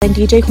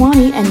join DJ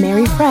Kwani and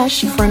Mary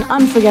Fresh for an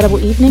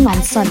unforgettable evening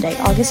on Sunday,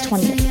 August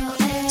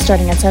 20th,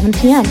 starting at 7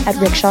 p.m. at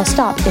Rickshaw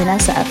Stop in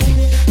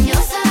SF.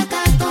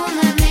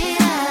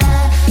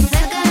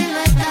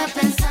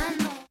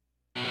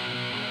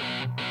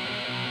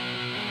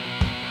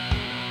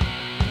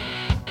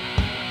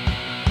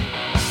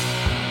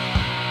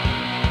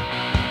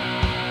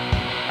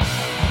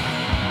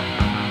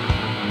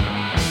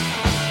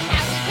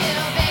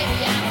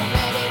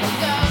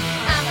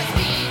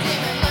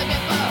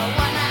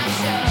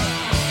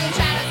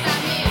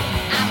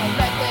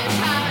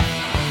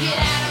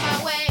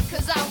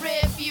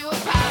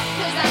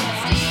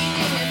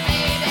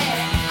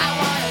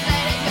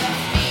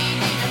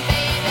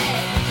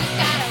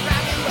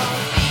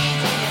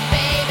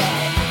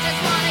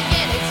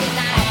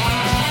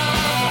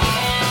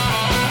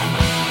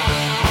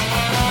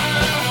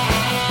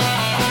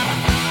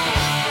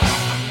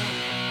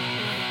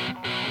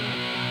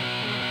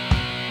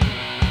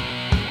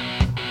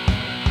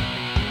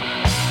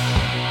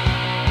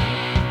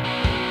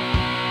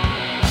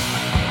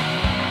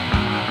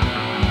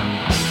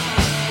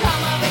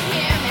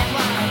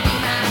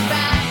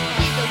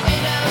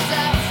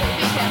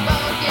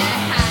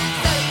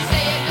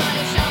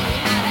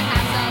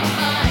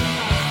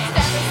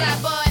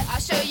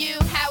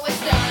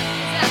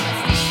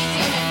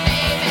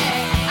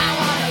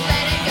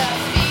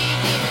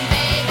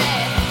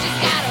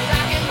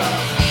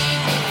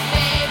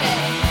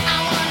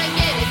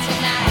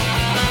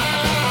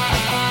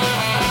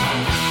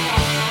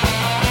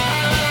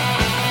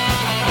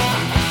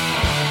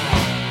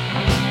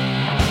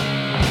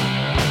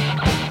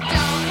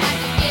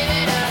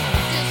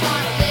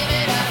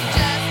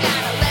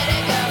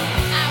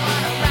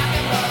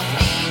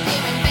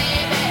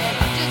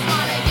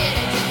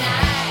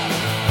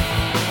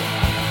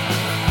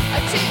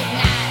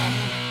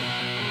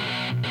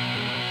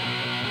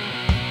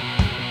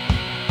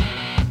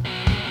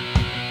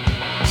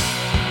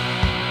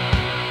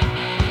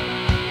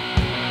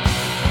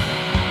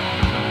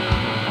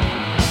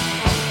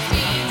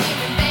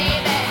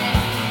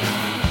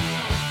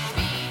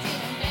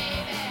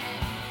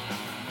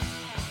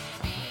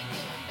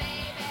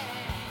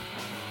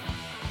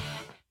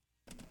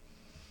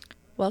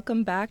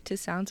 Welcome back to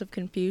Sounds of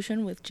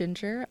Confusion with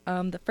Ginger.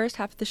 The first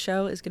half of the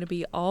show is going to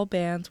be all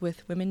bands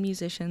with women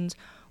musicians,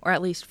 or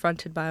at least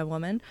fronted by a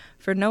woman,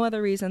 for no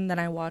other reason than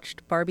I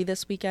watched Barbie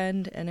this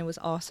weekend and it was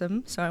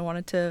awesome, so I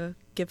wanted to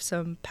give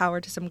some power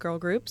to some girl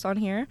groups on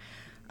here.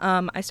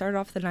 I started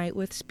off the night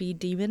with Speed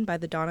Demon by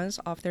the Donnas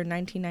off their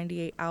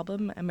 1998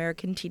 album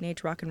American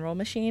Teenage Rock and Roll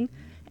Machine,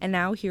 and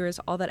now here is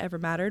All That Ever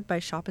Mattered by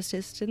Shop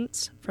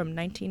Assistants from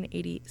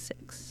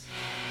 1986.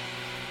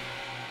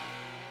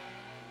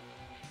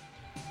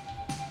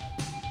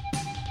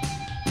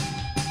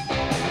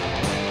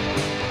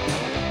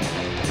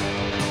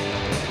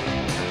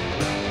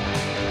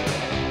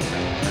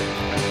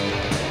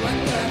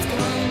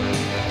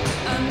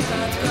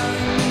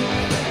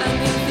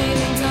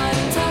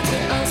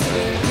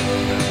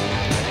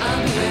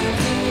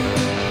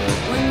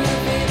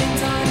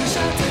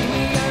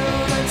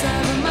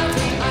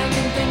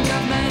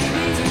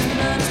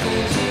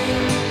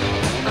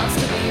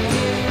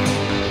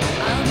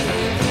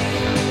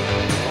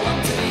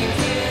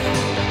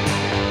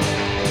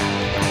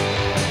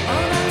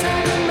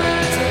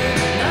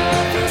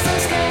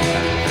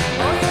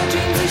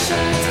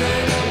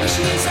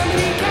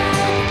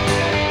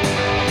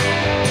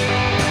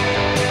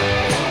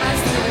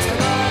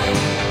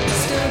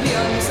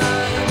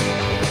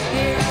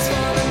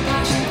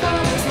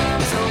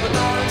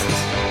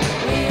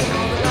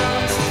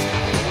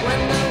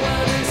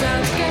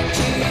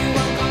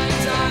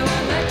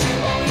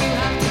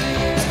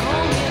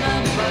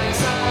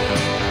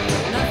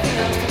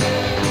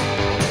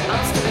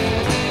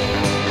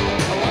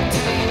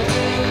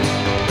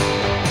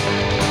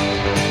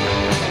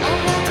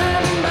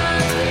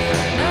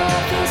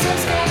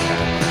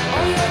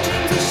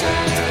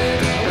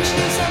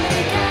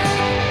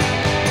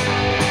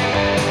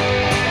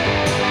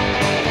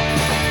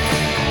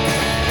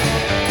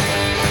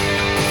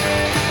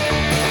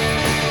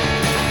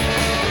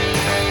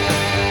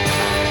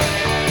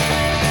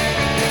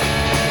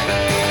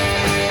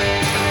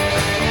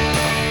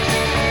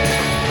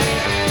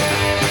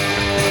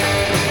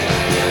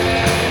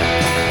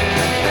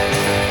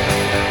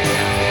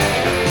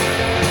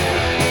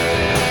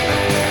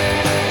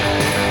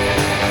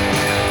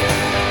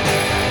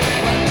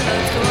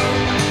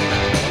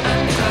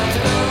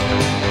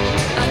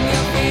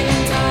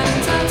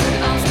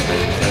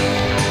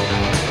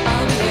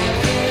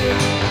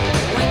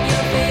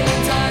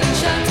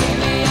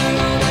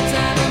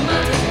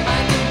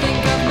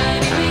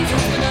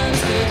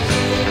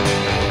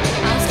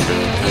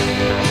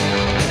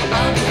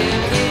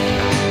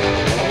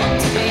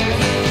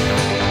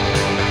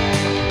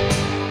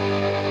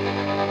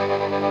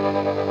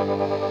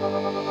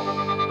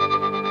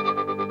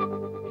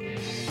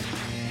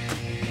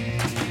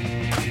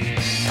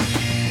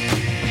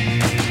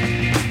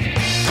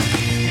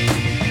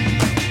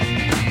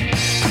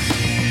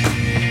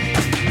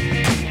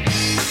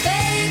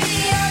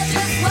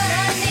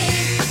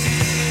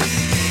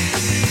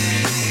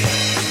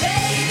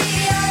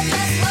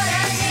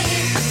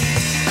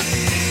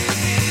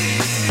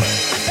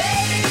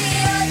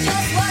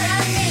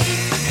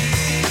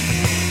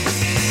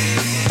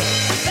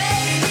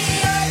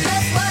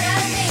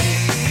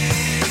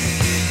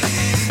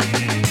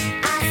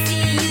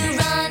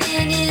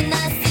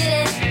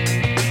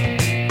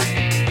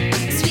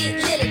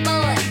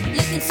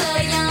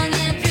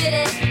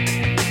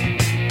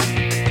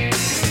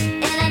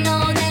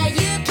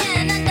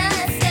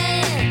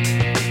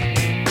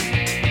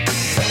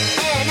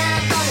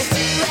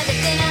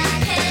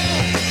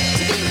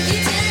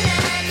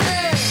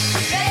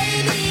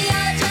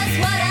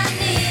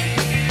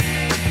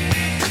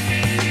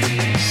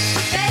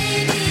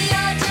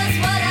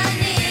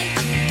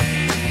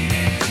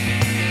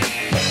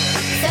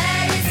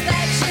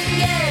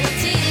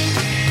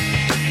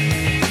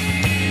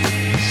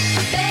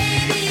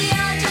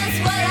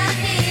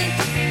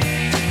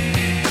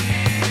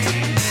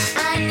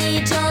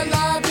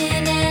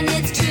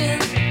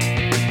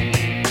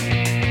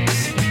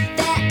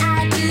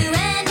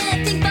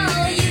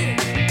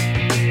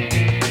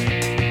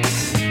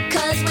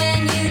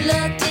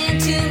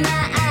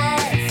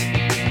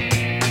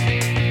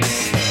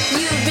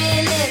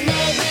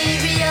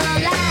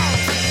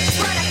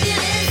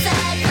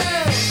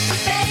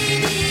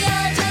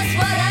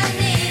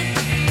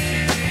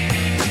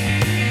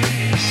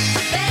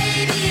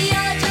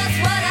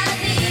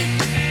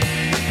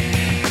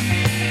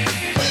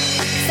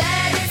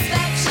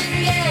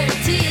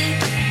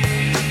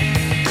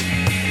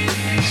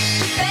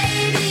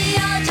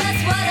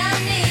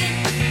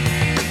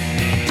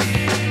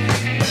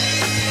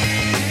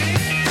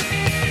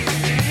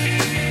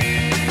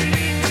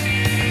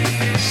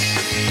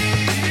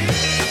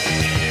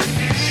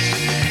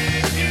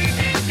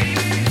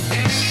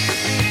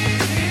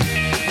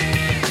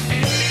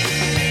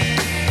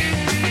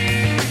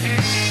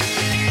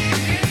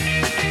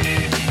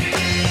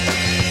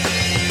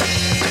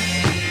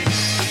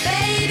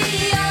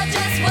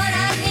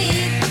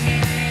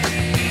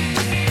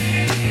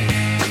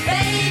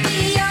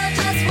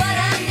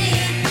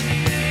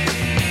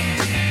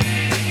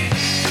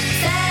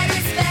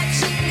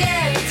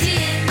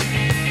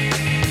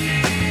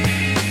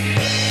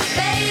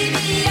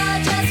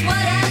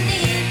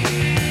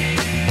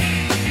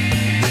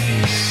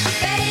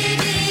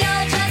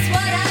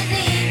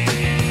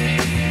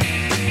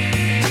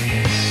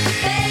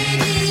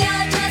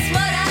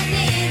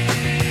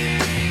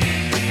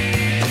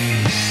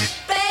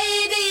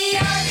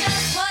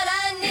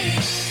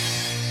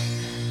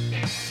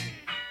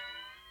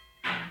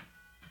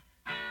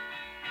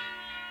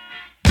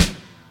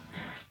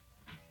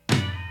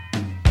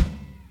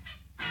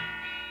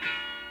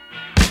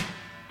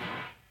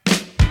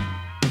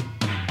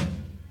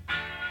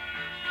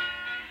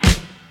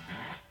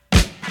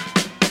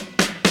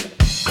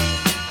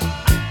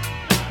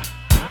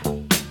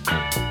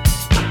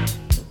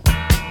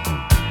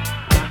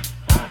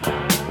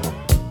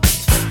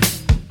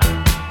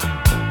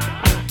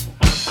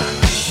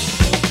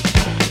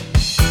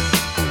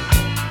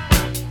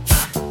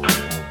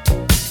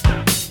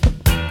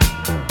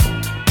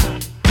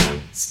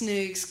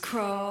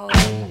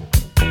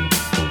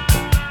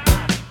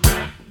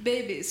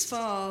 Trees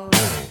fall,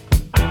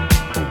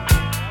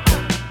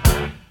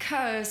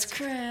 cars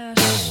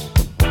crash,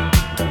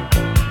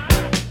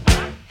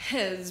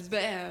 heads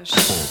bash.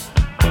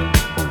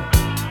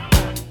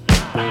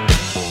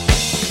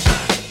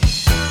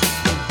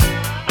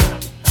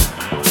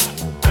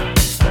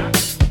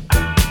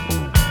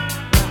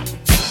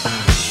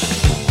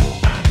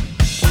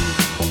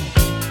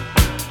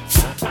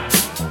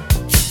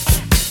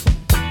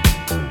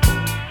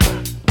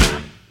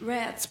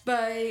 Rats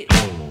bite,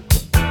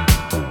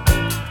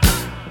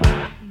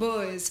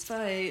 boys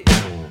fight,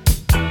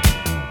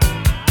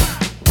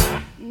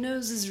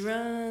 noses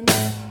run,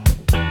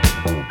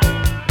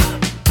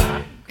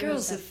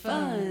 girls have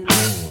fun.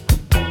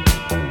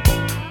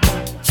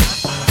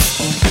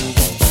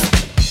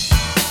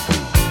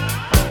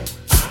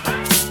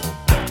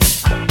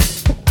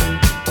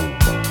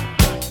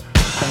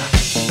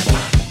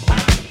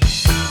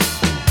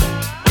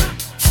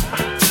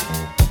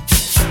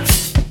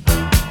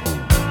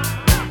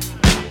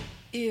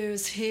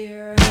 Ears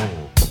hear,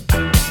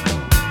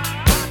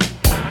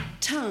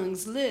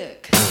 tongues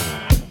lick,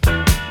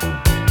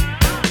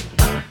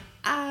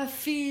 I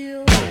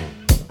feel,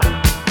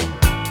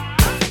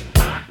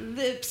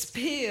 lips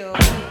peel.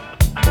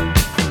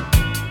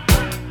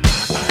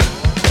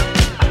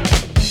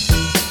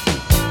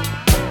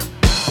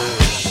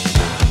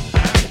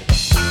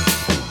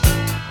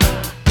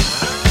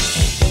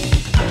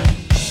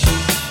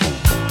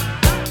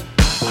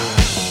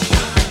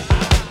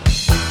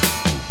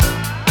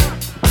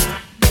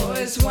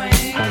 Boys wank,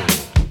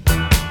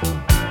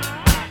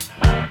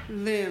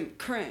 limp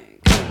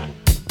crank,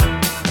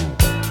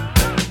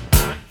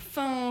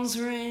 phones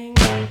ring,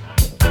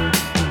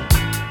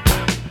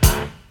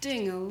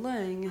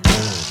 ding-a-ling.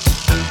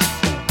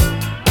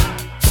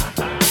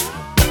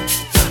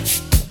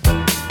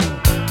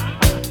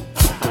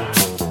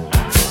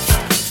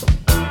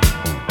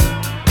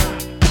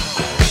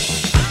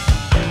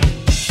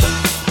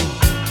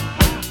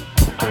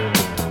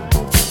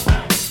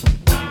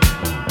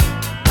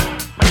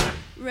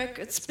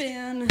 Record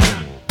spin,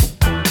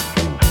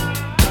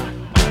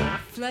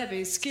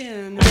 flabby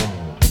skin,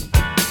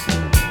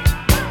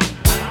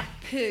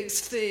 pigs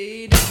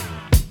feed,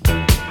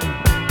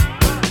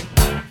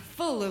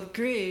 full of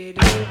greed.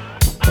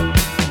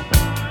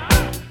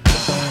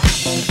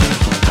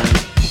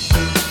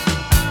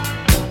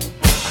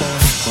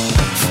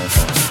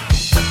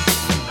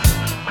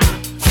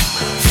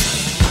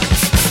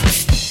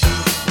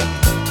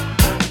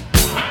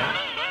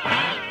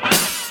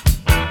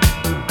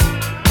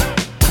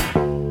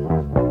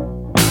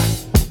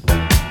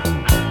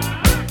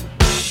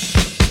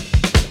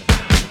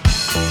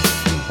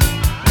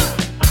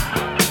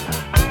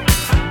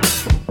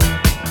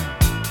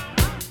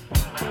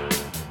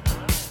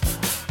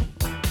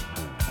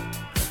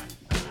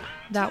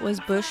 That was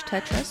Bush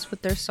Tetris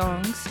with their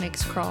song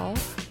Snakes Crawl,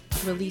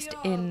 released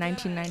in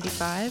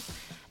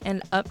 1995.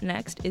 And up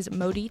next is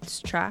Modit's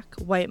track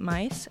White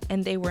Mice,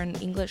 and they were an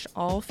English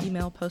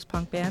all-female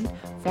post-punk band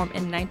formed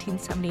in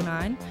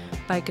 1979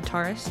 by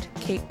guitarist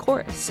Kate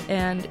Korris.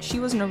 And she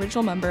was an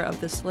original member of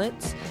the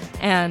Slits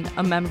and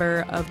a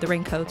member of the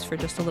Raincoats for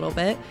just a little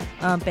bit,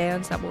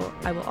 bands that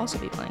I will also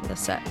be playing this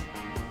set.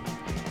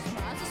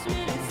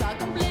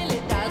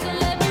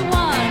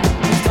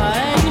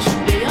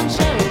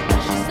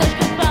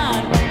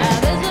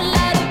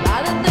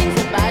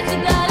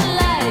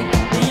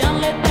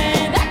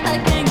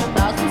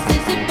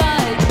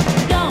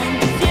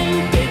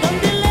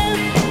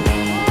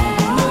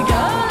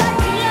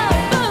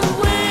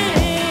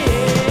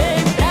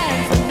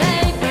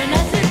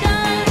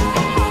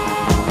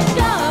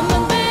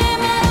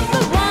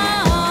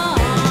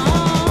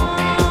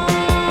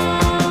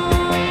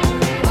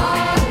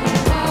 Oh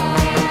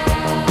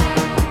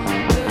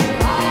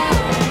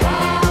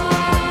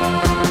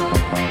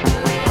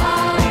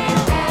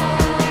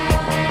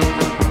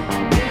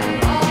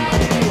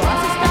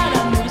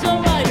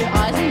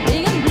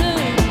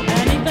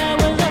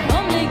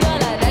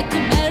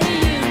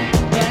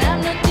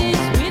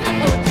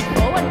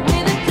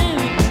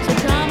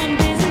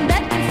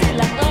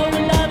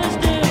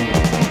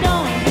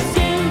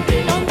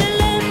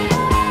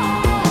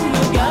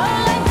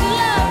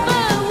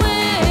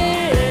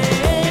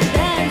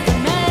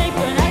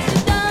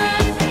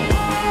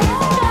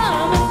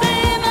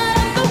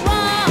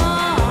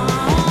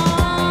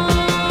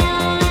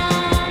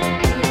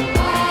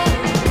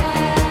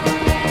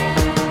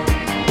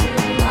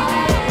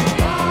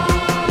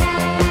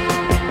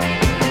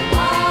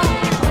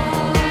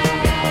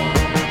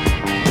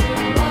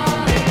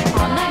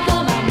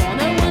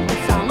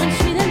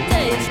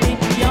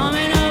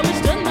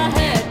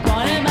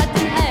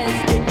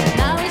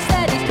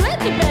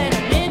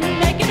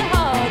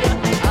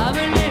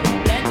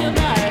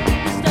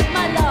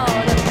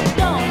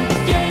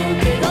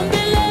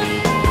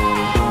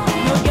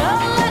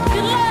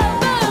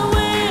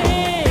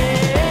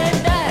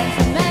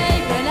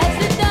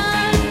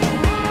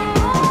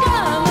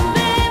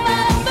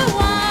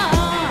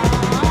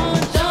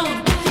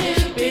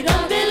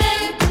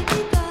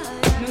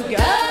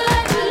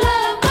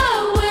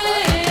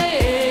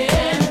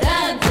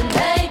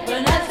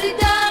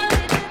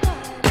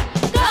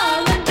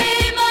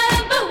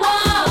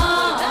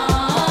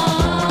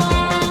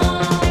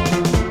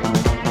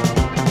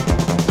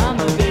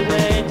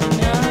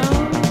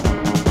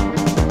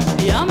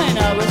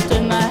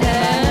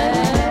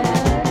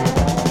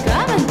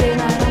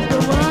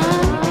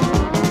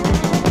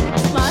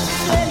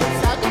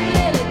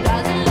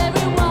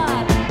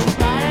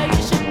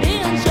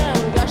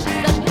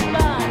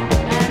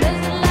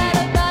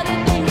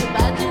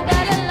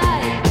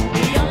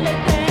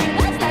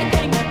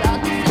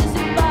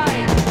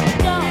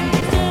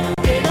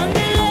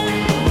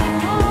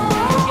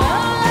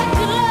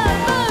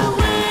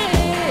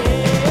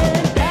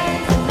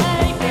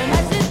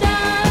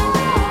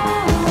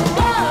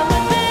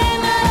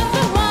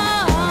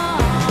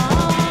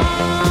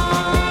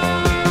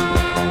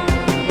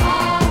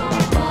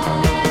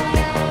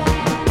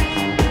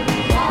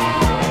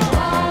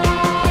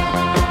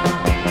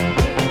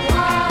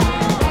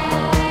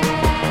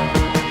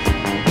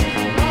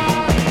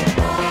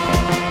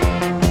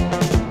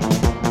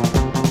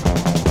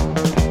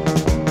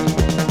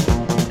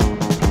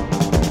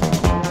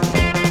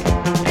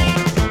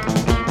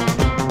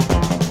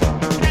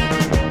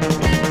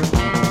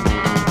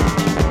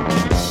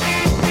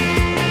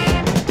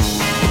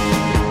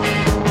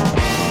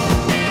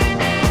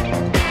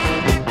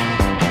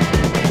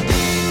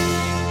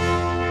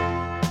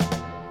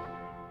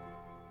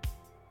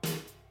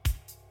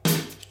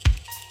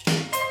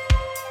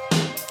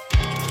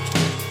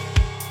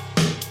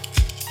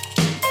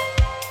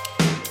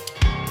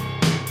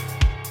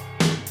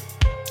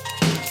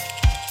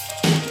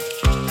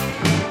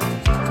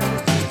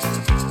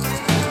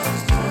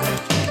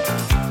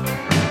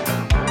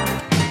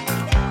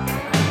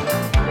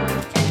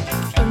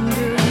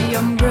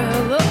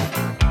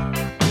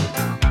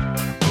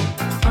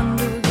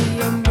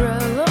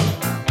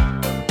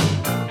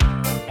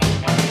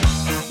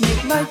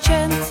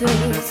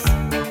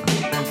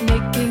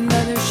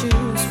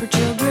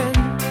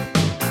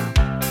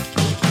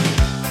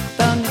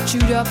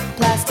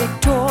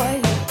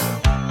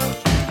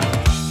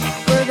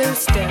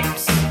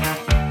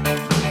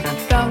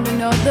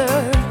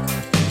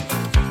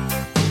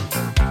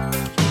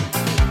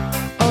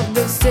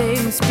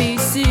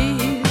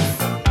species,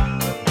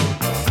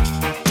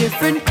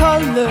 different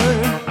color,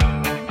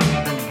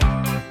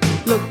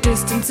 look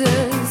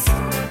distances.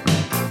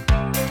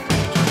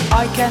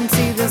 I can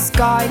see the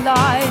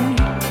skyline,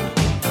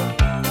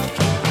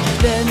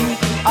 then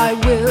I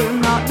will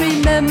not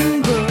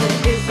remember.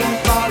 It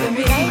won't bother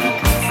me.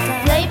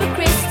 Flavor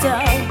crystal,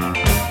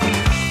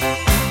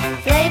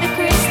 flavor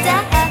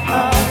crystal,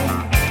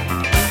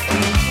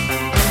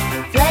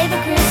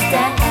 flavor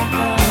crystal,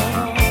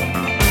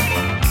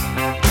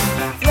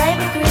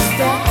 flavor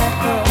crystal.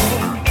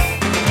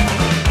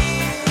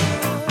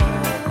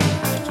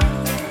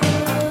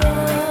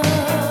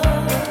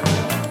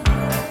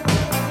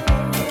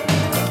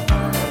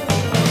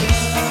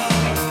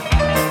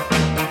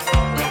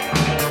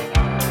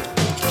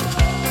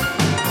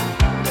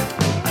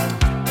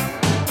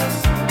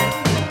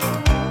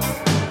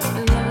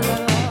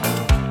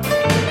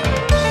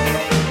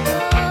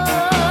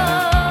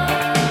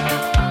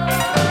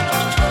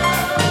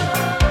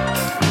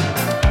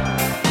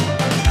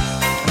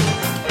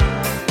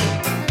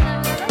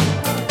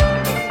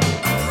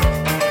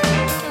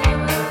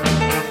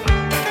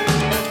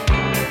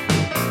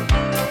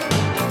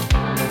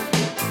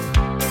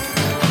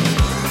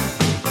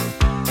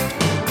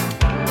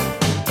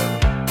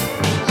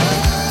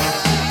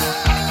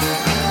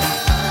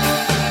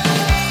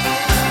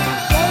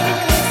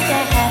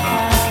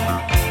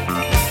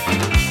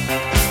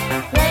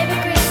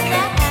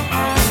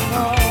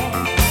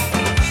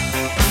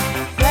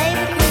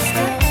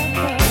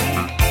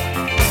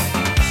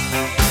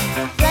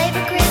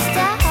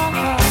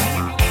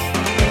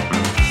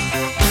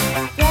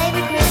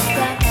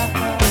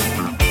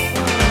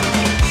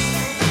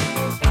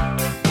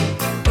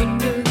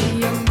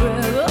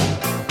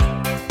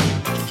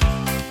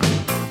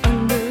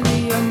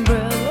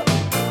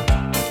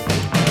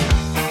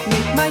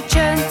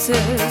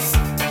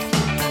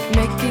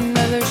 Making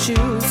leather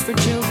shoes for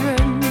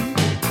children.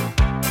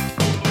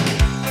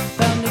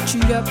 Found a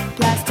chewed up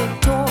plastic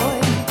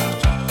toy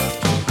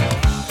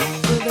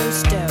for their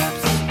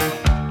steps.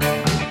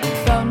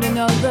 Found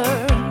another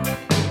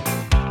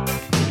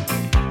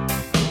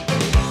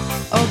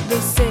of the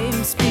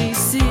same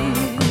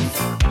species,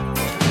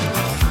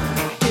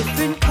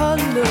 different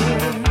color,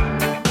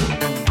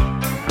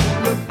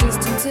 look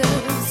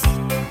distances.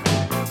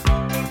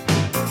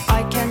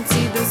 I can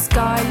see the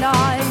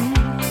skyline,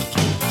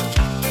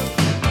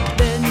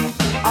 then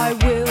I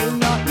will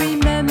not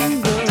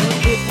remember.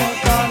 It won't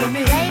bother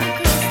me. Flavor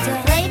crystal,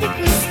 flavor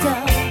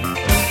crystal,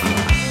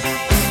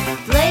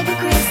 flavor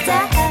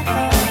crystal,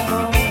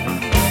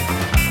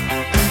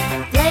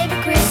 flavor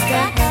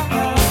crystal,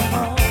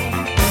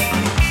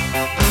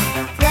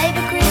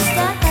 flavor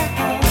crystal,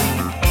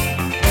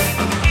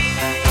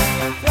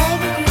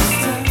 flavor crystal,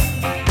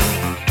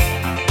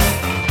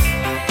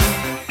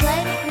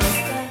 flavor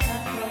crystal.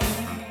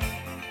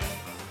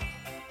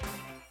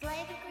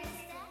 Flavor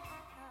crystal.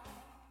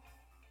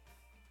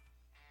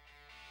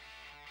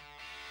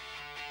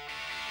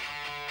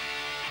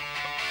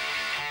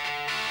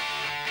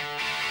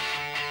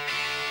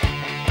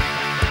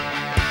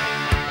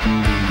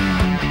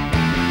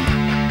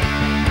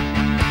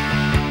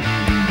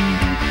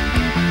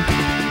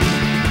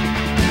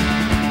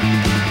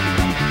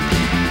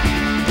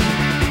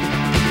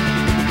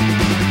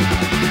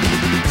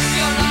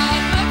 You're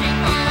not looking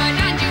forward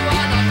and you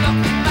are not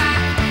looking back.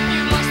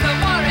 You've lost the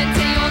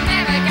warranty, you'll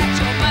never get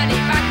your money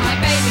back. My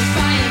baby's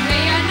buying me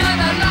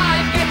another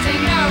life,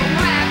 getting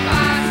nowhere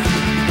fast.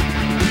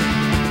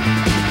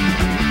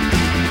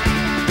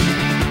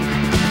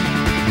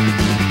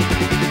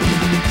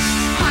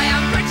 I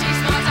am pretty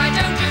smart, I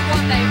don't do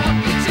what they want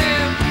me to.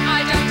 I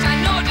don't and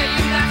nor do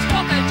you, that's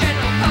what the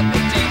general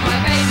public do. My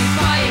baby's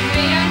buying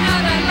me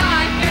another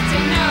life,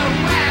 getting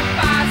nowhere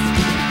fast.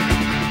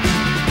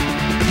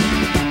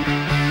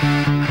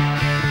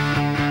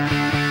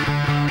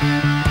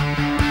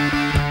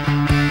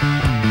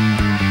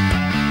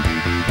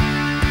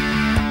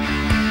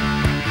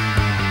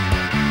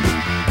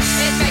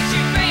 It makes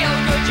you feel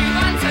good, you've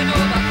answered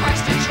all the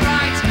questions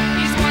right.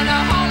 He's won a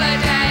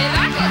holiday,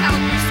 that'll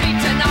help you sleep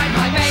tonight.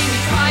 My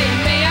baby's buying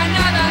me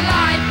another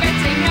life,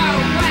 getting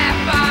nowhere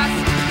fast.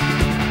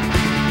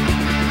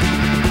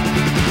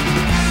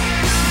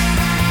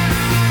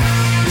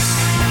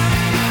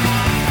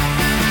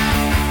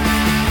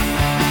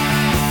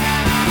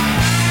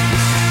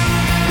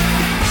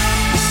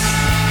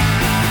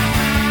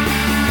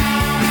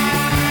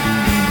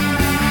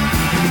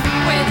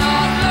 We're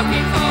not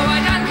looking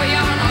forward and we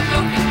are not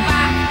looking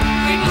back.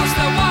 We've lost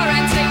the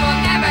warranty,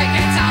 we'll never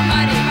get our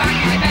money back.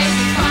 My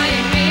baby's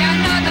buying me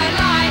another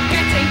life,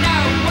 getting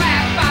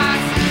nowhere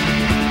fast.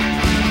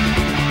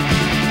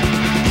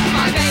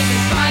 My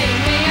baby's buying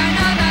me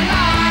another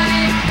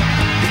life.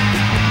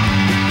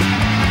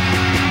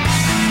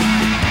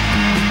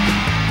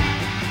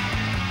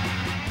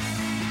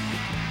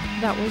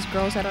 That was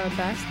Girls at Our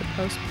Best, the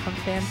post-punk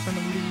band from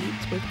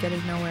Leeds with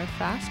Getting Nowhere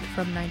Fast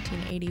from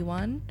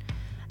 1981.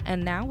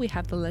 And now we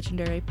have the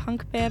legendary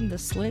punk band The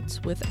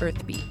Slits with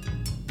Earthbeat.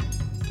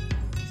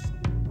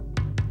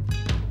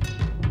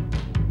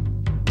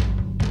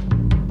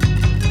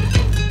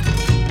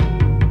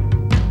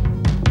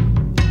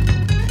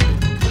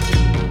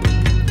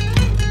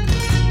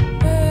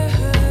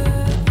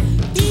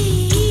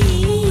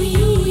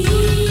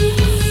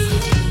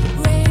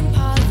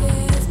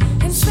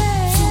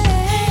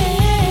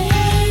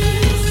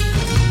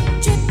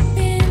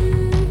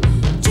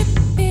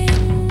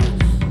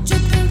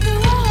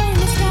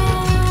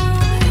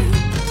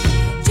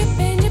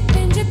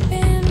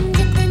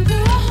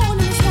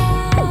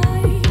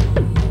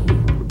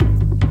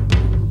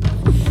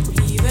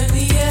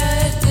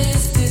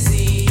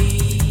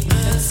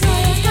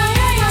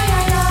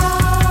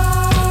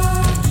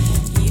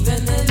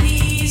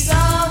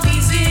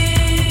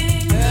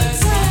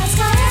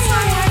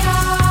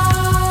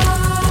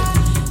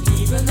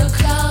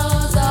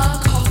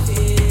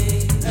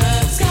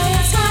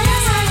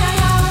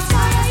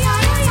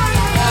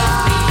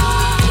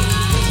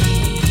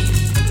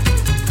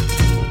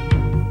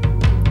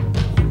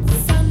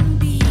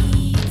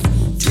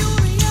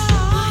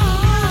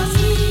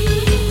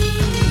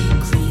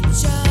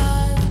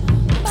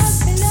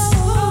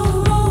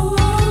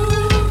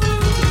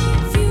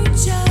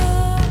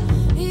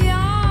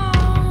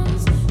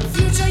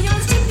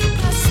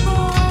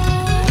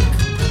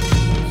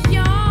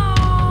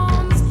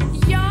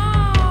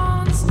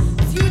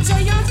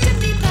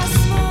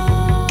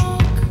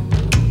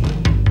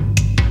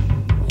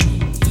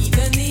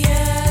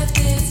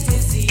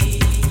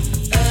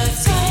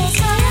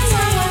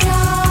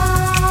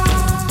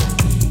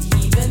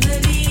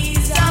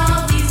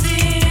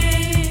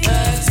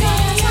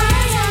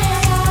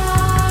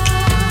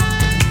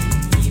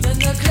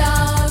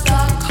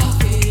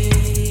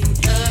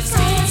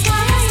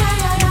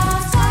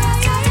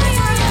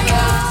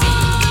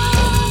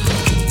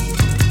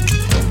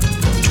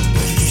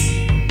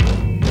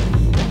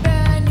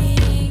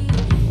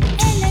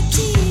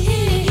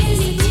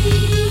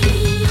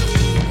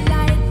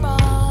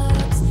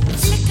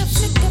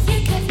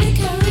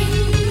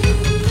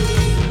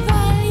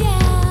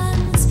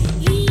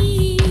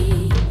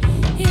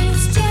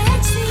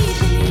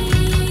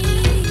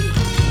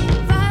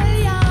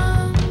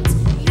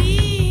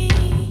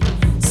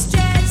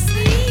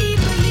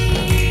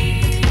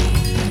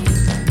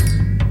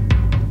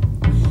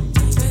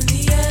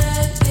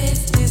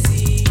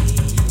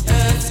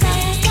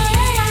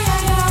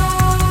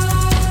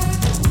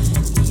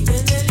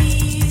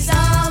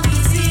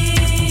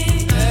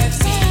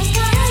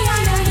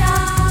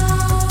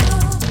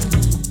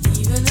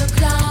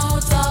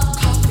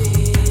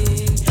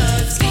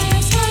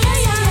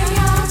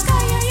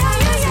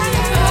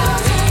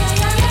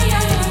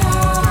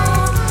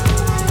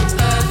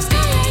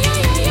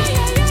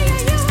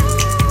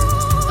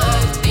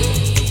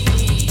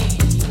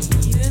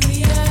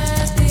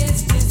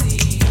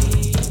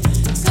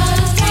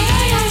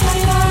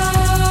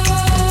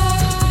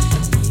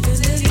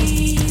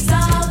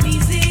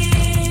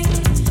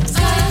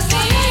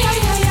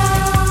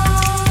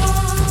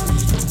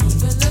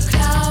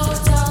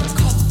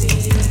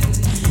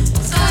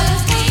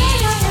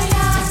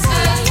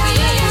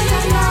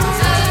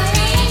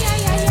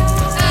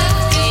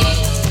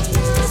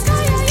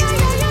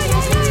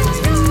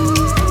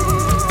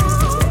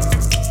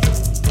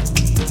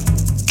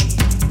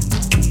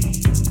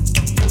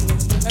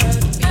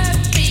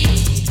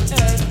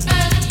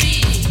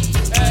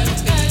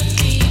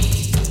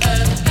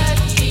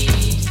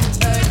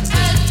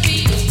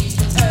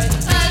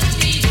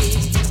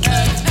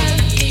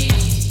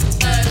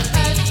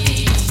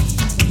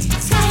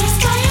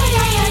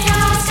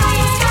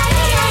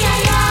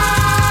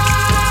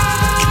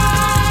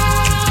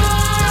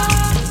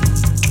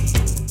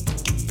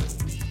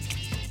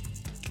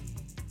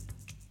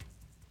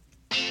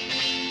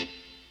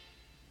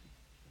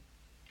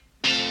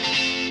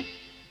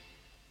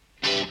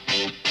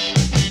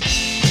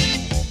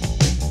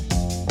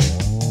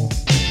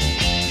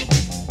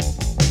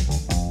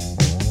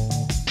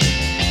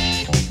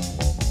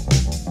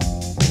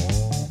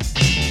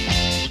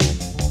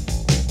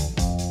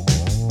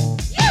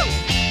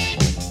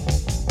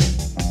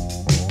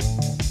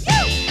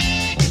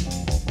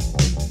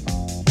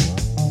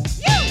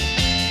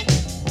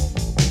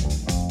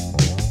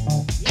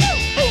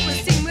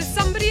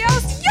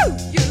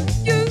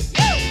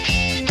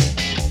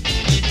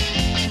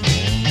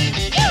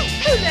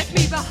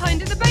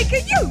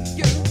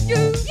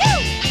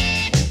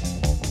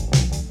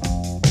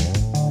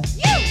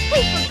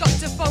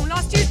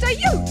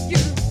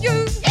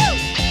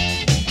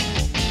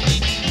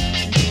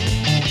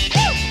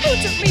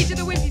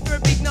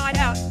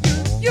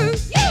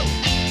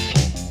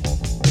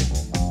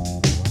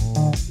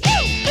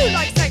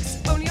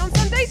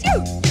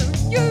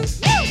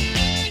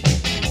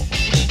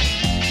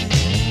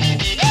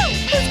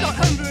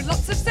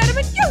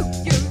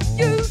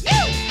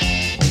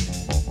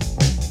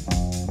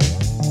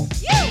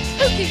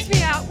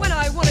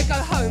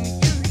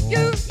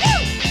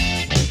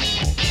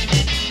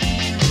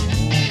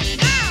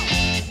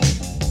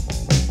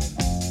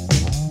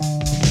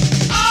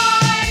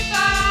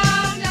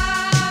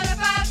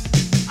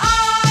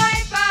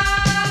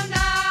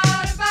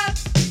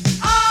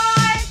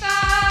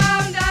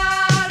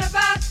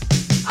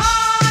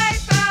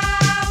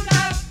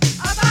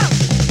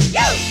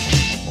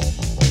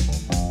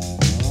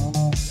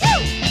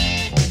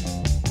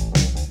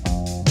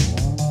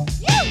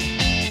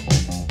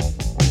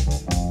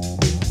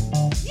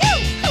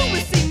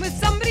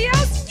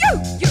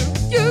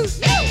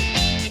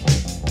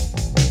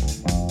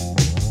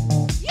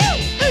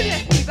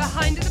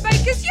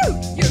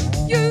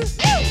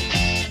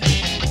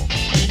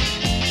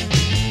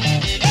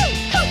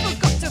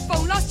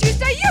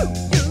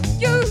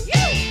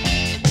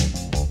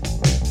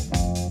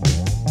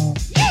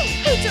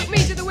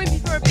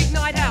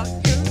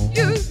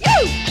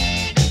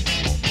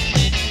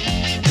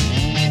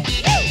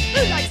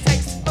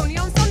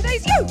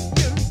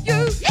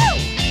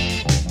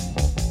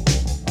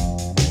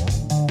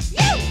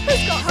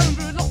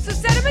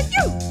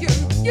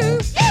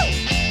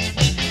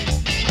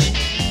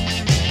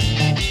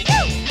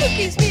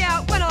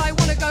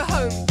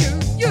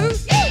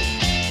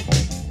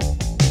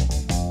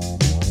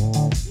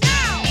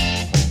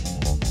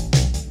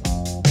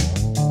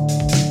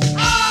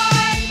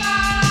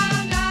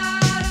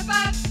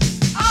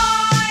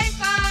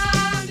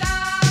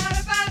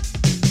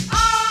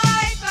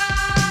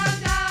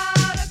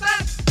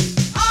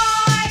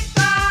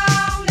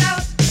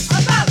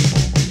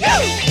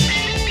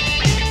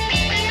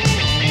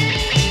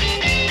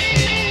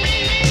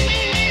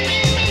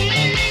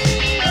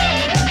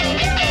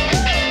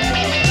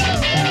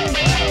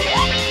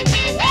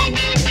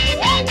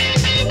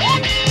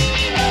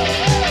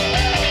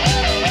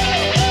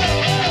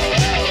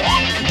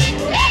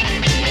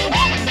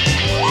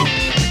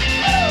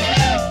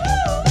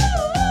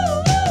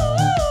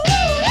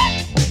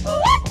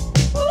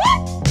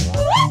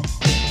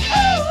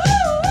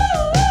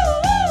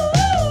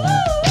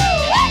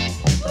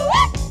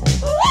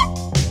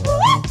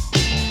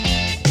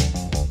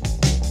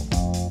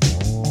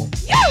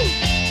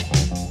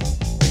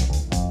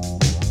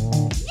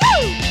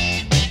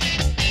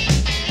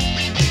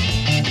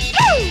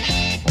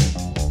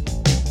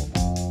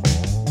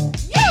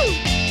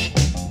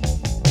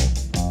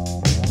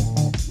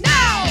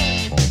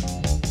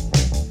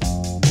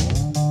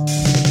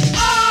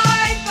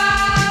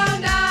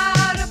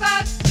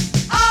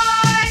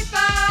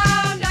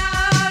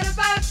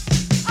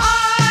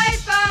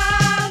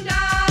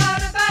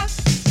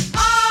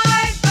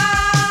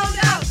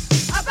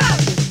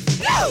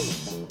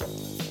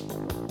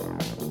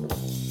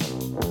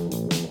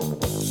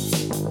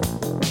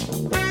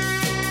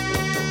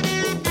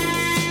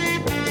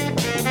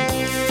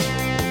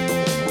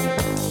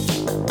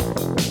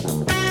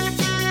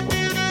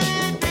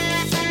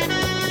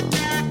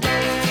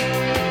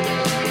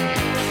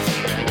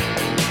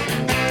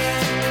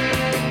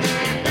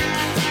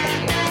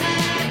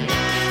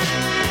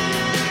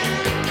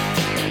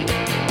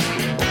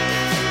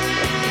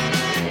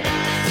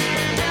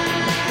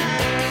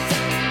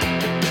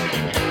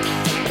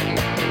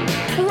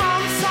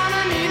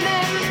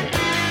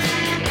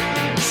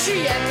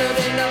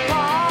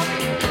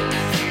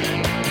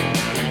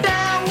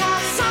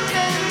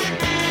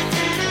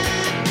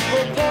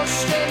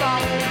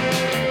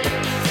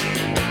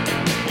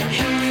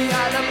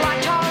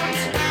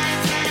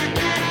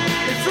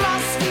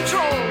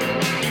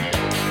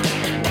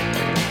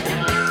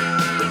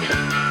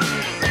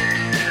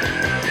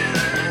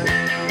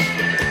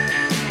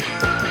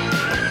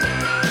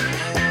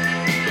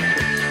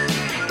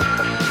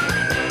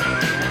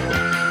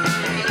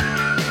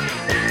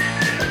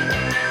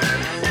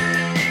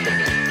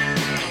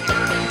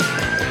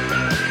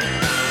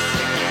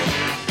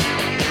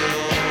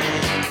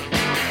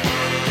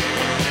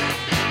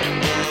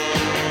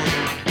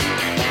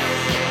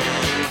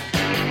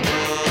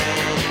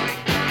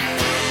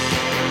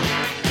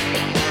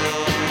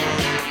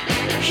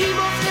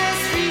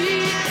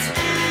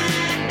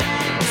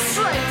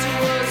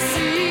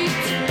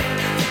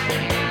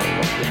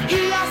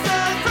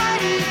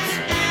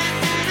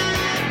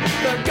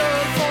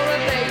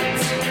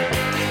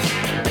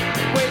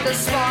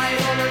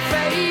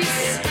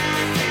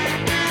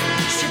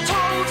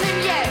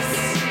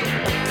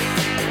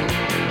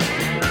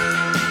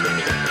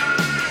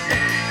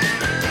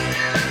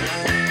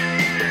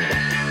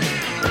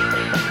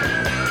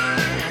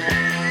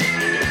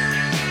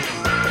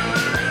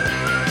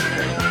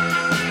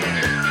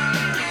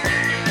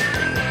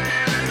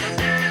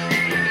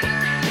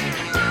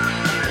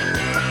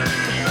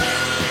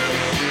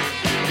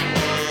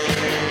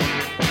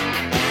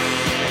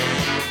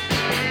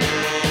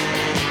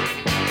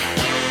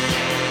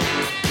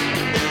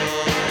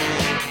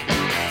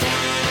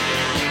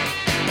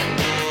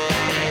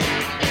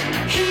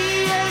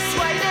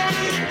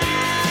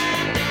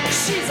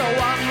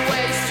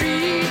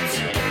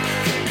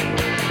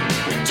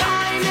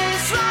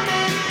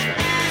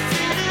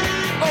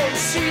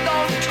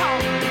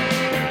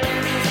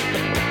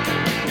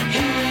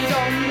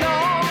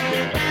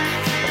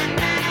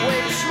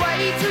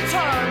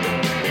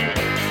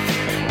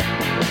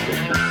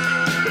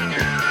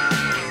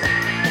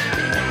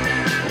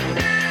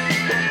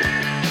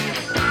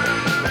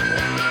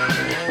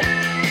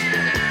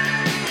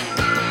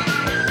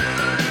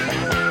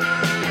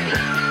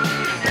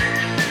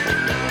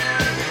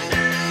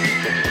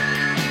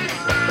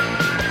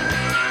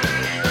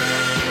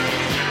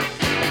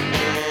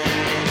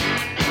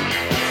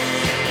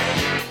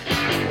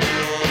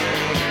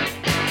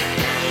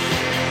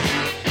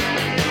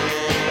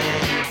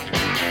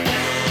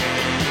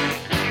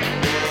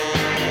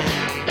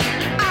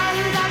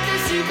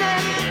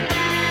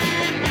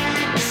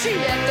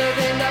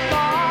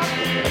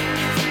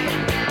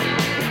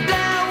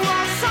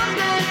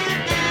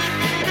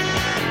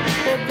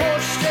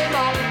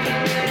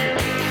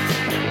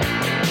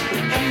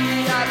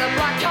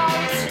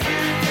 fault.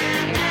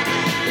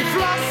 We've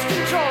lost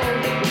control.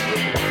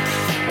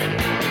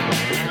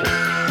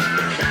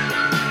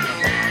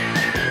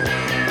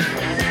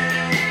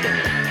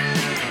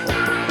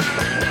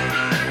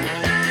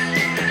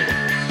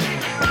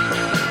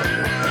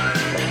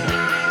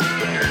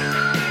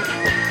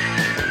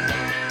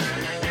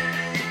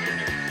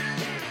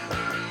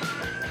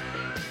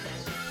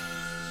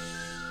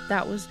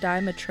 That was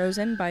Die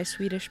Matrosen by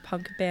Swedish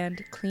punk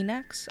band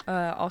Kleenex,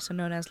 also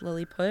known as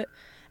Lilliput,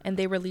 and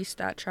they released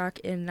that track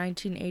in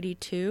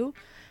 1982.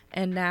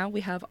 And now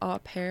we have Au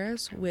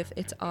Pairs with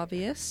It's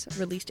Obvious,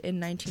 released in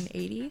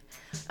 1980,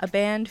 a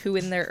band who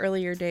in their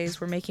earlier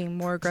days were making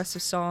more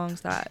aggressive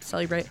songs that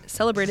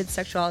celebrated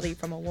sexuality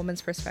from a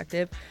woman's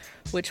perspective,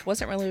 which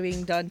wasn't really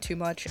being done too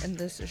much in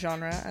this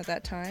genre at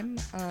that time,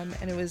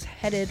 and it was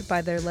headed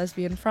by their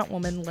lesbian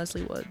frontwoman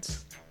Leslie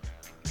Woods.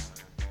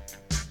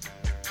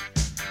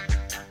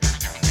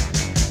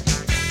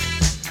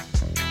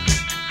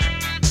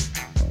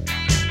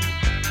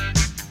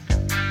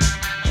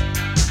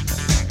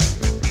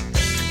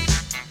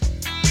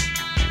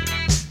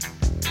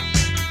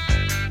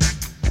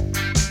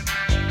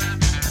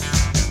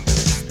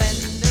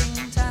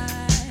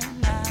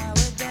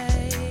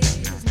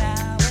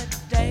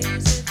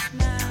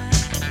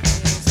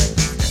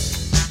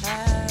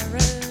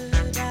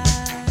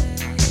 Paradise.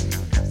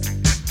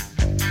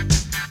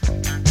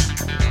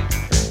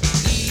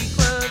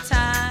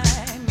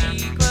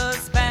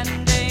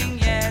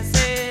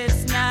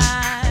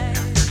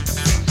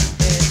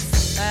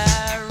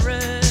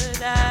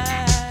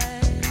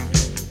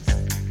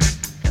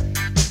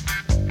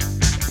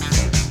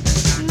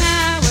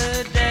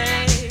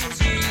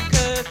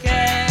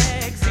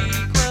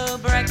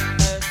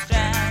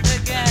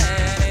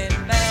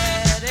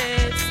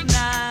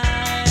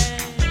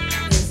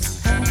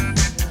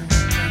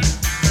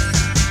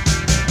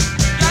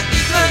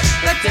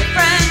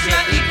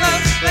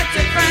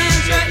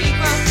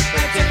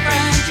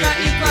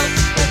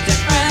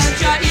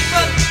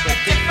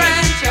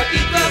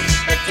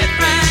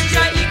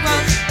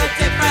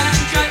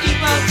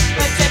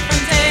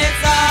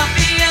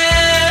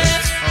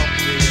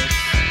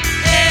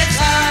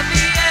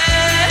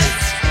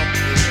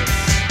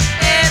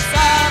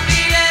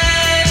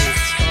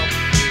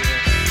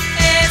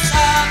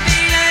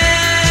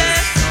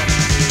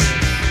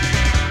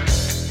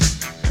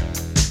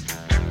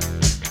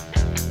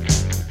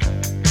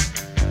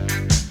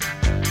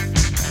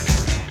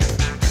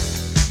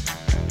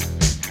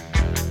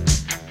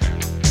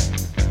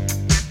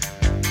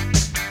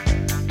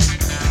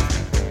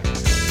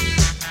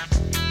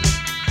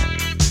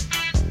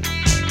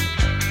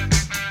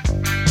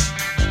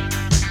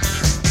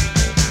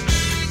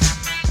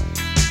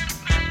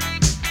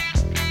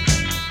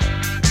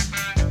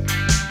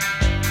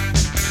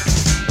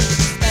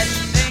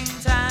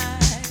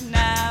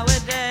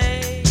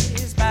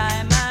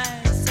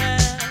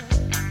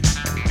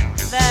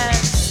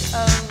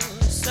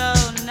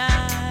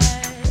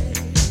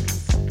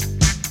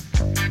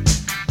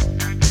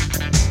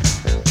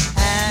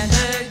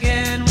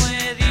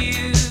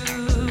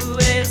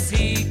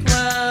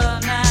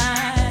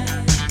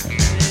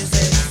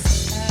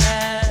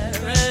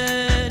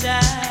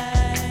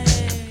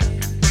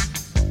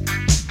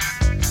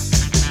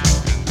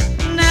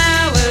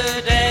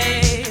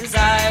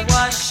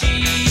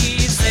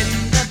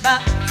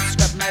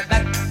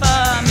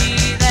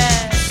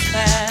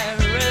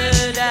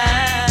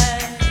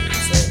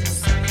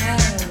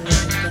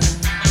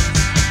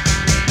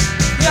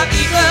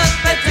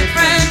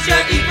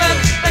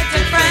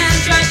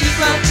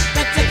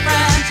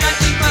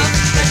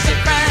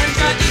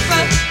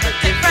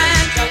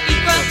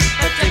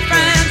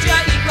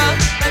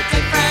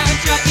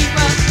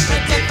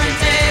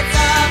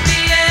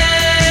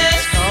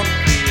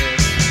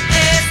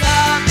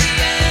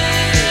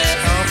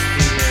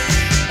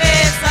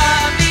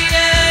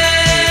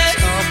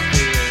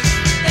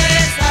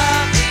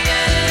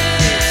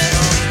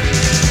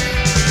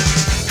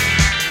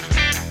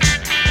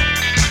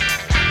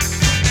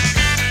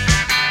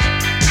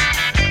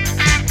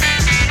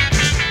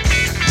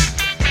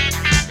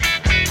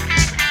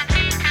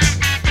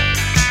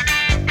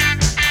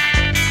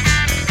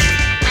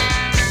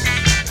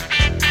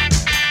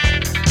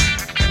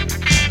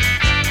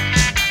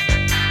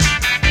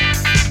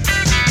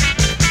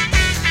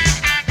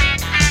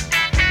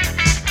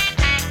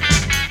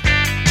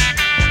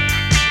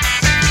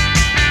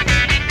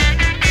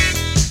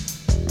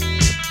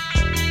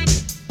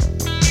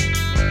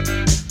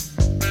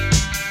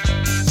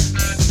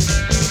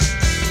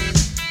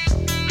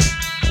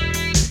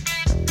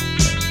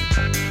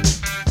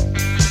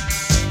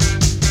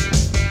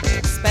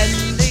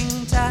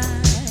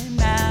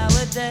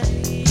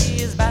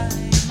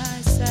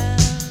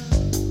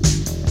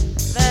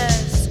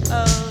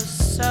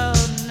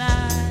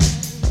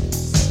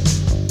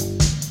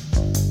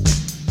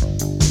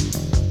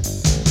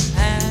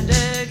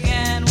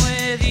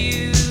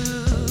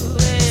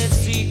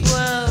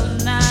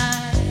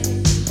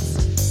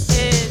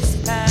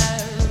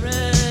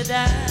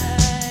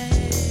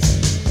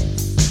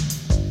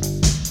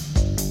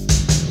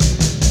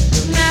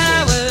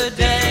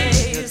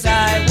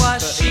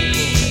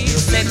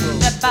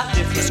 back,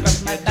 if you scrub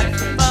my back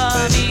for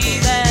me,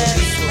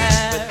 there's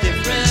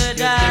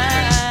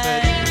paradise.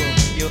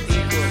 You're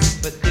equal,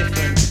 but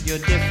different. You're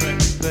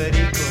different, but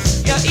equal.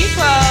 You're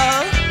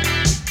equal,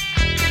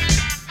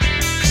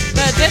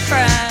 but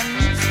different.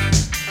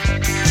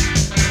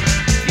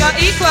 You're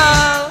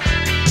equal,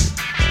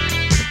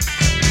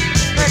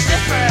 but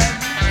different.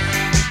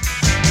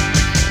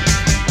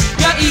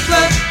 You're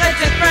equal, but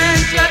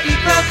different. You're equal,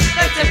 but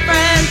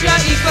different.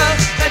 You're equal,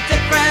 but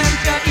different.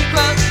 You're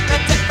equal,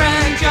 but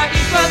different. You're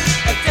equal,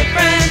 but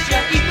different.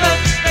 You're equal,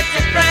 but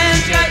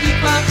different. You're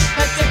equal,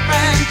 but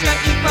different.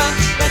 You're equal,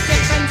 but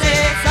different.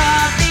 It's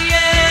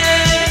obvious.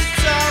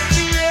 It's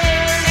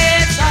obvious.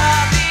 It's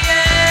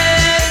obvious.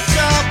 It's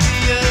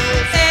obvious.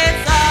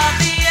 It's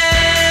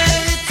obvious.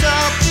 It's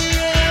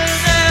obvious.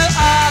 So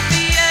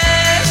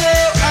obvious. So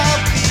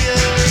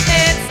obvious.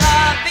 It's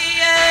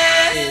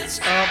obvious. It's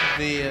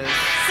obvious.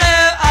 So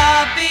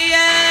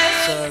obvious.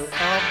 So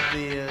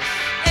obvious.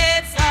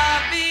 It's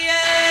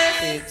obvious.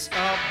 It's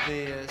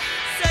obvious.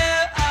 So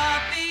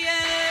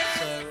obvious.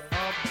 So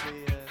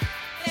obvious.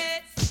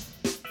 It's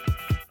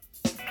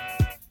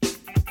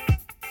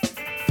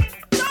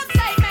Don't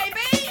say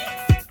maybe.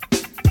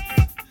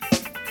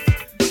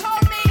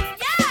 Told me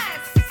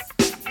yes.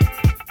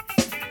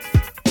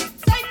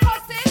 Say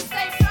positive,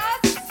 say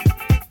plus.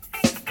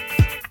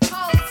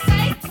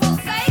 Pulsate,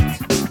 pulsate.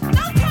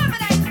 No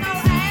terminate, no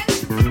end.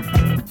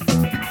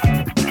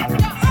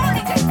 You're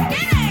only just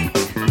beginning.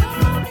 You're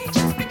only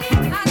just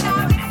beginning. And now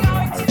it's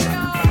going to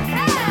your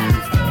head.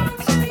 Going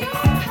to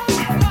your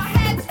head. Your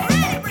head's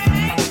really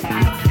brimming.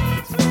 Your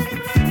head's really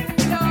brimming.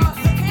 You're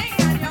hooking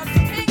and you're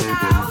cooking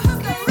now.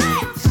 Hook a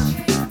wrench.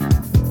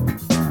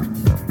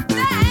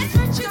 Then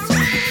you're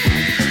ready.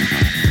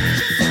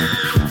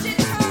 Push it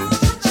to the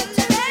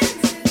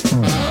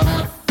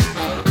limit.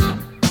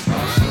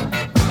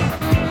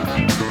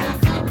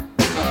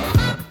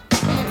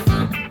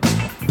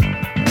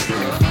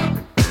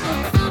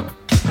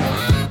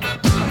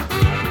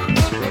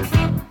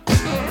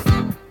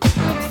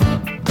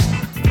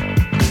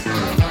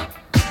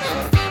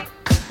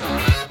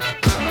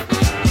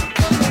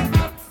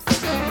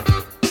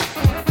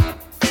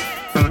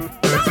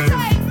 Don't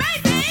say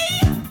maybe.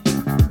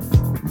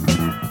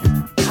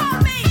 Call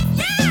me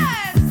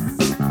yes.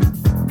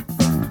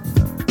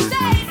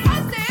 Stay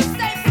positive,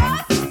 stay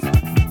plus.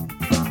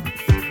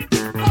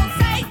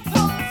 Pulsate,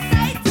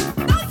 pulsate.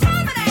 No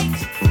terminate,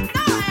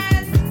 no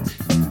end.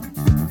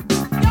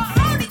 You're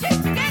only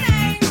just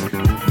beginning.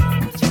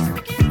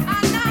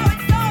 And now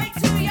it's going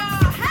to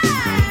your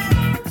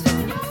head.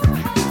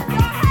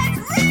 Your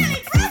head's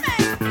really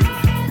brimming.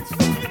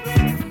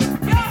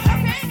 You're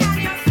hooking and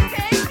you're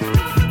cooking.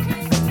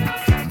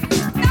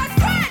 Now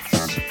stretch.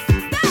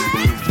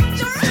 Then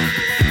you're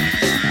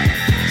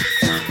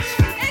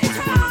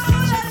into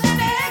the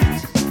limit.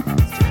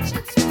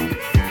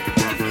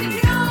 If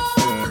you know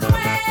the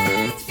way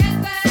to get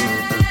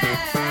there,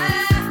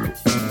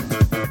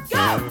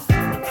 go.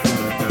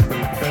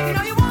 You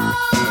know you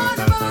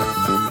wanna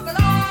move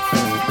along.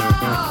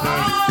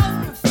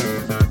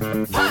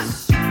 Push.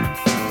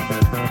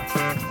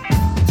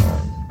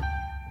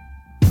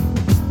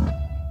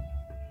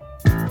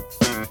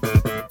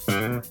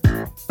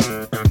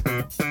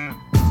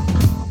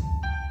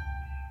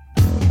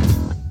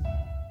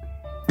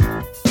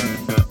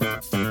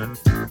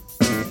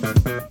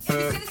 If you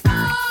see the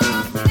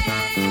spark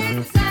within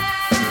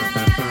yourself,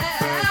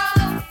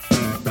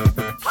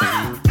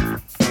 higher.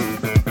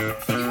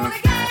 You wanna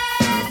get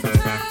to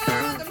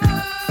the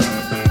moon.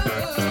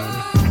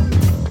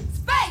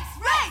 Space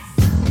race.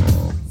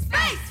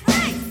 Space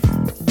race.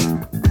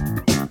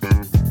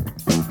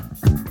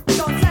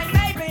 Don't say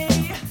maybe.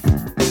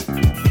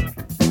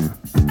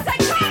 I say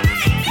call me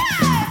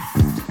yes.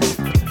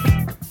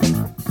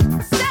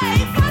 Stay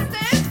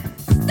positive,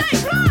 stay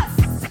plus.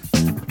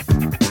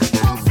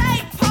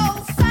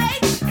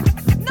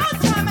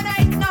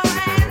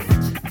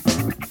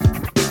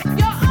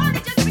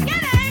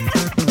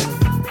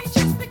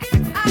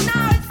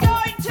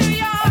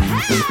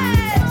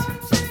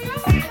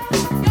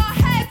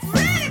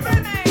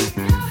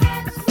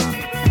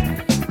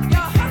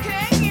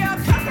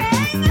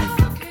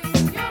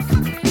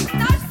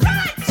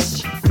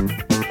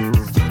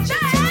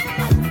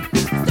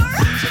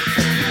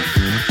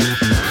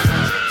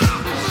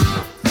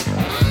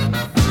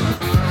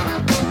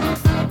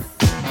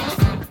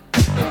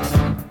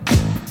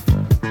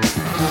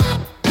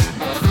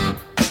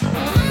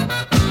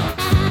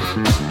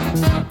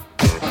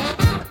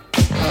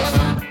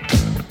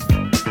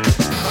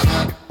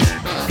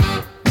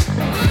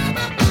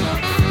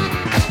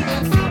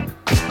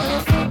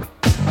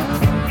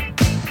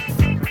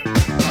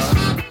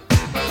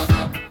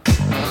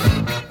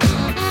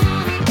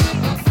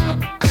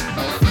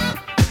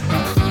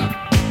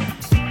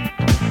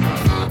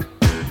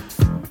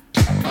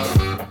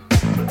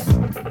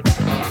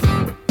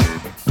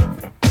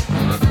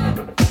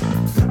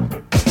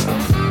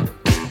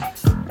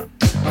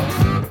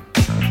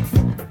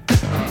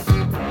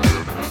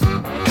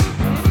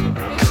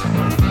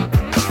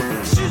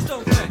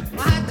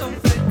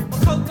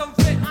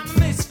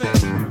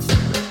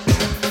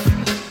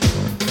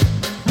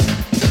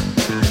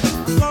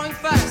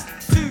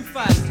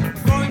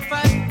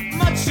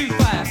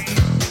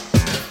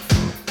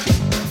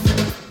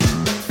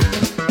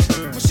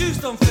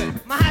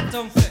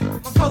 pants don't fit,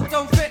 my coat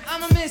don't fit,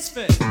 I'm a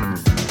misfit.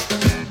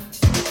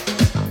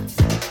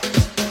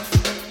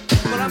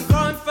 But I'm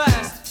growing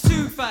fast,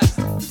 too fast,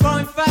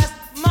 growing fast,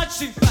 much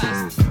too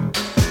fast.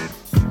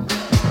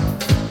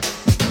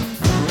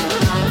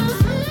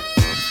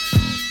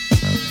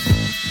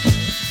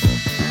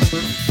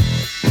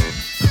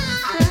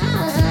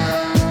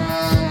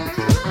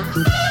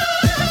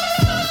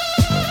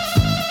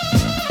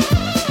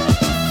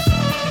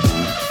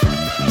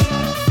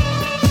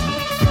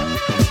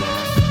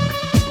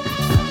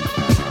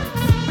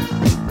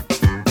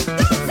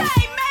 Say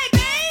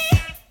maybe,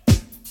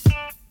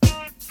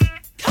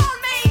 call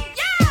me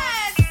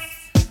yes.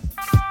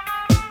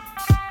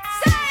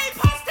 Say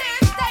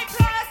positive, stay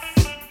plus.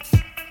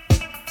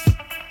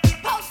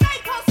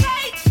 Pulsate,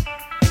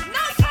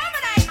 no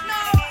terminate,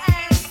 no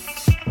end.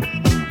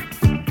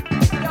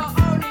 You're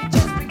only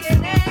just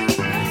beginning,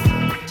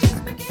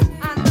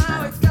 and now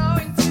it's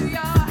going to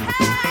your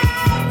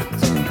head.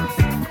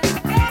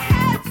 Your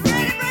head's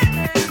really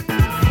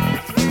brimming.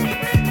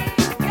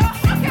 You're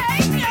cooking.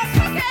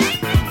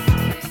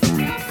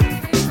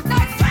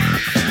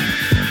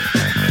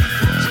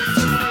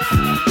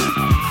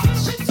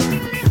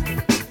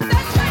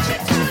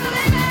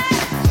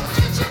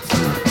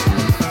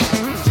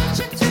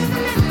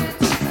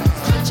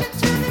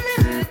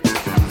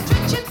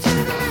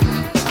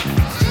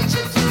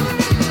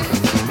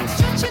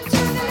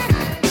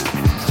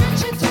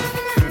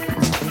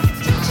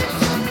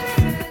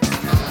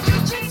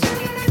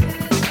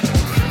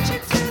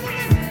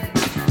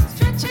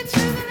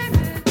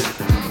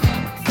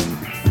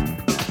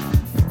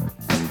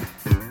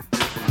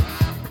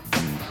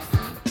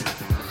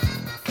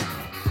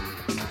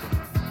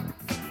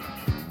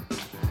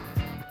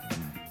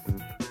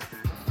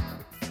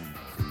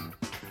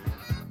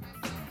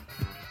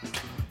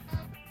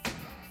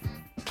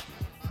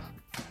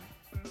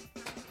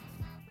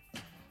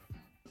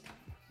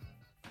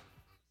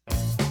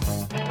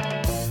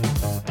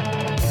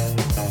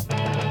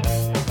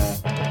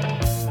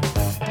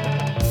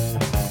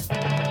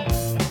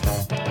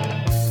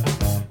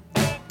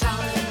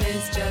 Time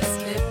is just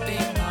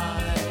slipping by.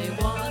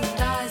 One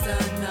dies,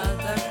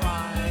 another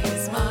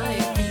cries. My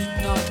feet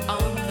not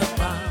on the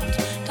ground.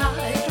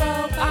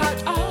 Tightrope out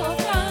of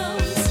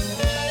bounds.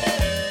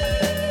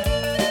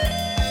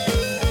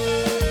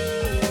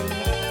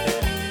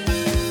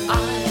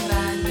 I'm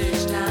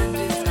bandaged and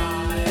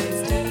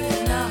disguised.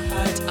 In a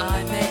hurt I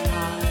may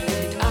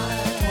hide. At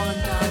one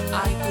time I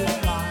could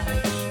fly.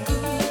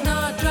 Could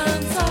not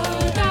run, so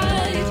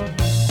died.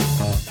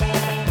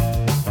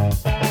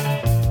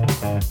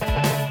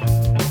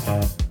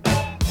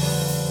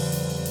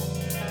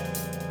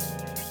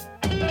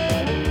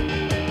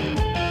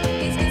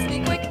 Please kiss me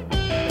quick.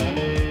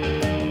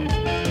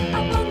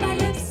 Up on my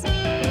lips.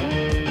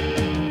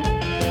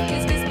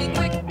 Kiss me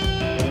quick.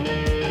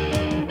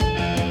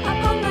 Up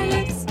on my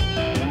lips.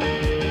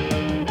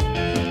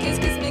 Kiss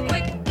me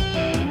quick.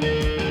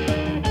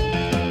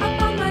 Up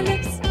on my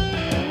lips.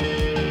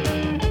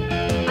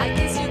 I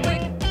kiss you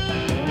quick.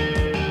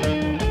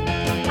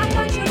 I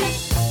touch your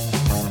lips.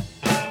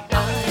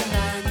 I'm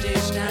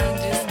bandaged and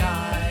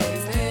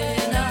disguised.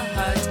 In a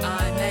hurt I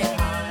may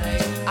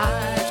hide.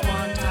 At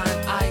one time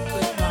I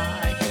could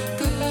fly.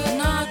 Could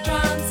not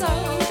run, so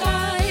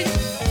died.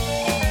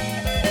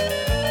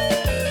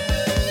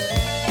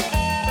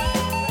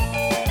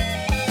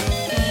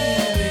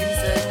 Feelings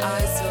that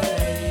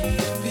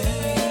isolate.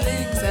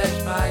 Feelings that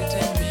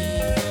frighten me.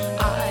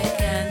 I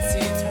can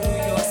see through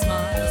your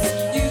smiles.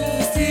 You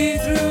see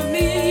through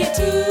me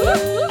too.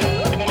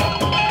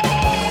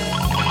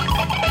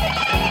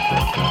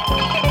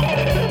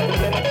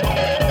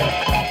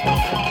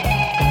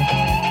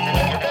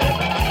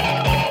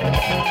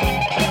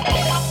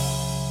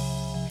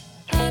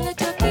 A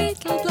little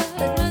beetle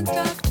blood runs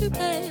dark to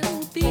pale.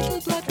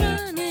 Beetle blood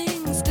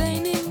running,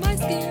 staining my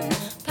skin.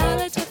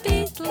 Palette of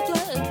beetle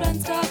blood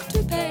runs dark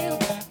to pale.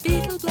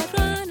 Beetle blood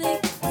running,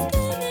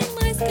 staining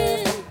my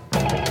skin.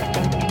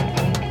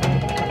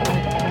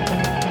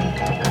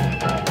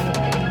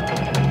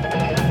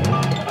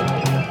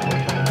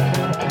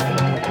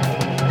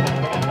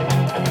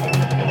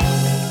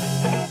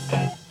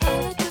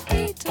 Palette of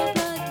beetle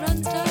blood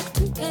runs dark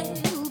to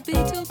pale.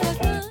 Beetle blood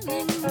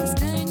running,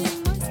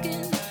 staining my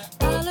skin.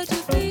 Palette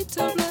of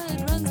beetle blood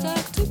runs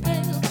dark to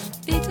pale.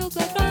 Beetle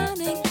blood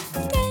running,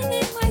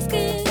 staining my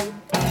skin.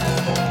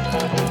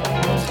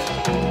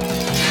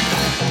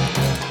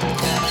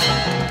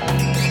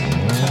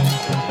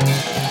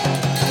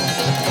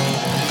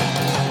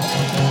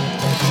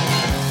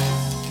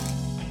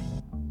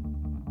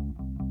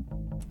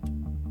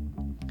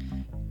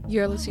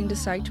 You're listening to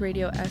Psyched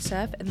Radio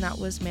SF, and that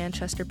was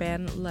Manchester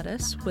band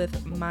Lettuce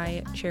with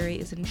My Cherry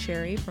Isn't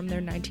Sherry from their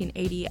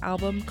 1980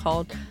 album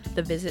called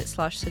The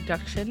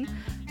Visit/Seduction.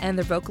 And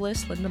their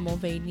vocalist, Linda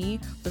Mulvaney,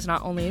 was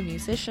not only a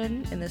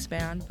musician in this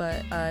band,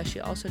 but she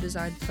also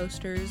designed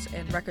posters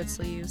and record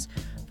sleeves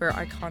for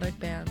iconic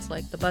bands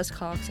like the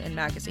Buzzcocks and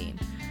Magazine.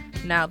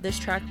 Now, this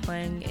track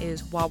playing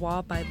is Wah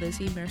Wah by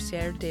Lizzie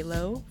Mercier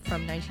DeLo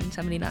from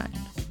 1979.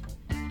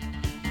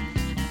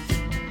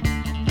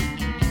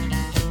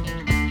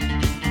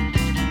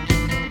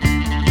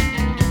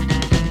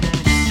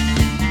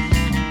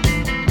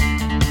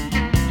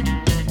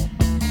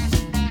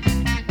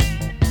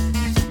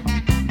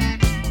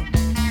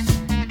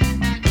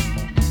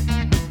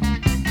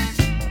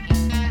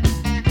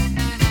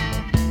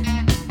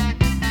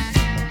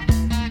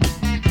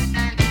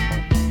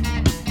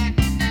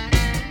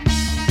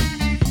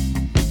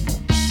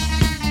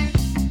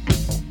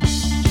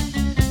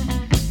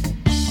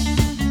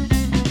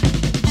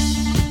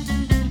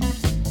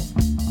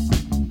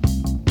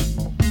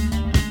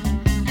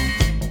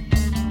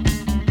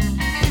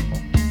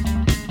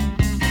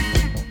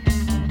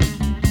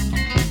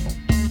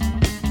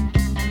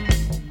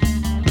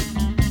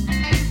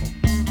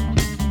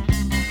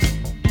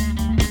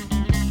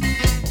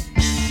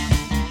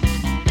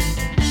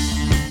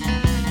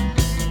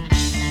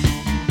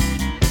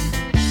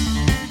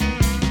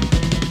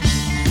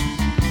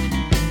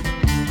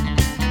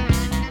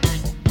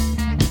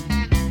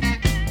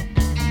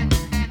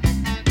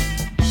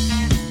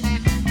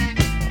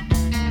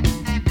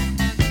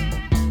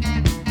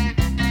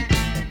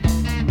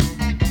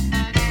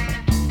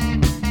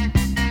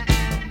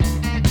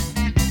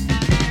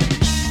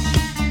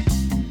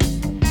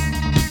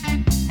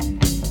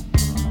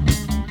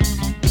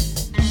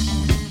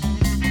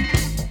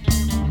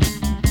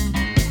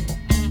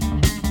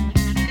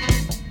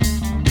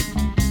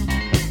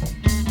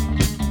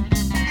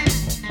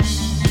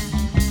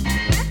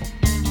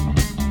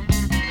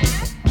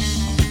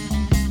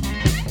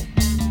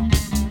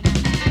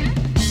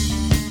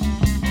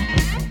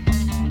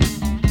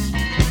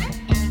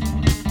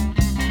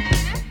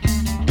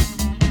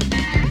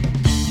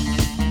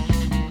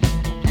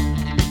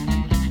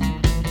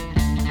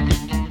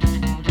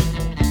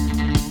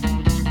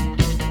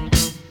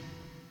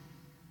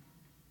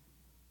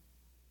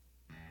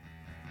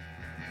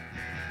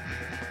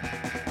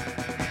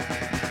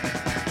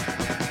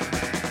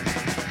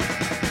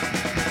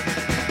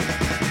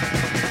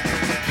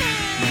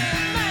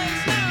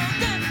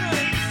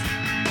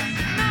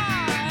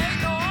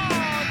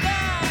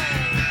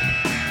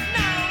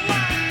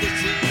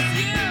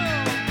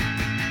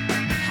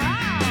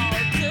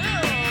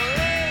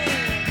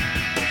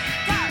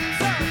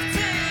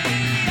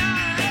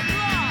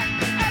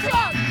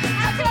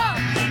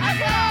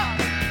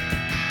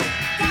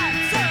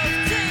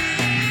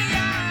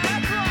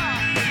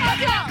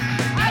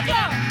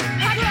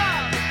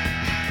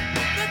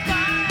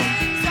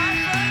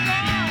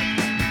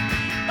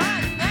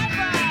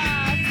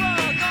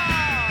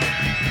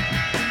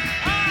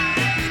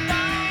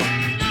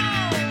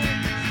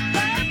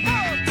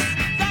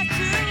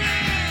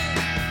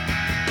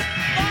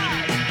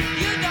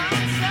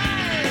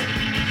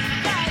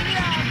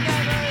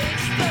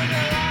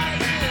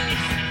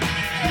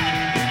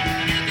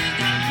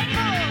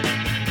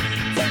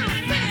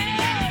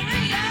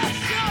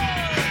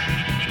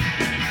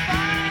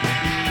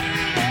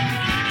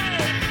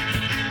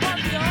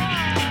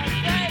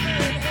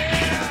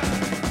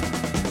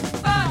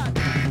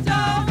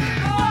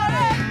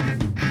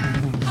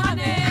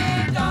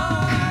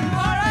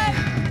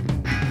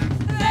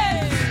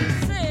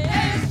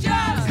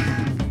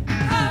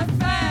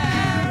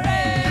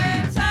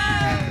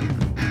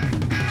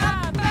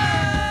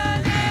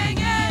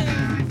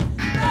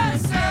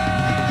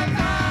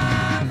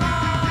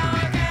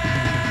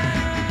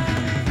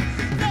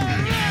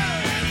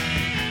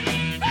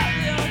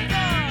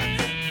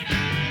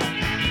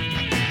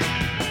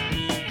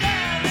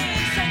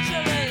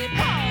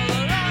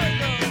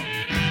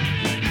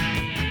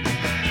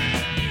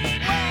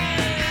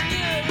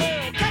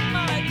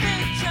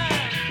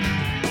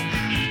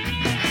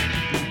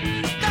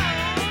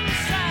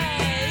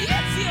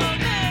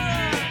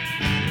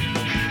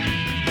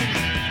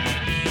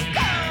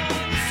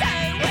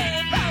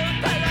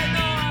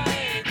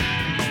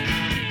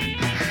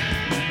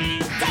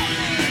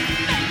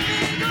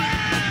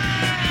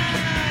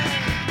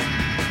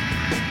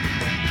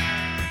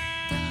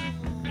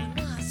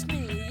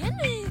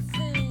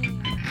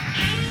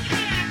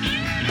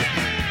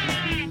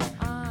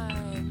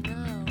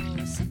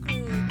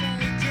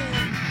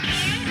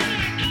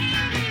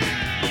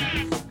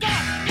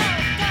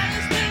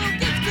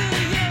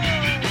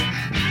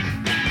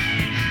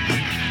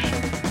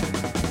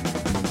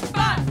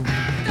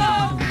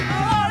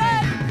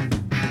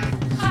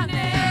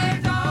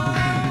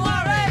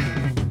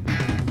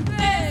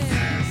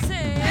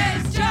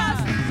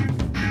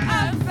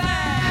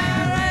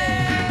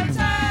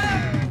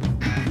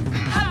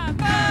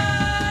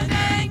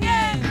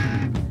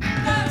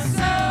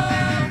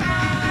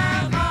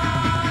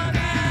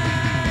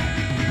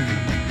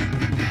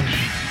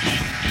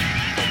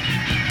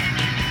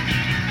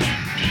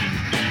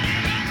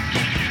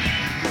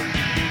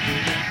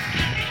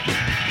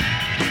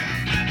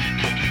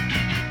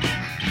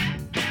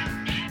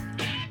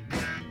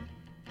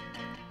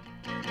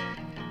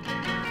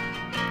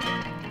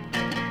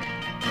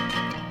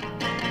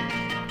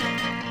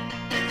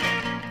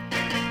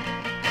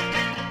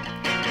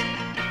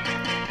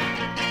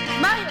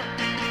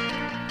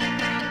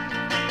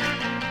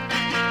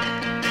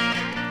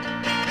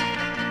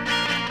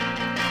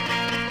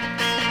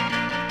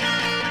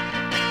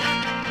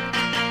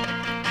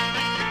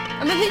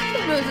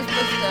 suppose it's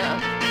supposed to.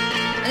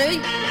 I know he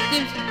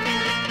seems.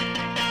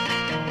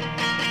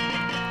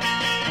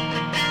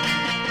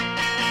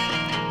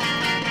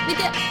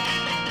 Lite.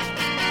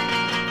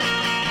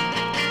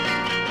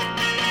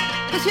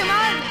 Parce que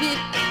moi, puis.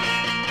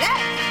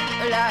 Yes!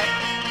 Là.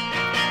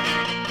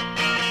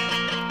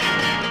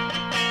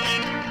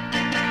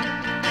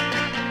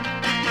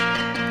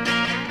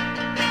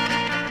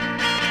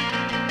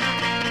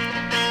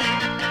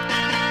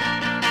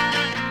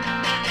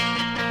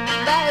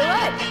 Bye,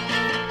 what?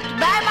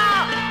 Bye,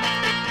 Mom!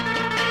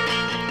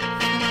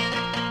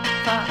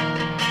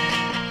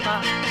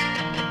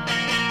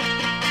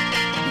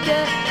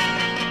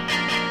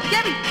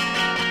 Get me!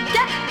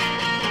 Get!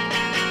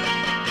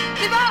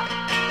 Give up!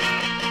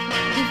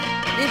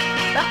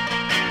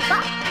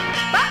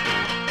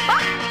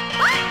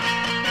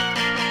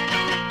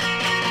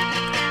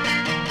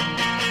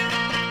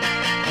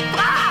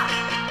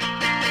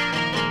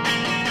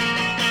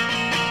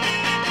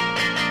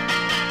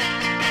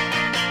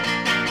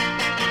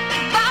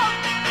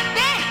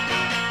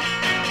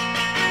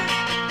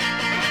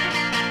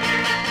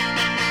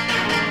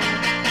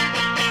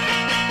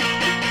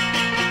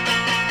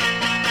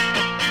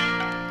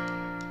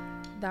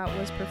 That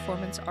was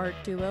performance art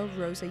duo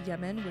Rosa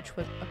Yemen, which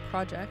was a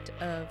project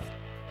of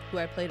who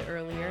I played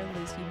earlier,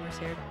 Lizzie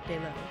Mercier de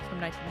Lo from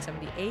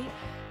 1978,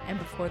 and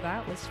before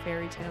that was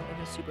Fairy Tale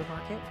in a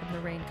Supermarket from the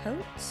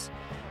Raincoats.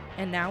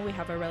 And now we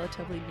have a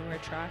relatively newer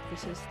track.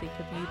 This is Think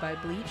of You by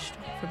Bleached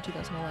from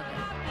 2011.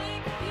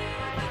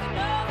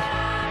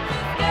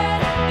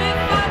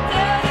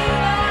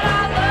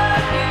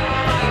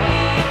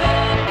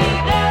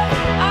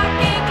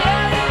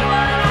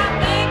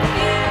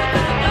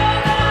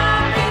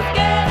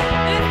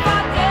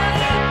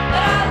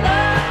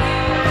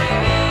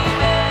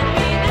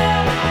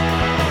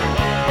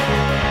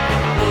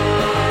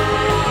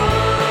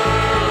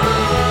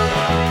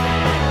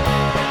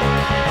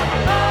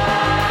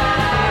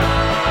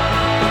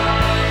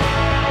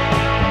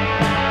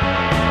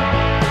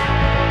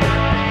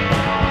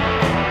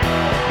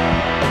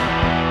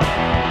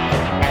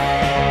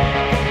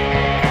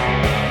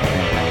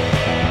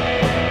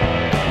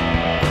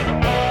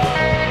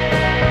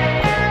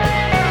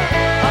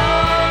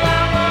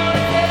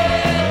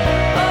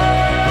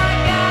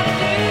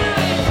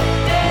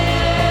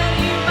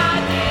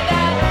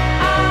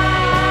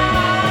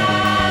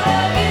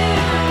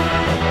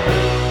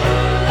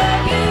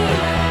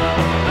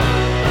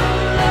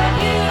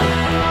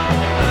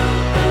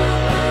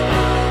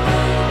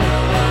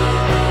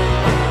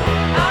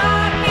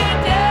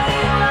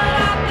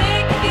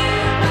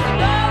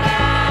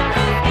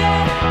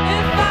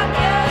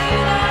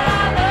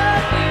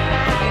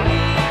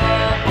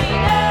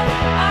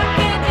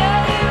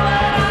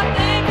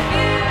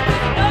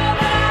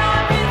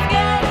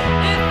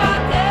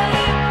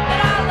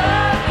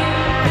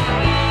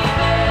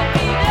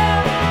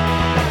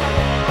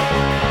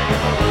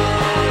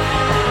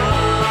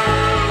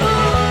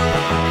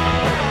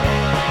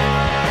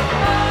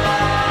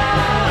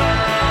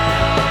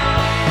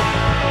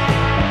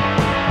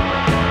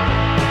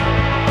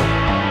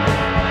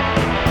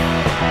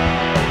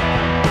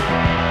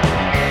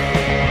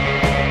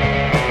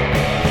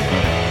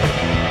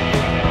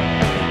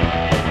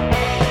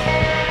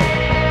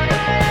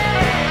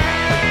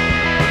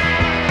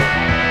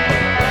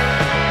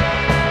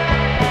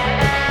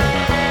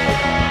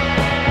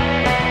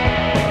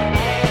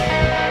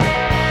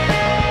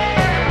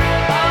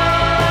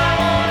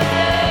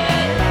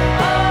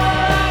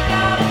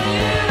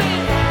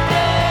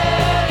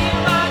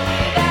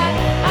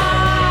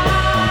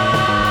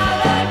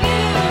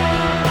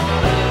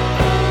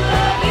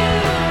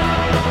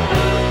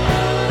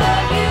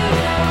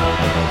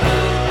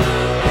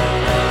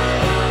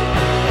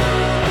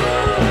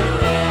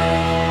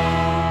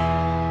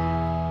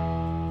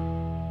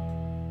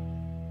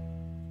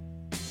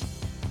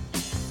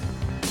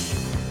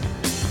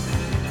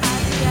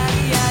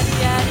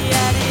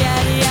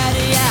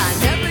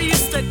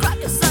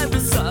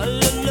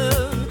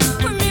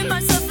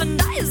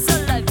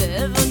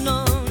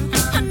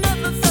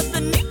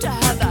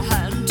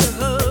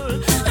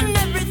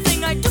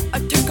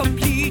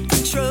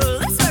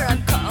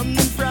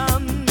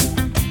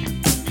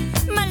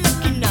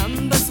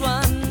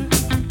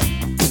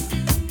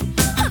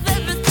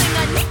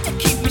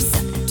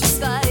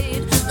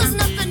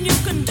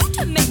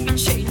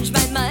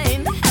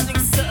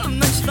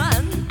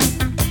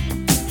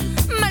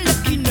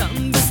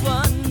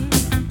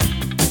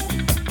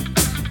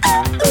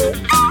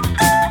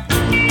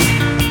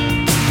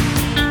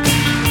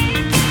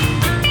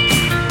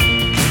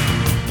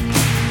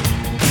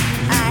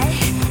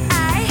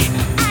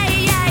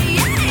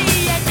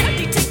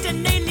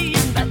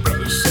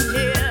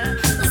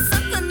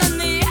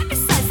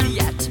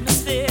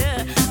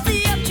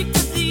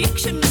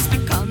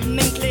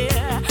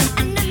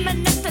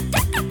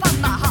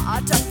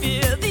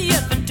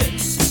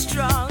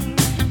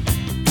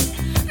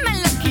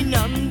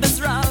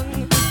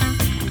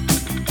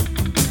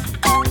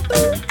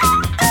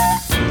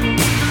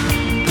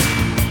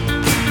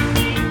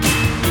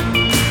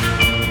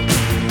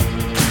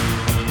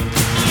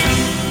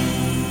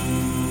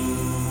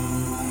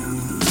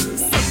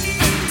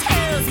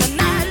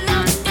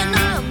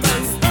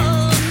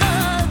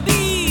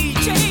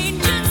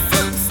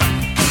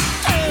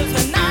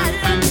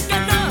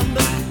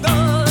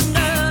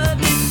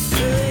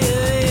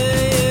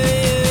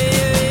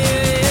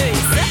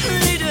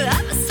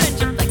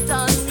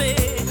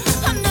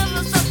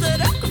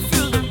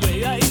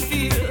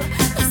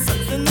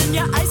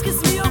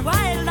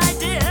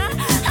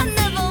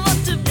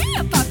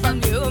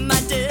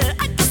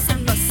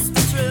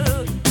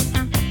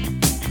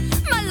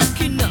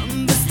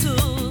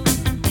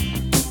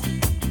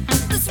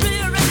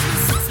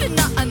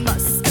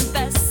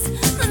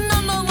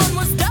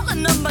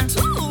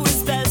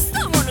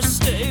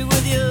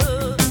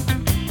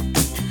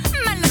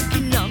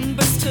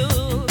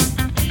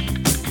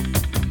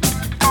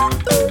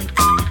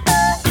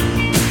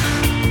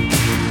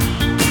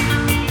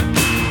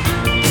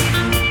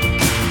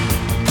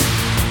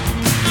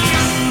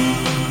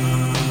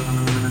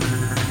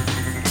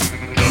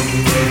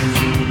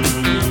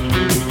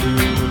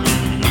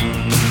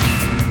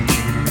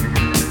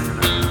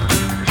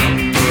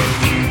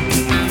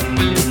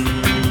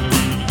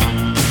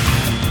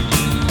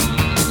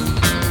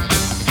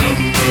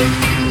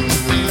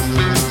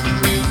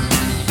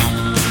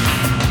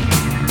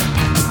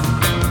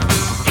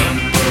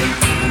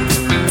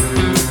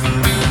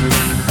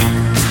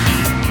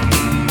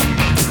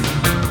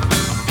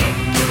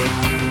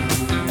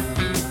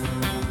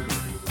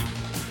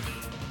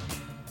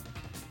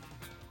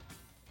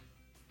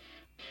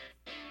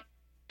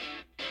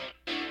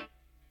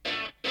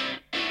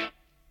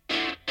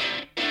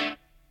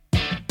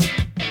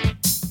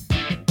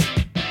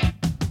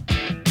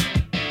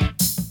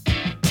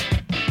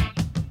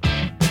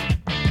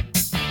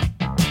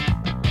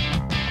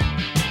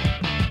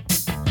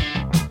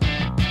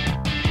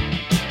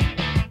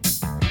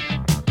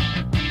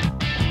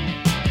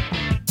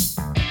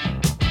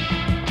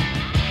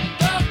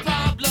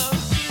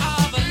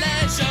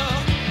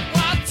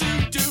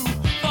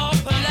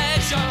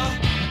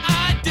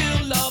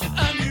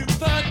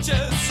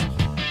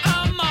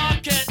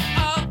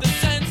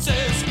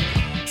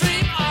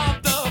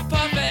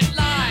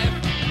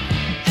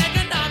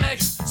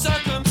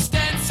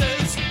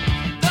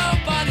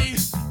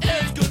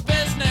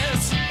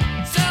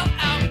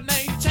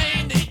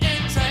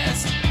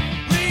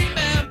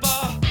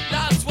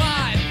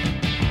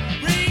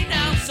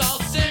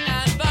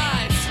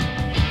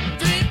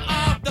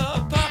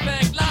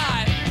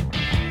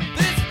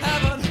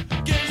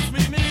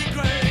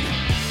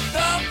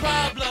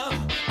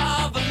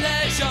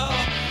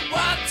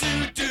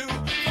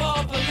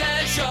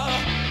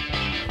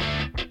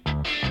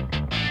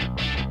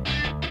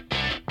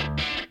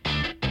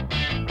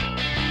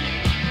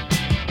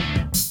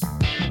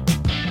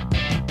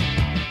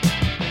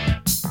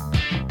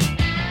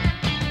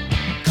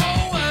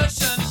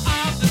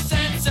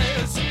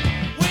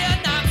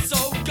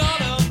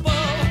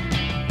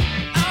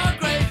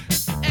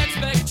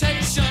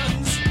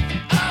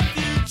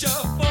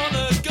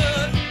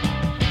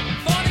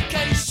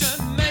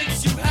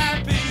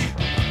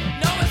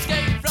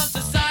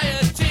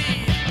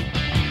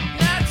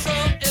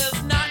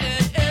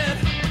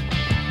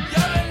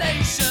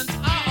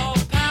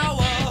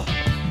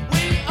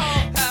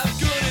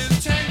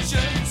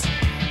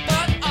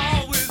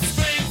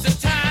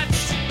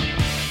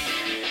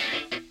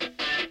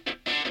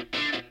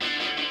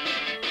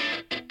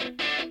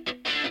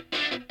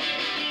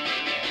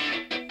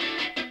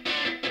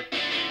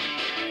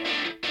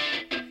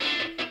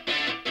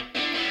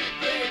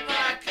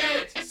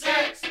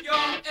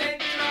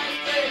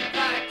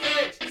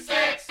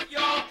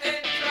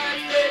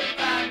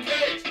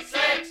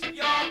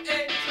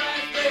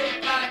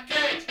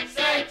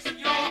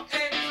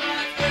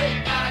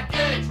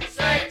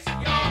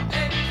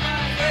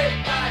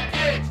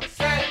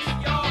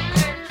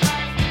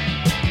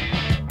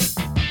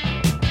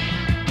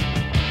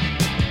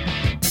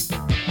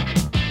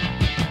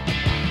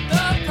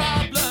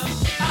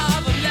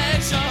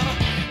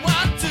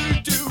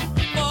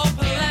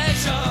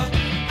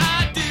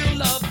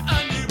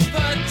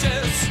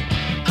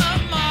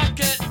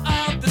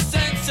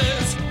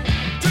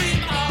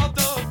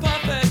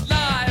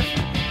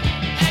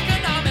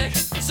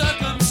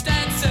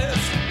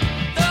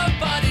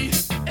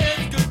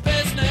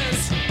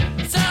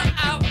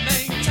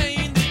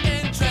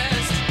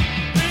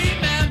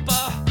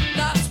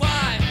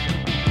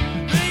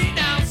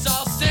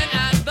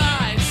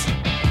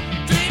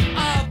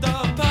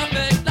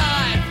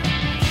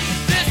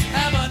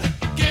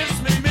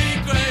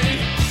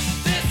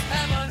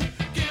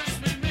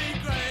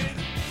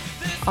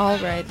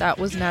 Alright, that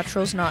was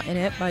Natural's Not In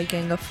It by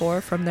Gang of Four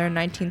from their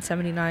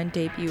 1979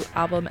 debut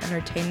album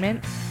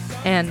Entertainment.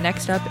 And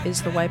next up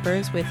is The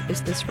Wipers with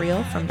Is This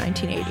Real from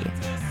 1980.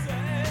 In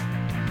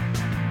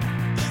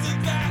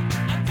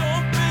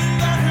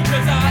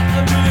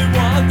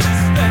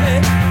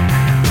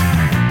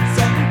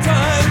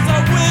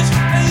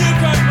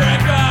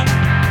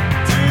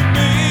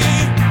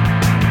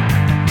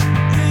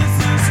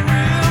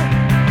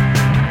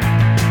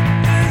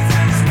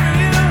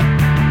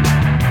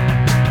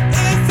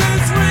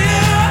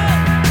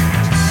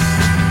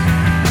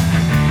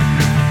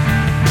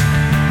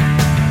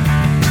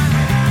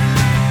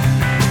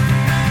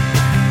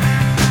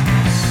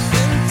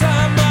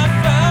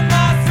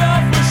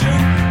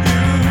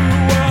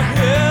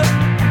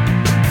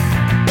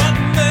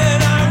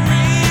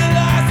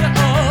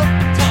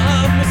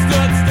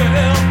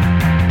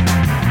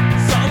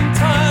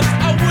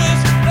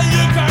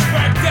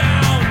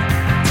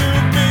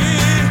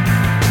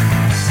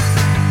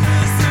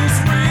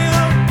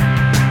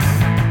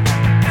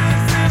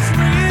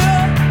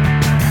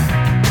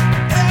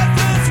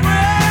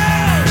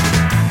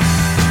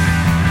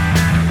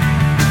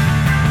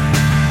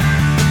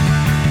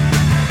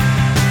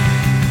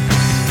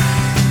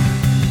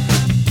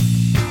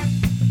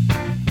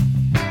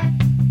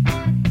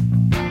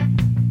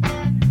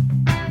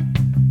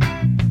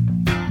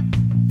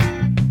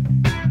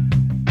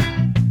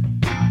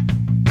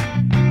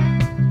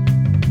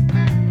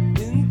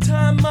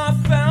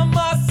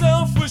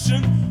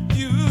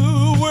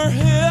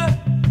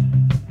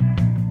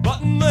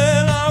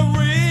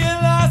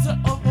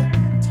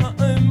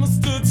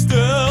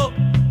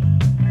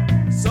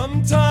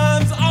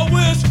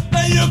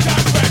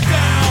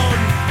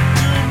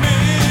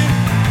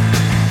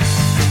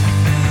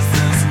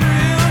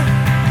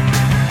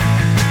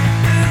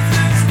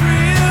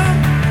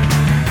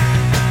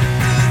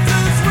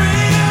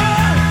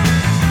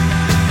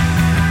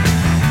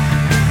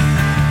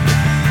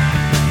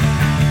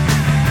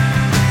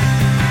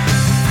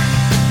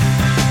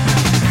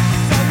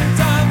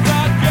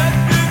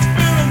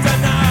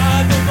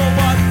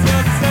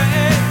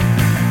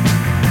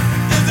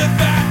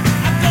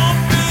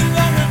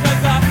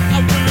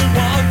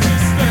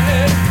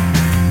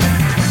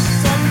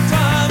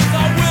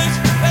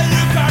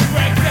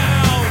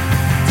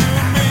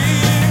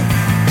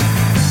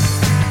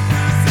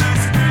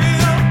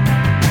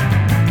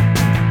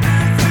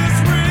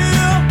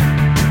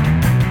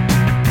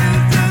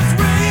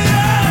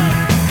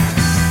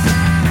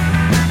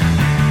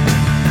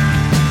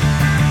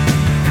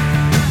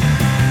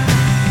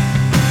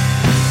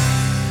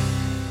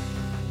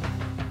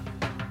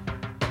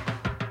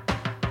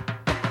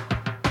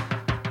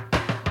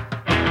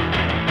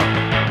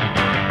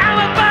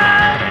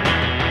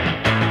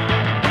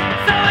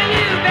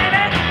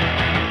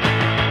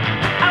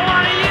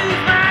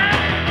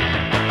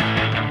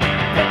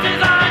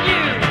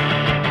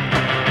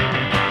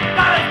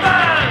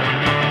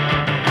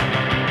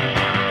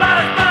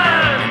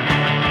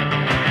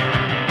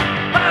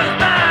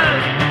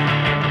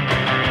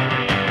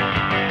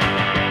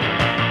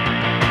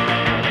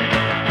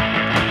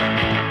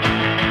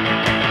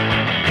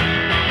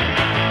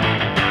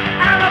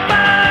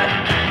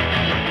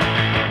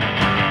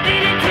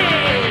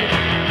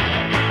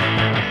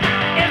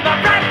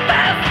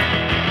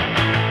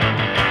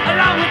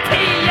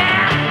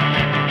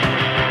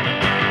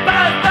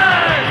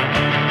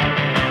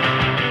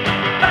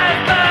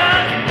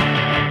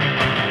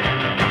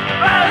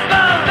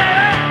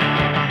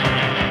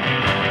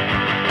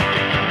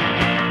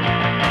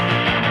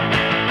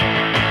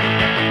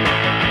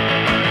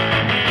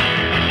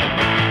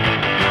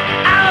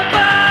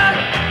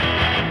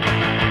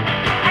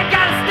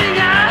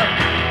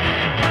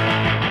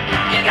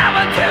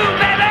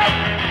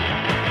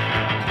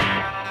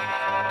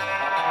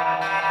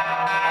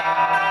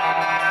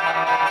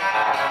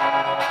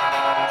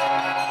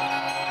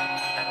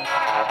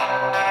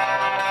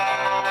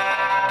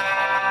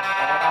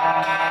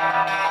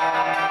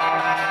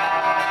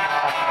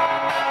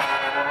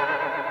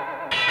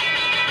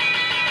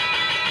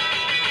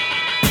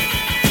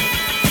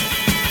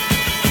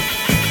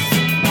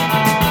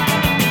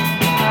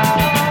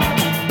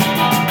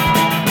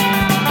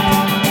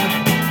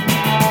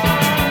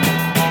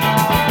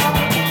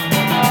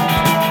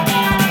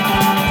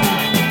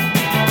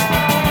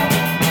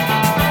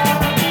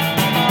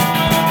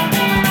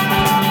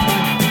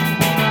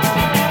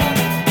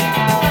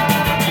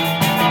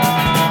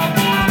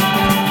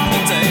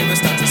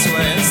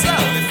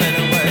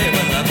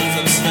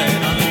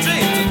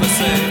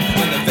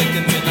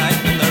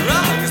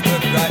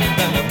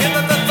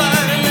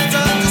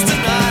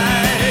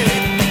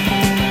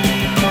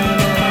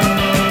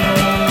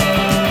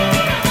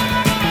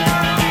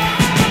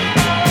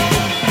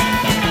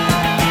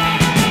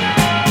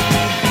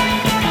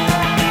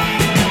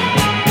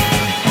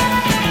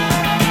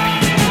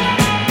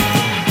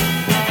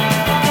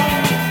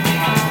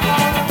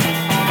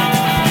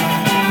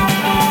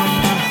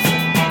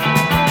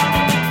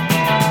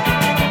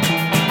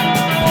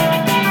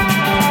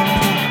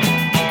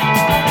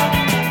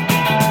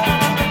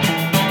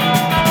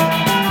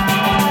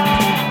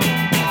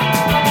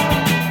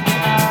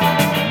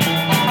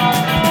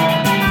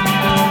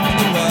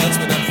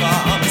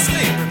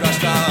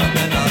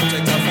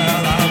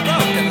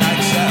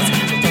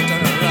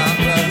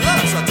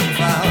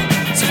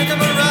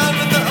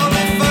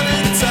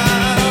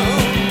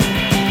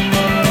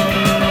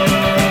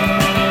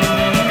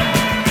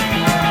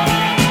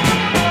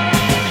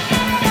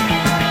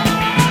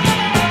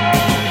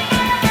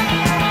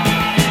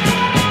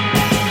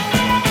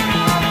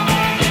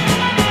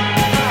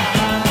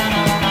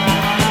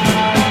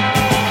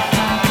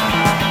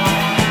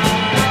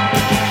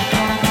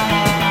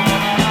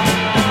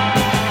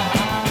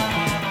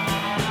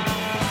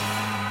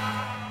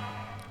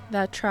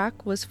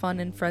track was Fun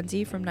and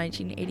Frenzy from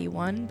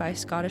 1981 by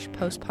Scottish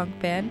post-punk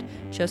band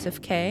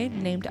Joseph K.,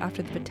 named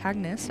after the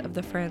protagonist of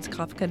the Franz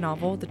Kafka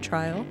novel The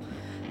Trial.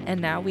 And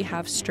now we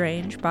have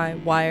Strange by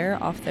Wire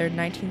off their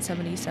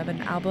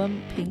 1977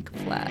 album Pink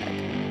Flag.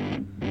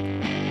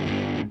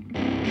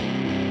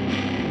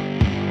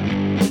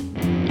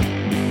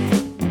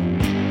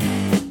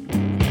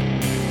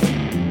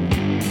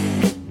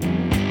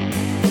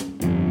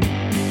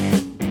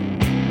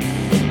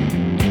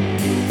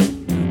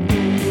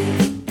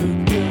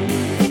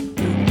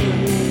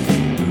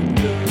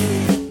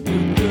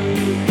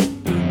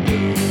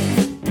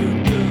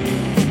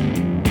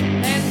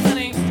 There's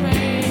something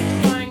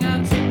strange going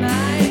on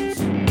tonight.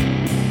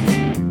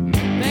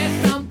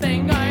 There's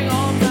something going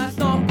on that's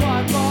not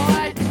quite right.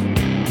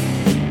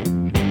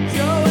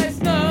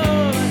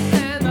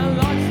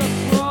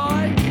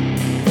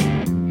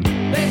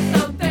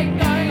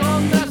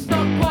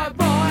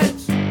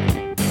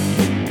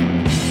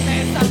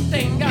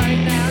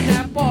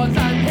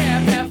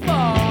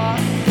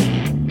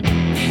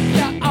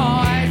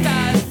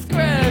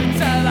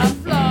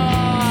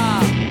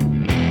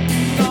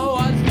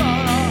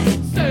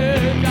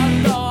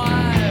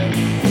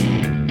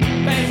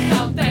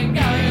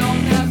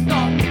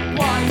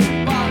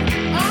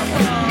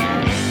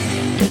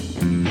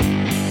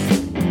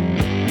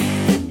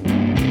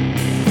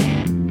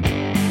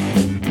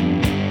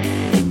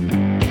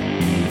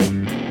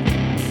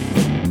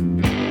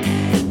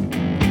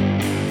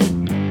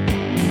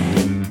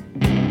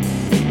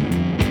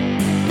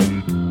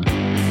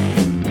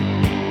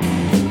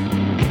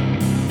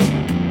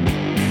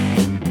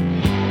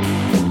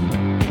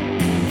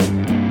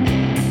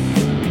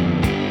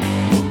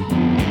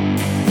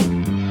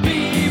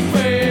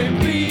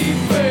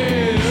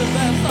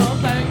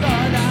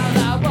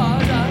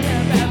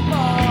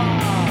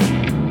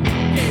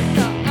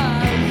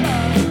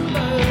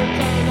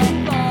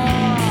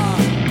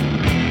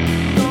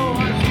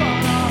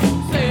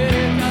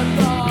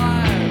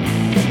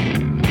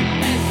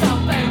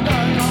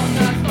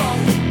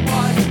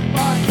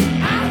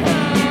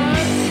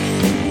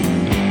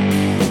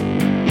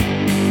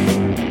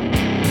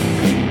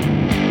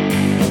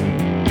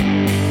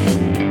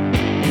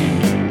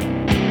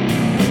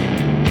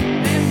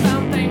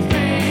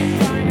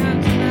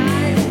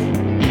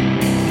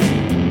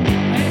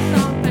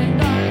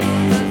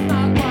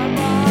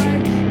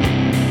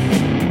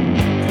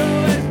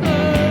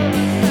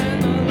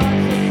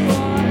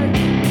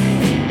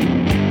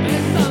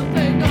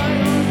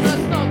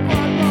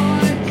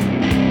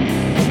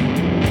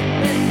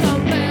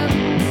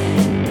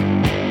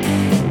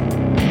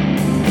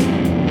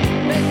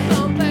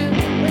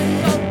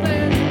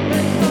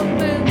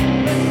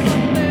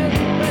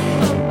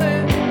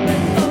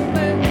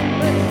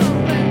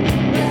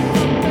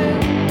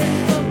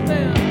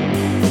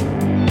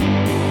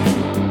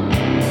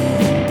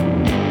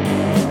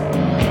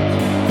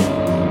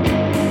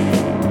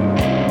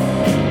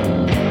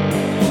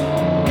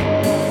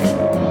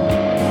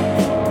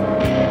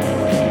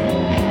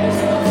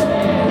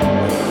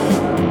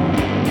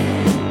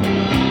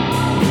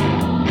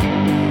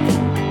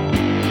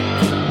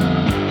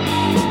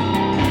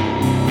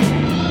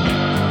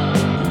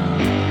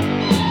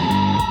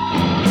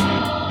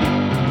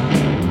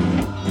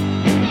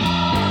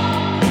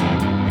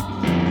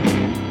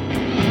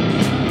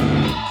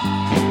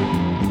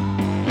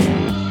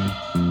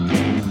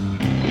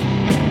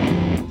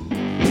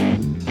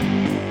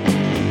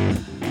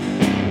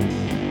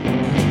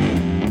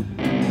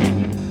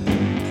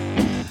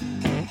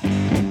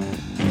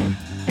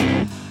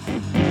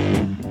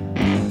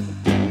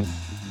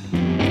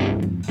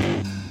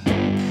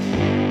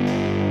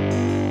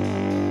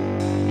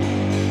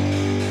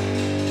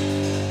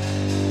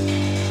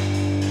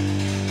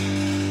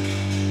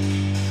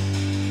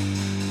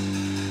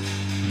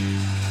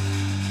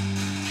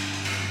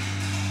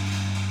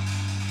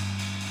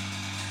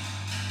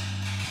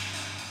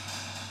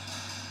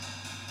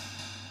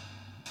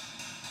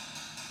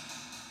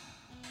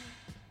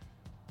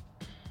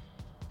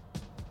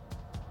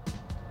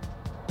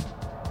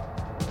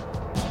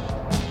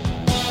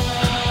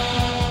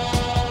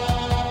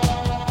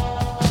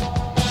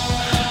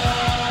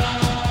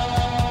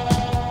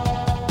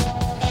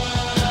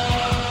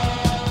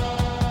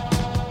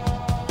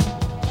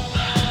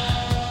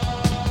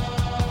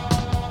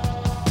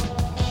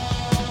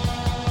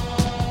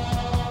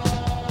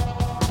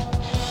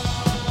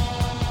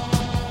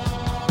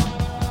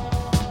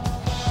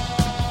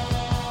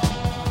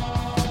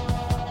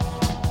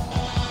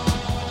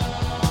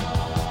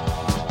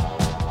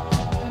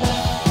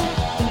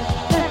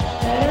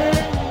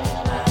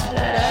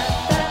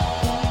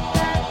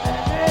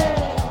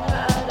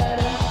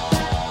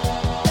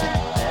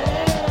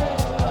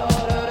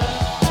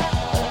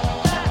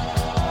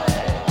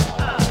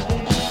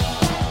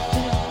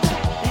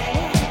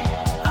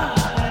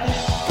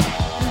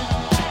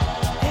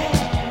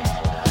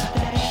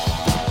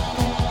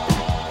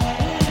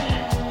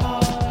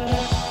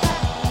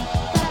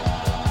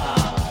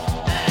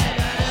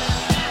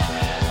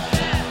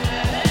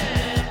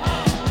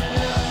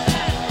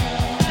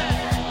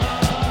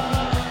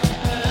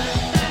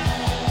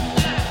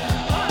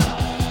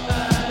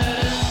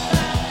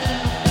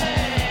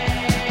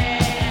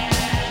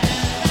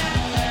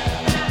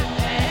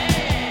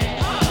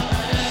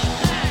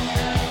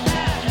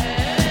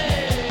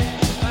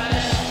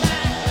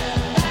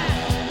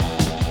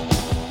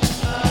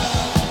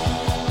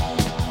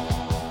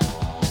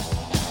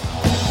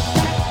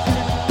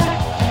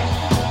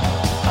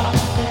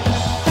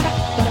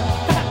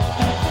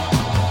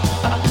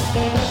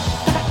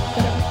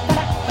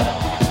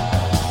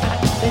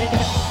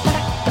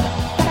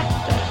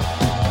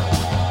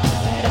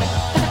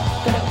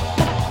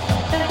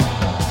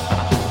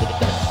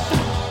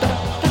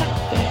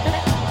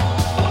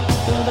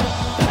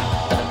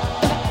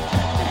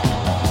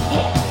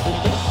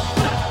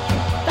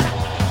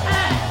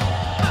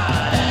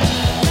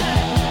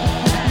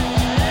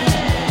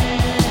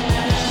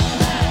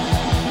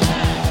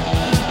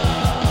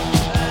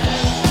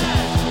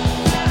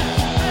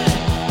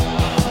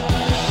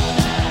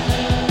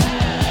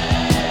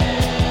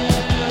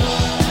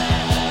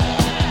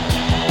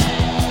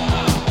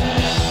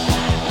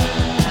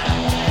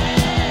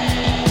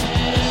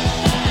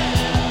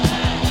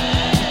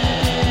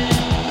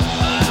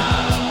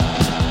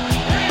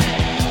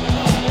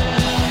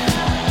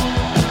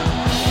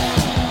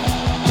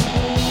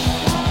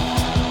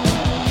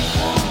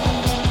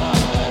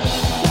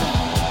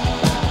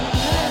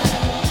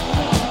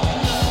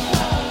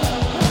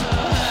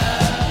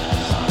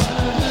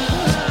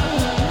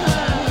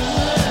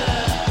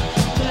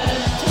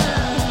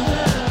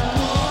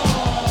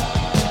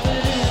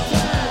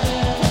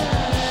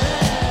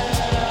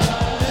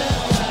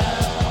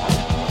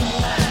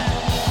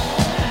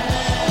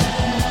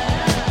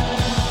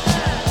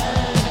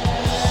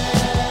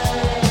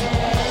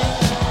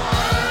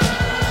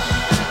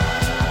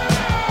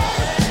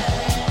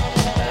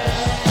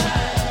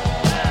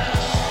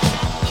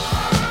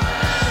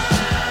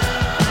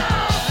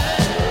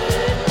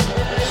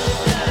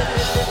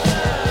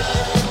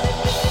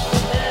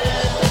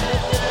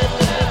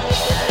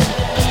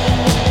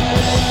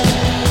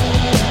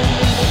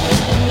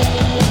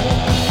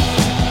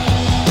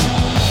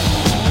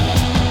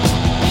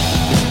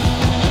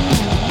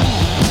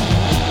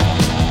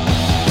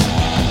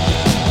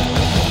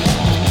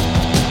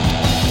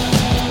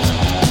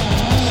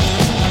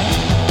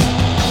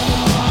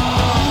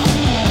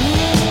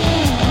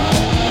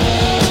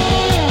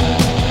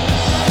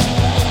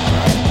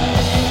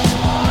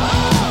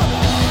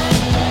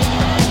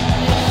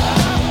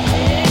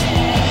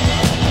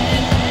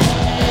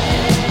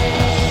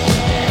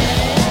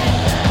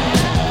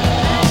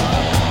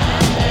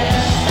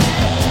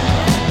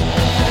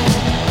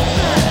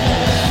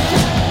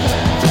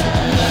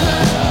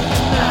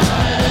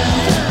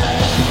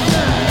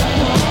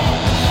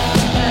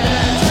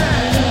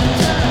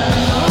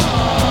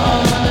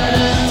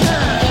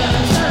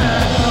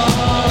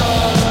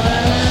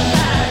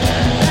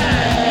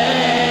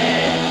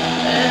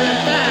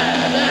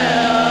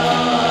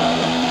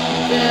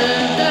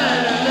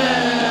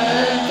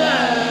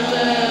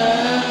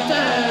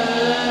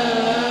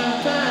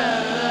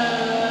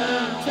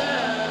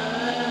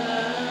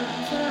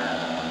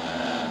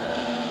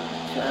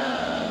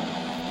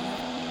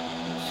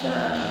 She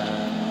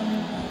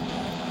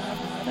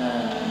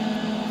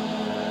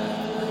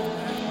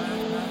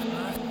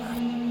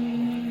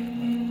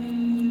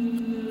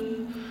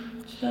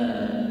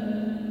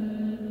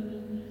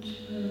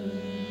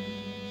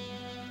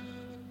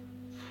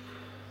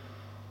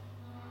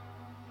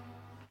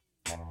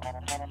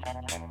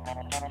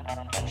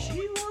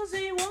was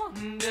a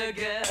wonder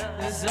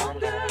girl, some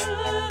girl.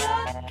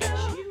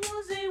 She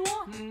was a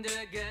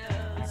wonder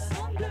girl,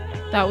 some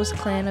girl. That was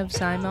Clan of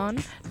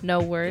Simon,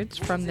 No Words,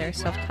 from their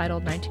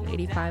self-titled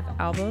 1985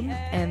 album,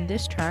 and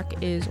this track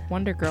is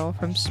Wonder Girl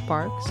from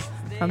Sparks,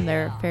 from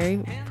their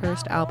very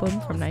first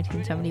album from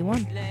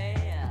 1971.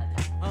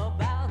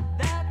 About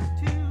that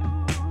too,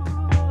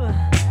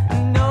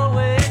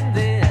 knowing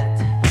that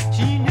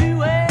she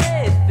knew a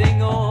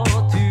thing or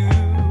two.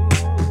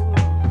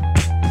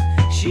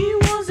 She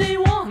was a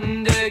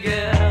wonder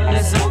girl,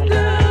 some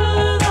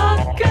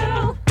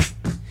girl.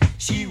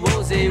 She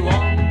was a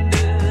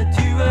wonder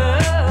to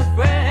her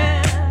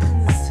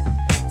friends.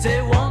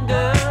 They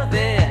wonder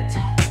that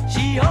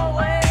she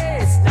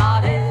always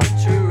started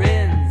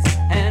trends,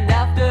 and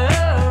after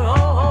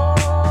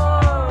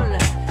all,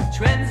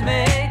 trends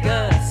make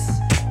us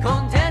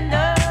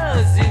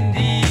contenders in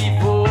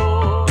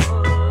default.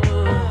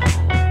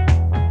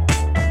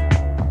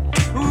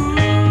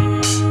 Ooh,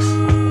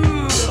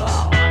 I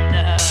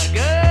wonder,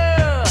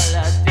 girl,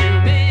 do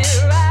me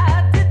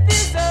right at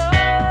this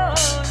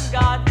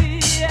ungodly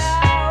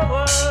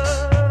hour.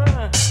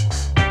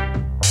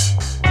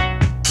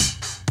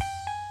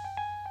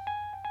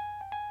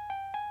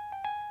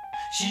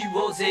 She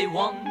was a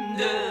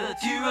wonder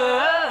to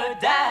her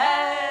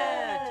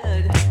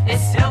dad, a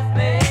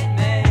self-made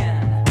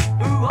man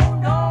who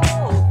owned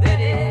all that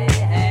he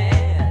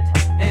had.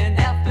 And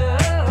after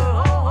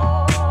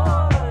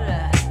all,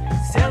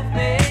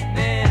 self-made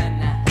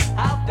men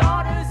have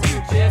daughters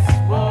who just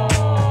won't.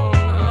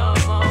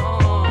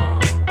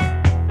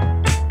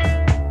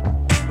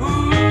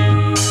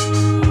 Ooh,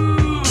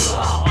 I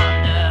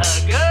wonder,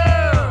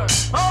 girl,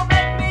 oh,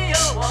 make me a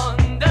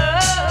wonder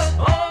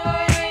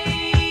boy.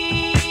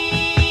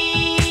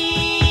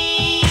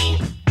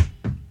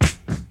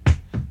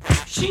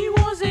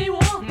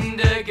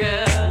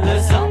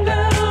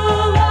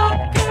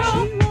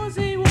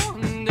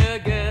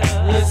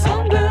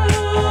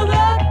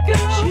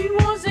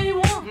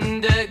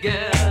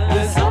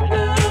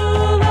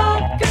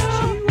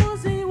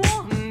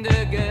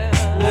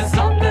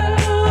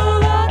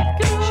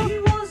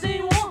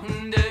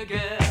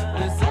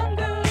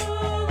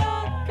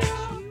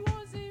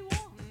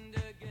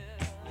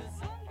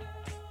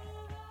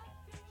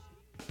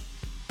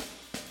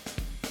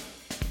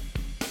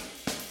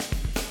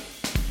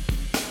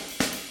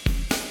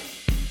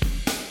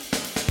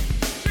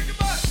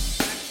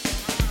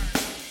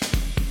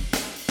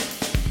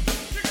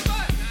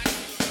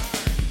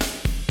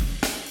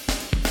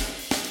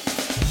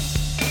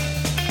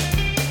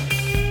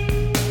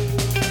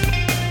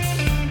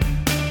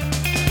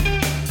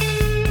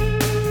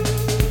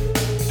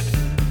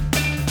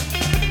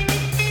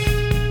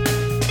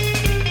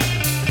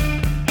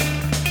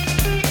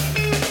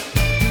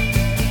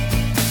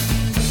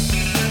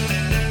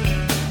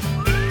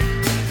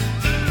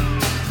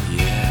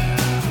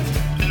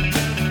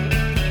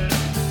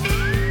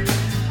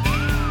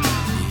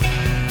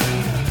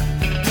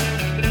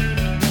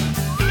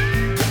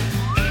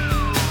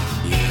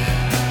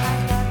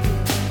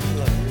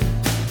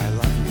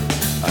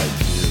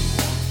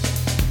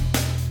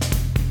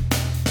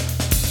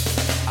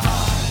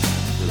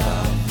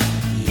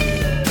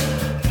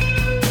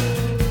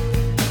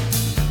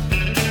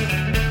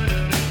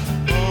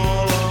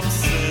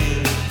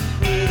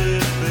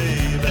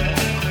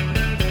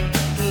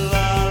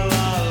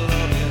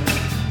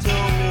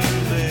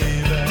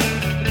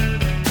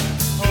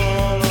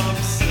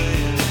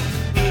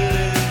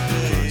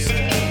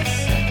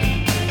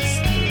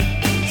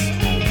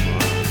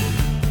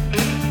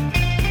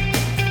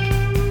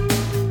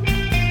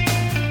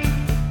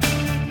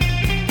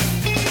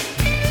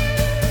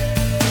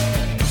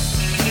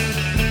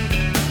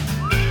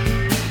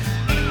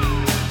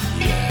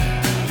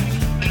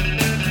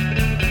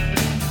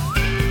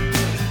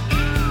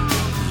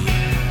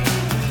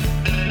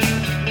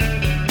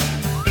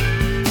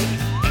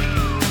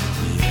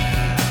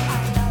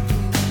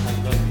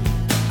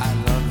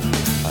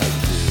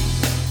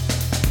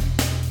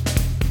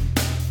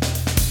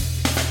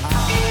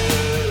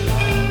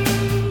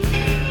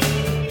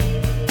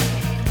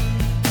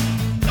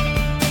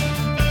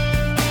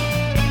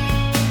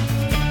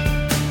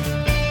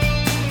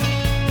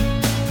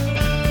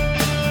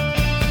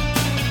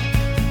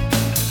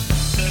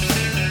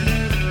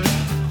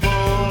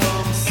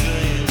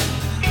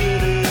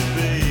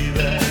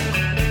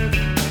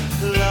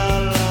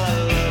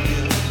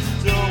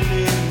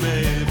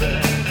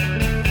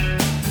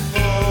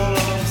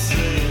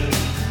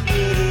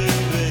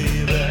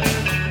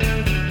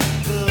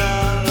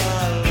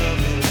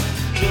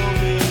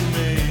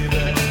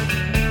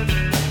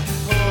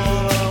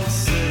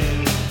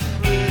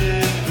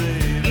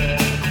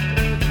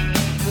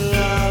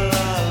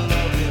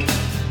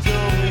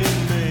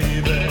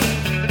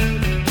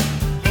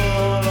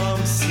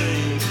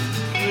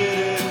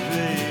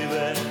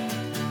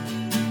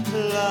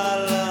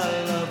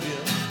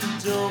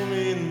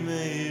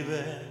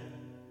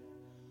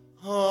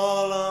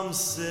 I'm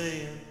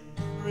saying,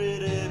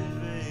 pretty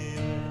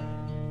baby.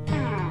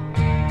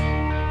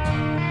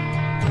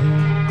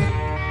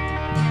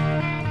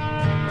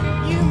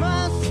 You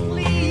must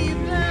leave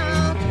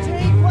now.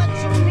 Take what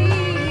you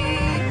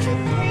need to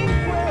think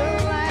will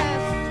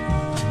last.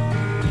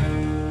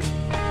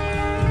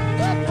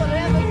 But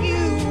whatever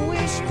you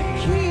wish to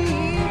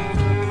keep,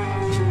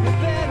 you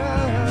better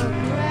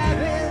grab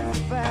it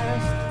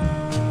fast.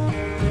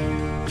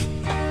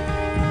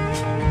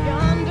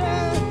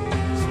 Yonder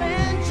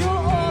stands your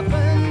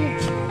orphan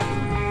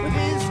with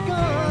his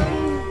gun.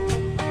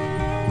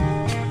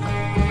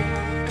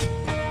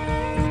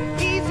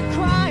 He's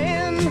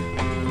crying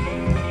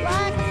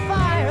like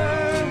fire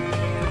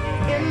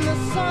in the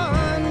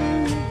sun.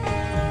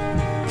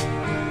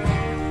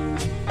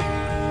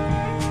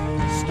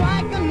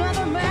 Strike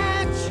another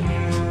match,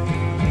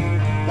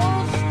 go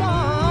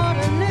start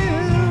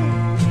anew.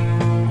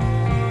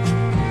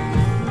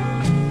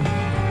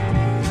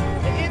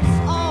 It's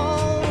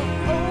all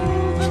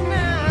over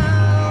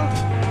now,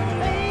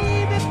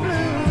 baby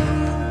blue.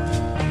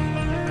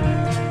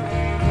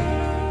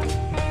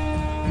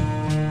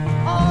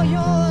 All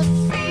your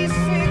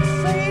seasick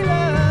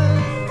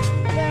sailors,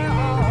 they're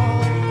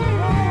all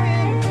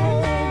going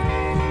home.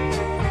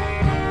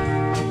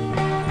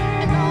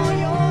 And all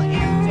your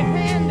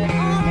empty-handed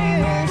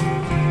armies,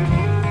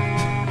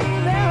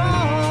 they're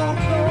all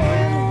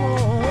going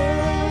home.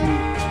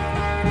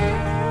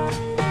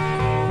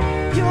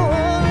 Your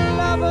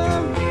lover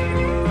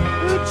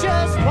who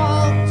just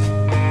walked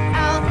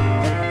out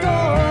the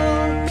door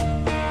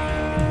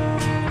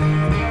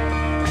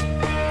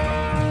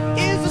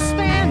is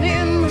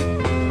standing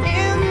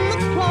in the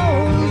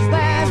clothes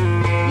that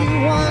you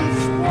once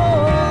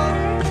wore.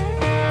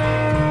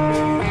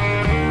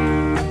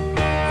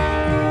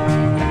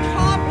 The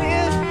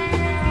carpet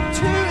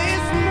too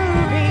is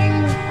moving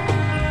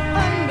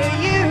under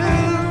you.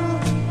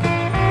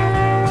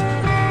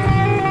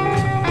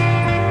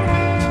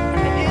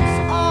 And it's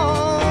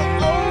all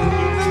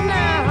over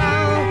now,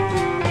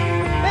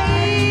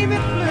 baby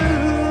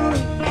blue.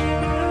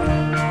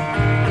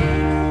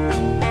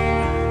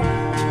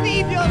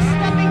 Leave your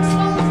stepping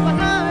stones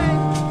behind.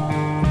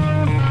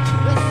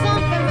 There's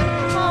something that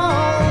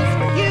calls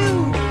you.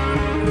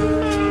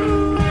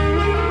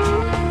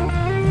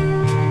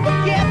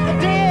 Forget the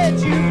dead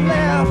you've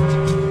left.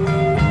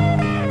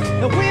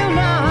 It will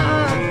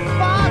not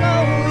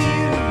follow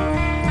you.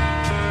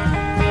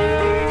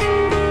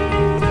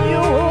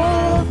 Your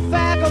old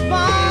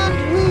vagabond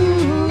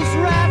who's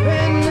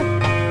rapping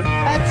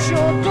at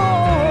your door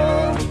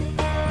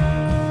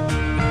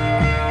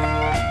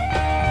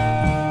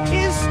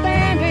is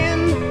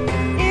standing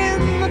in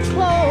the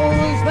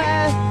clothes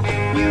that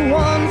you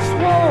once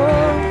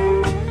wore.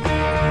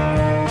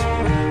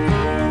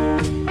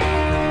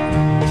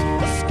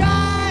 The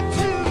sky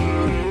too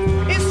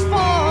is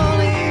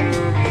falling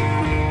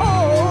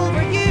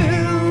over you,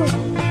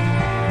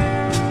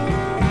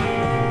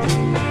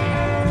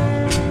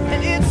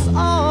 and it's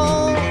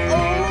all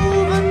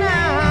over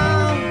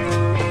now,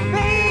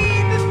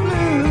 baby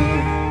blue.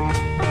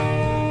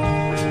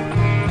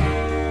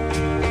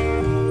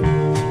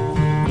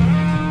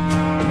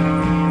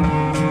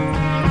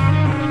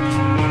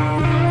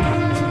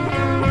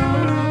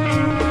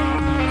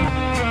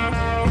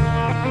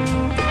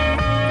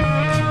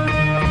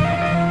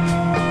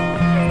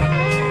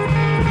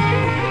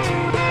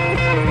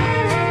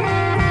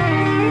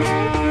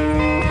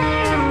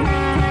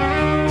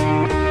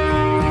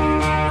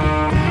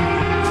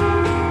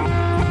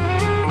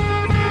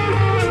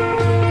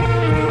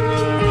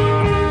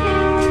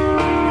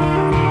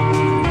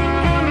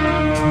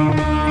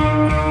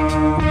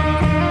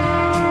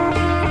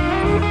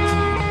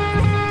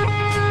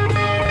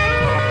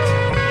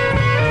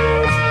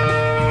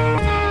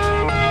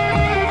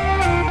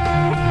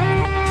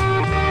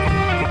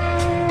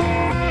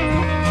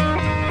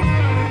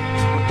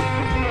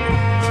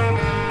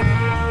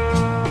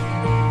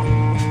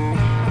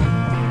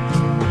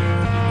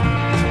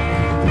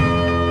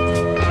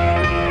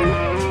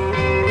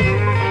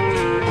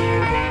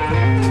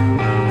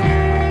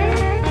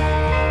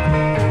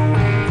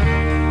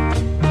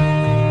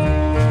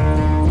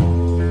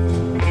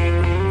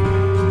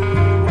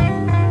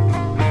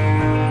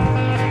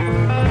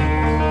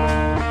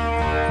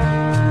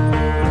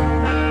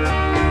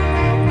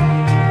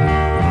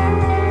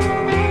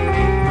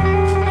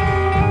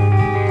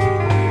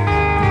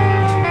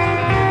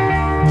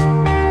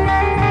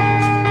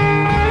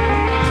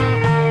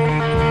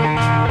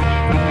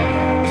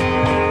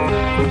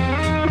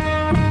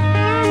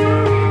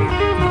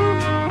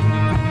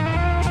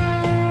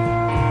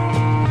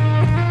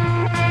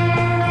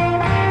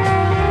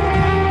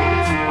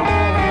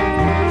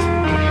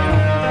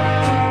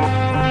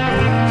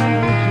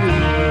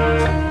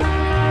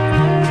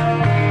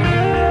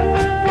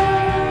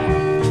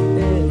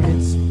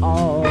 It's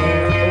all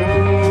over now,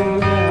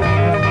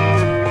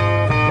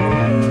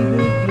 baby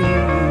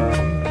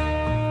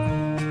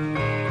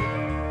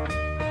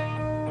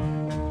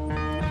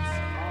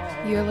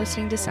blue. You're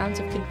listening to Sounds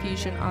of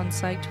Confusion on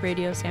Psyched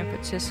Radio San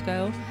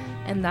Francisco,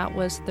 And that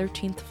was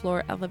 13th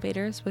Floor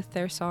Elevators with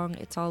their song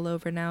It's All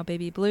Over Now,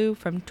 Baby Blue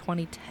from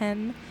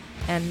 2010.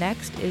 And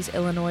next is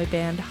Illinois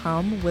band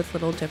Hum with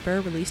Little Dipper,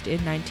 released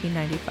in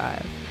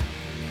 1995.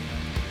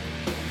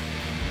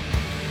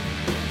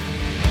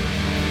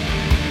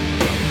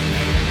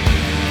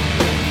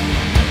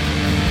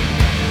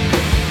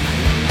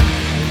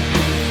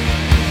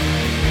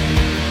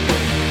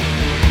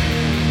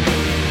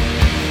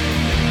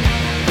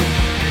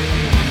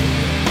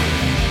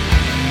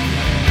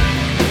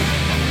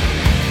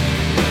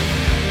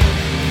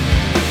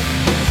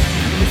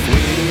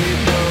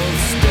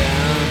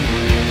 Stand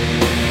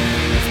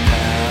with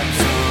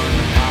paths on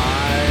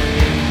high,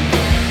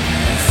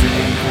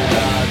 sing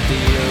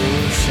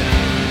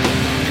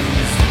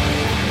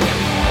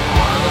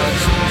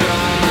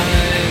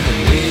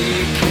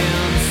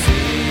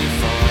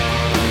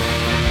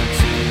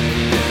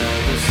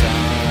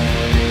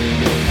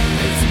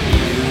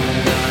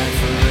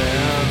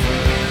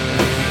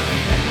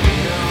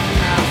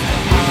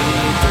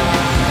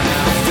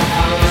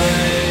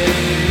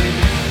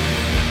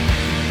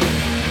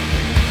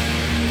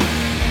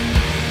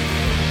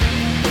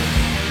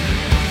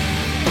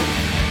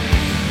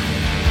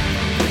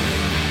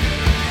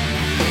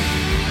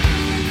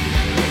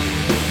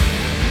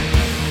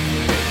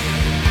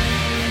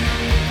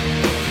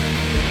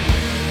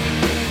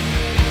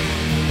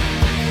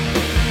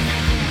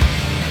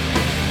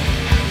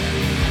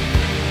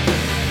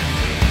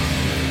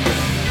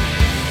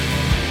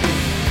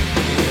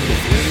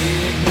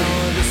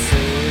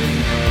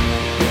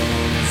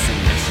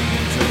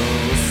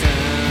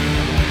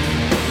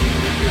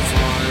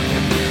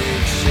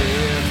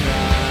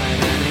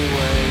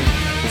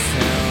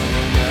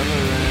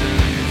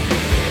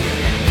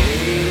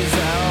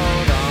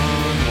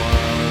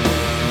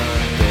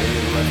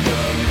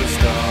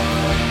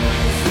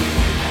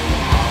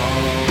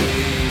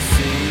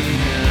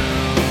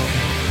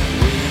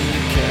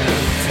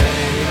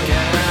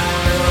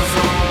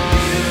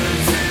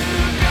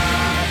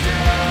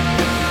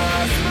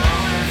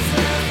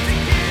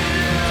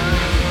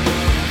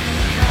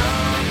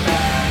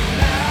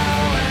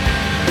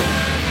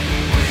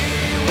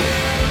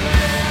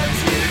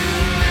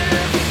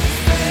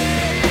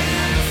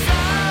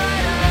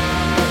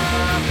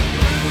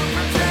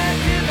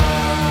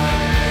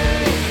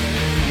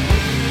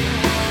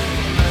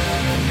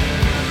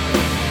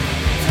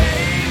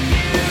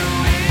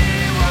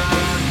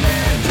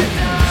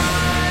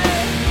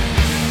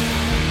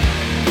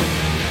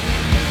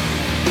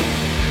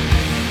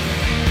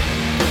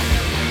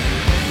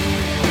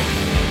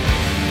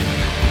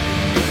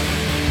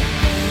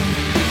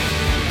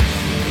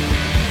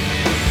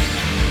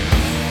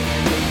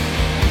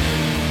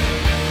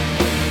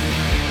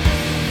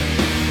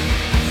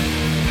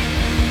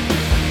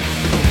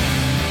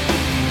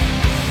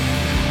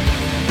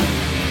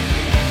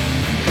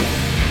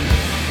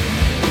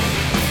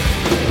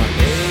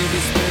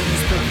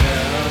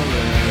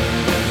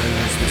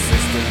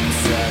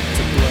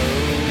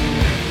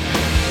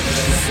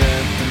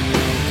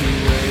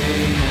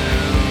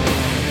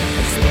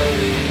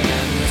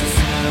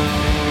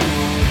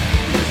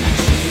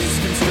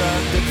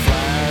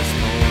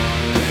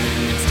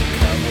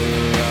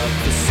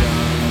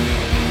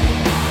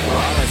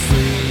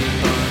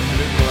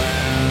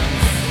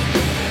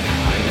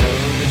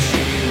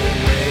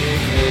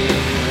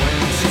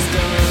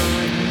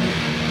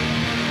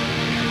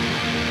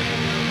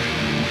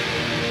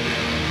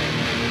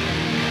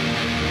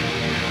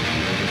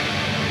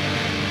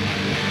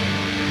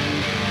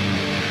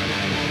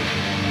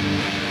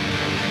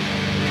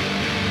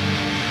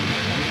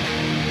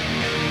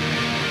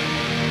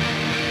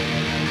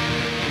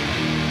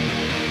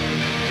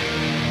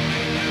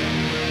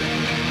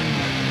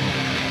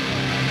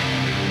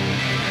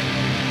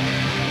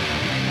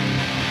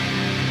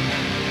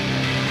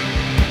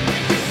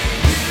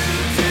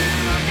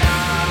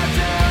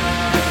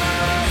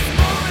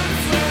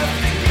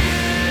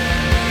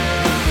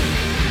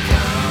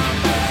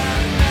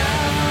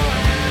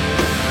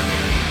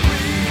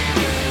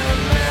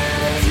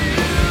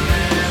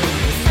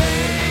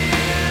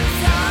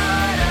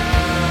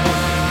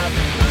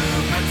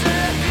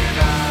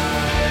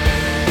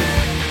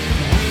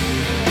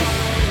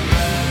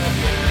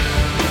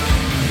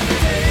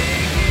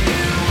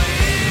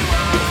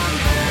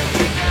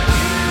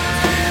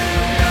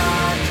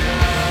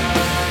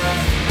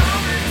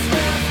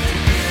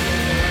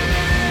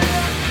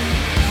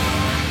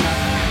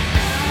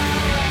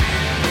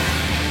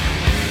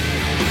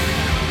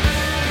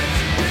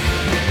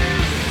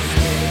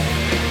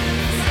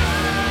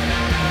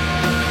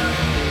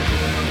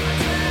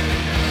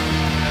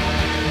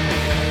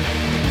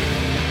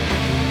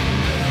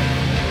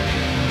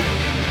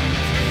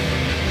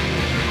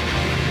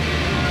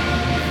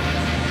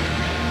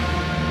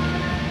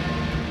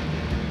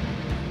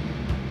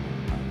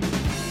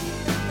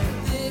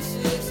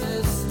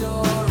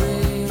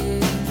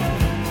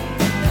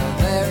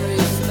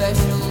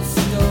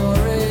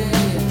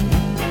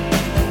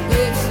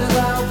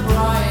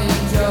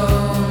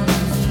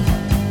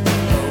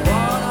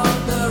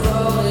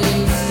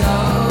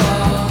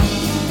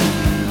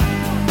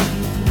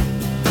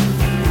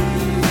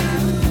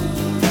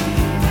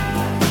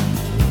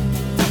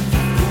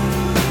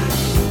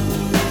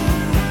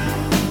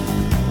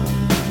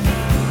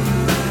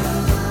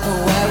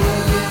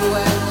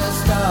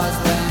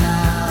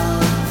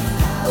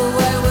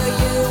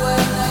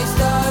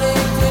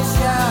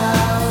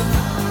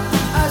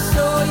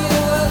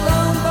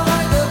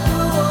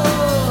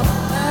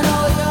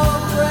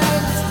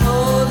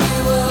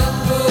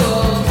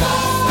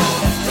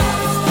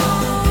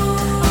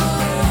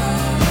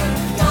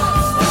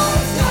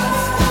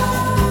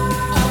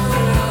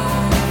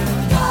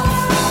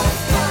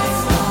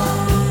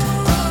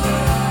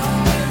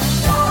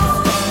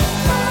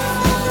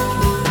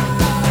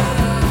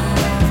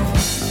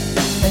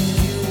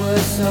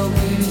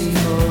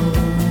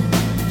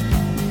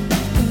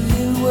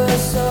You were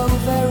so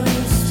very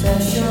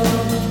special.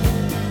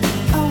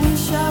 I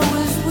wish I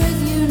was with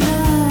you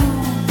now.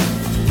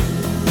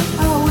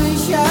 I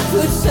wish I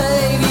could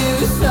save you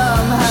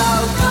somehow.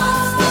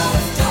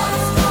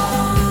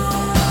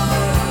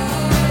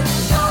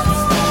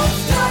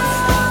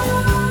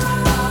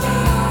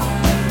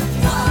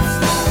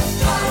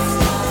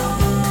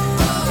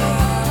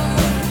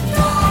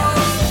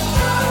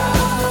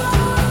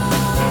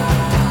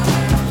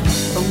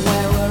 And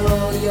where were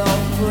all your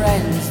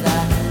friends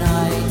that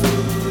night?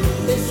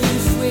 As you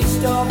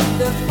switched off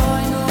the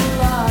final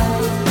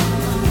light,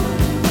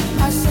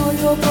 I saw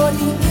your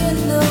body in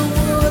the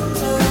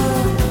water,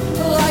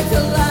 like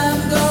a lamb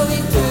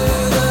going to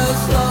the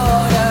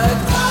slaughter.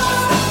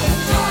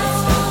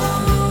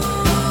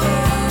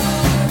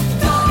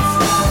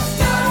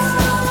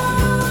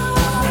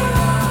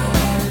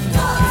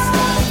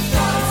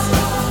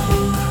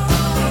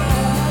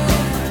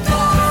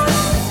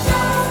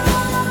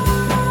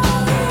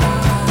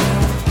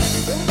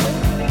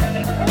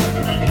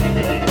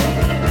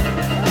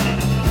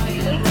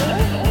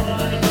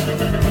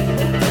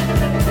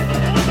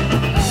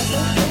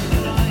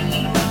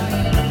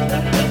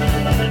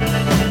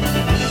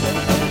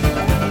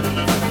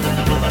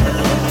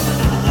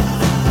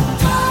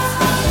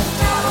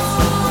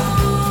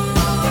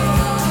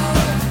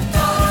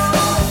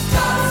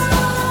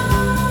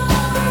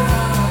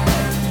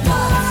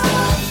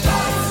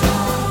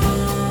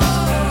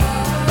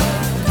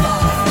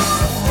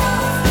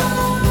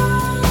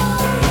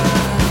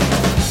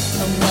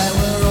 And where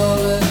were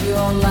all of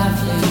your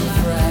laughing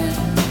friends?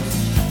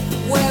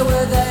 Where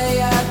were they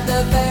at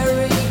the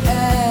very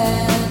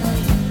end?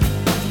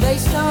 They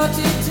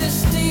started to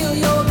steal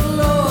your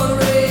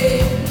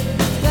glory.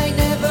 They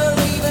never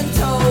even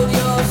told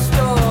your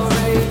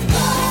story.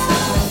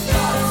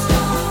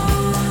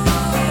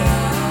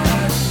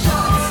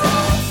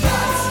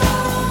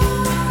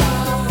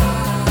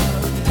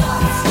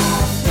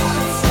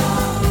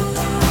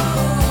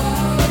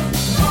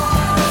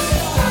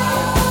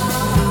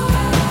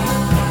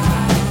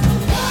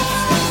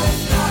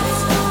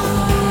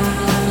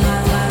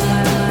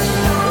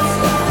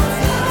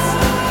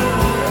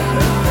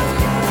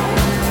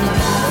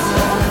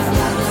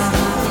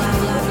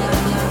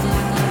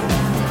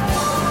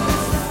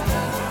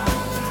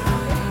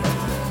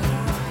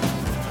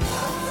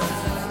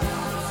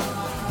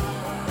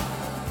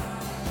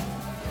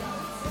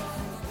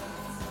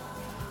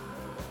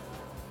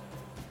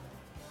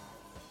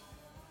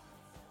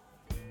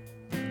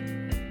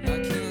 I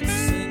can't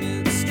sing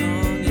it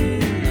strong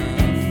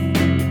enough.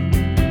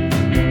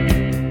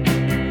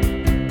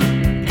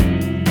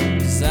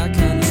 'Cause that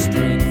kind of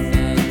strength I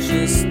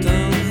just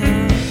don't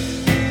have.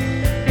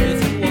 If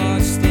you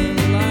watch the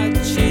light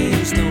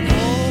change, don't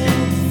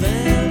hold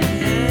them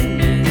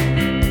hanging.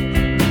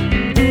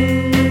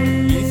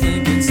 You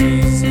think it's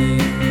easy,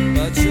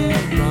 but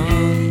you're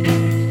wrong.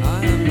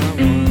 I am not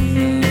one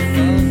half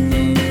of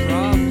the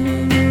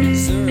problem.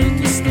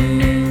 Circus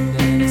stand,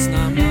 and it's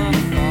not my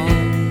fault.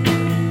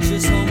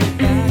 Just hold me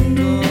back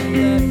or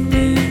let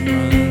me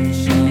run.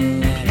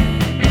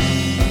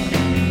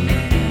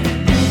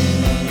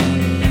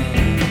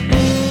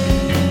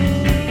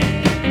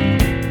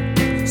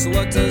 So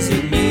what does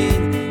it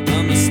mean?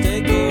 A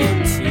mistake or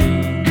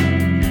two?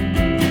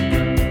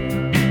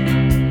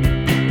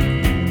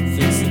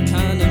 Fix the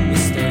kind of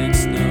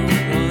mistakes no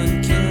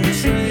one can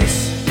trace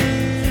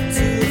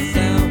to the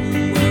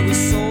fountain where we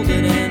sold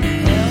it and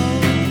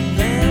held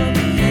them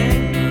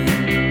hanging.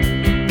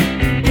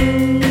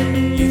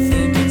 You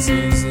think it's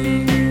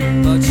easy,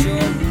 but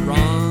you're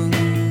wrong.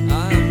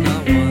 I am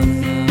not one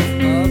half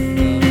of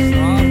the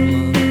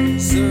problem.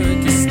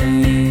 Circus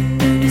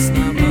stand, and it's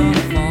not my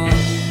fault.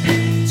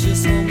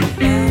 Just hold me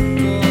back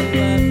or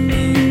let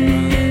me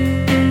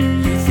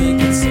run. You think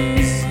it's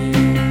easy,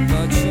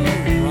 but you're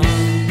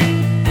wrong.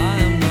 I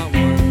am not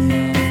one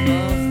half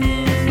of the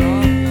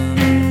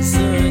problem.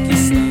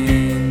 Circus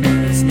stand,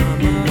 and it's not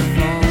my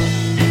fault.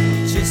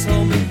 Just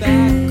hold me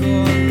back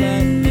or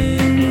let me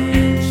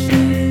run.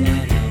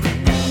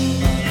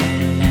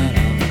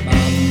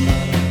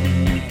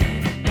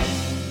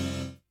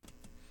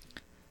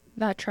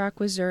 That track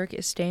was Zurich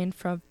is Stained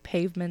from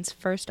Pavement's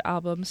first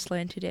album,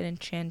 Slanted and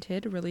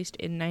Enchanted, released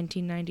in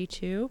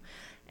 1992.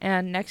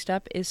 And next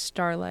up is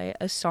Starlight,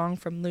 a song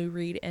from Lou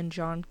Reed and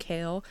John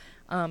Cale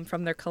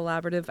from their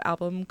collaborative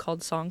album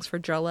called Songs for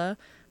Drella,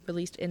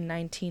 released in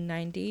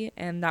 1990.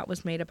 And that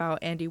was made about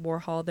Andy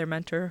Warhol, their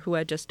mentor, who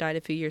had just died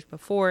a few years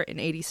before in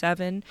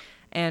 87.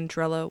 And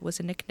Drella was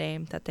a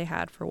nickname that they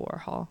had for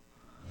Warhol.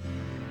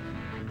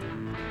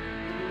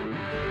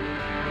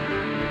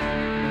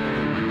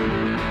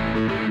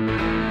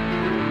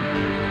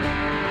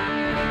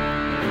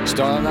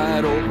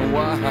 Starlight open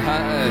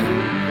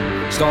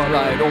wide,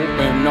 starlight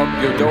open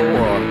up your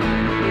door.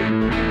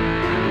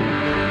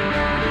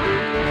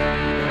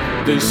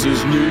 This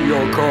is New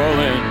York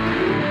calling,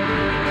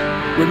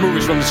 with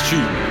movies from the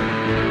street.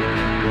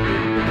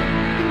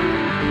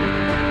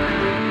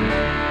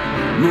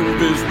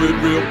 Movies with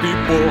real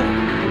people,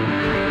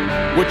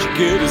 What you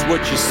get is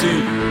what you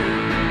see.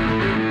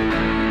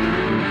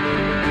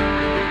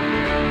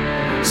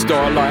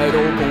 Starlight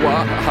open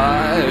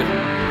wide,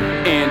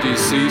 Andy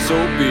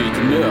Cecil beat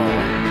the mill.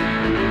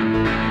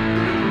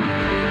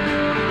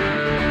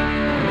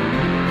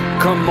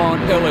 Come on,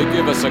 LA,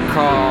 give us a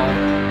call.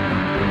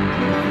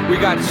 We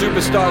got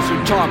superstars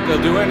who talk,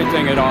 they'll do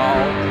anything at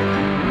all.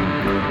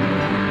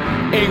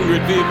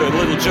 Ingrid, Viva,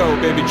 Little Joe,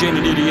 Baby Jane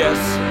and EDS.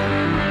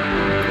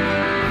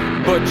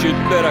 But you'd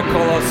better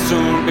call us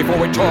soon before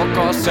we talk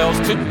ourselves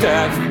to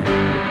death.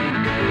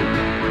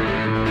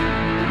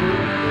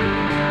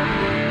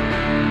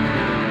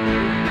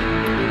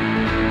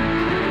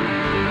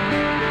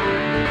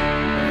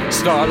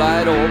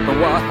 Starlight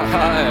open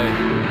wide,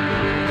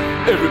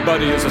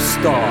 everybody is a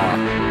star.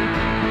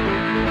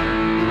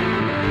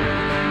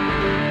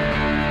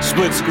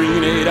 Split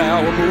screen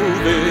 8-hour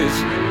movies.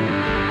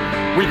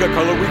 We got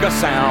color, we got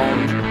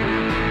sound.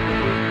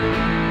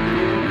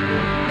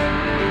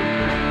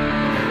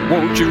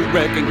 Won't you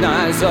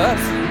recognize us?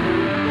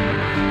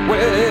 We're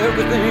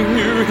everything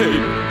you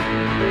hate.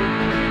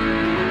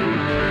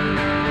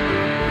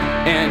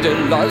 And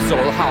it loves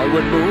all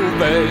Hollywood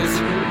movies.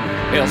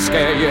 He'll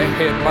scare you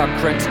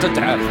hypocrites to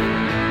death.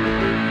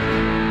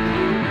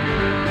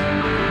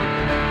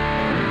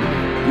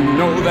 You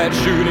know that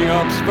shooting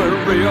up's for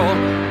real.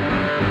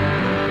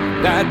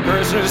 That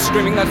person is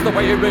screaming, that's the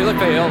way it really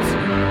feels.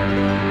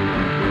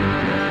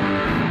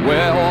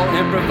 We're all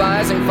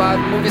improvising 5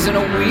 movies in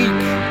a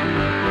week.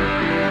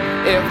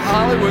 If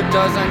Hollywood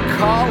doesn't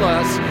call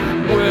us,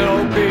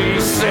 we'll be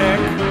sick.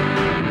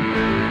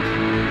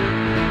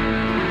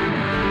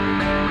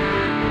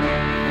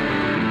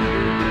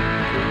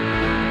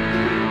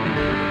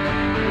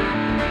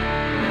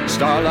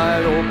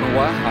 Starlight open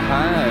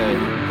wide.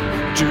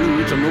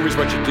 Due to movies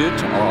what you did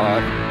to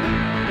art.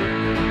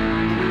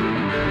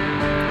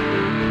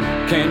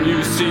 Can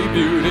you see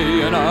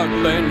beauty in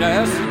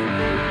ugliness?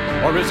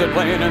 Or is it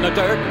playing in the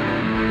dirt?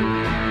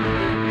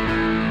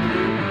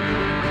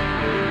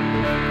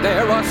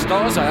 There are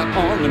stars out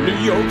on the New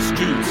York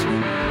streets.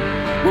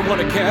 We want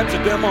to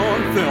capture them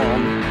on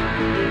film.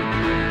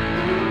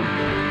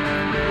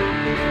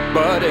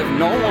 But if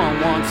no one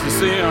wants to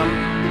see them,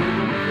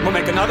 we'll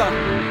make another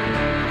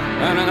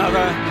and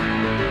another.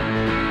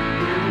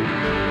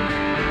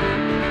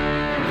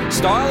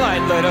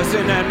 Starlight led us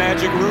in that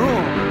magic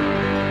room.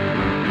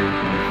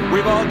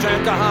 We've all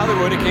dreamt of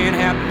Hollywood, it can't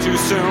happen too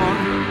soon.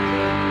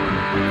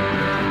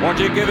 Won't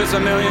you give us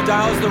 $1 million,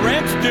 the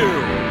rent's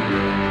due?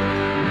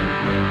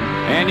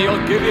 And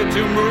he'll give you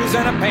 2 movies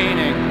and a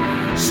painting.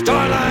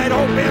 Starlight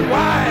open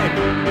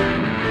wide.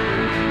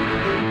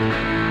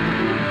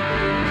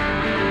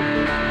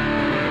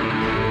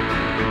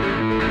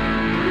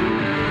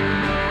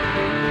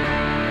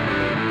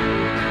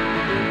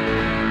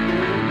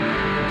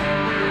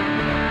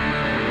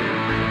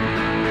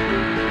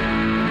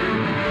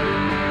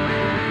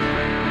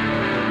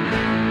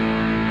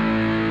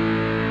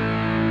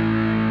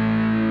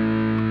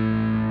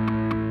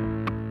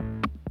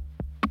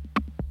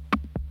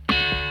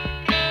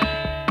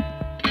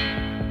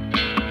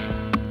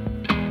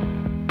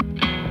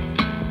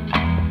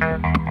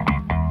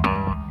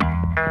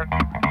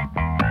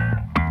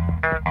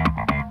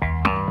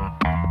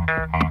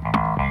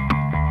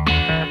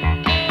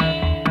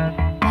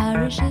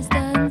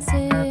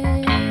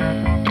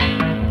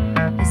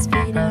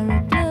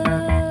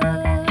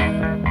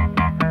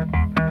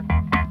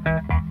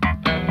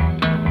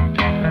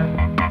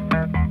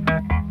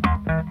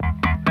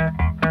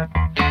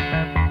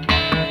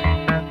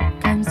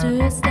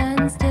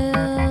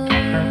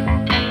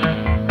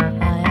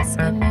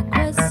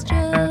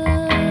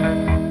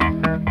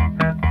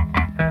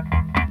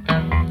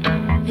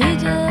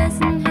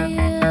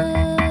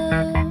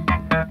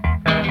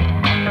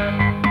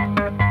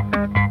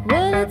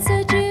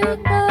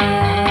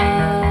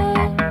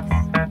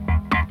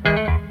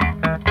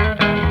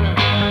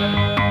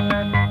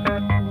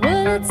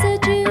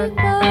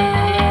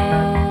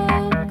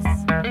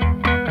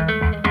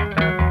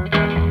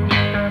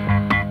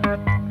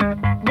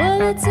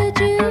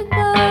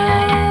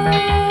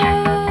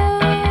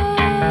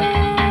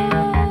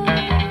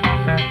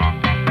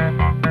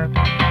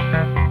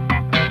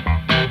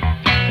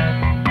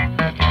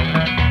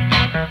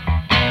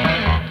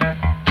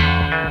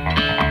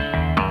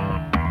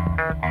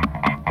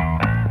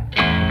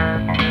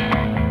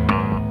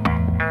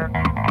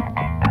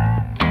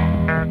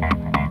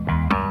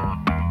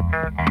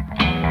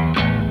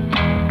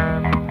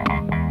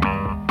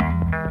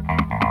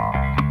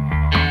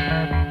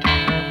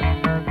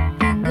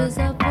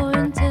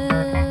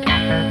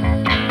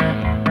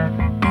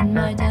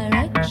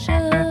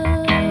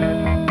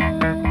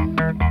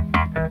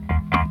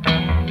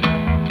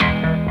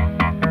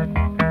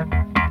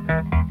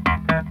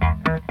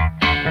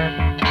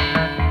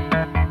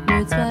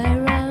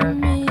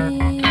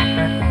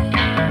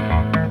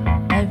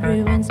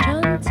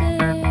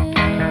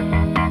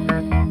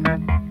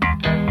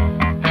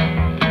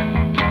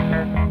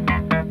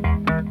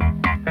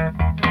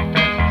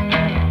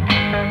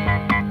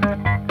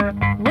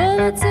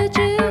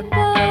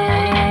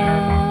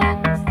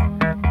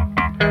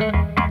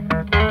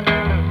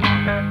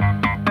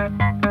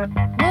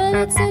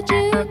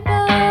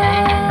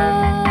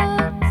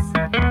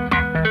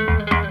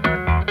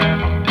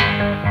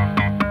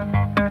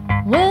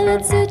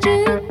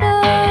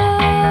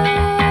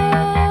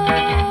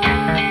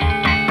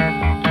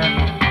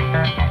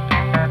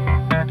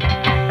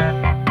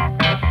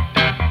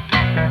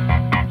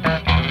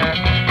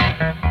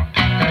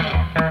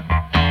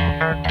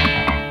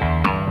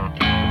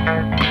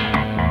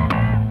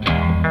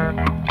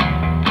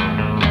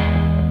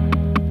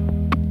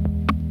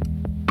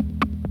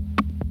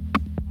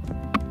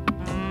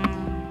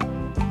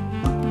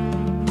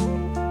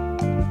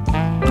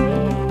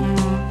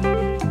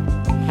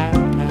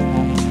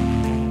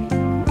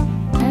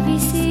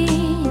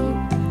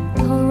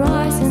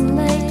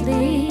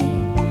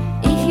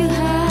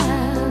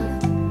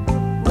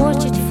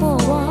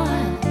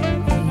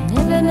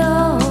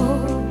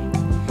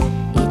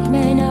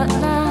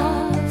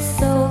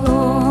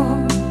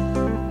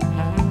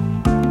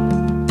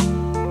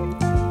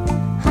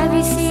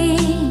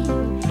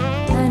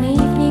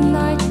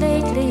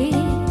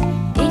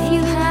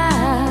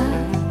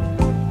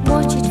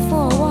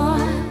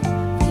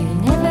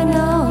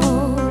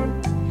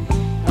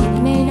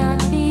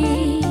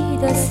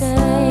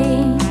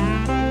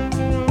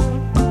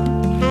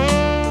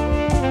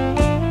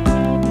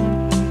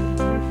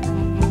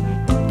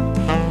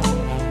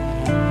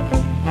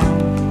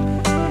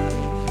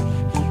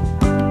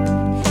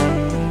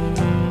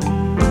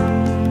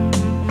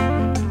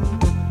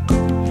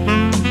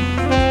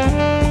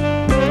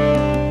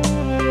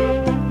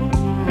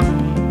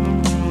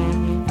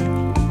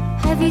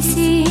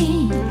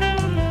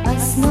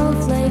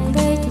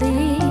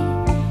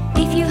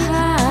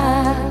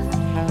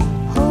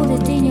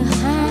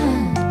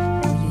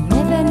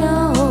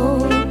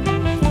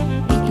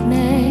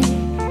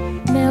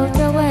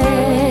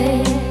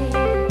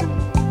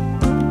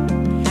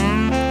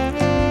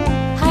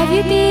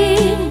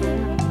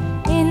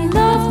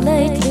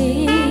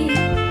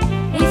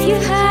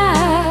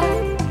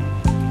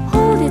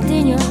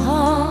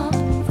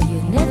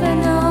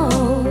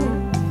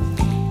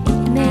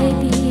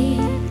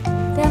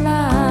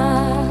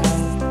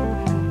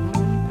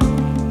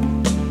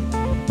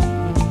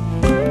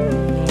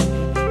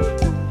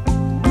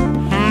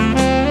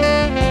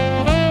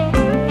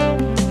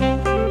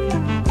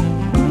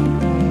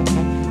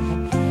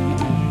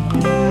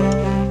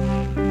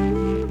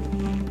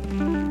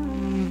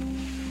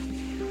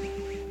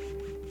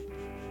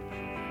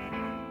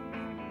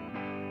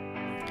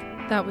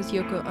 was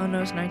Yoko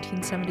Ono's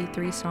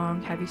 1973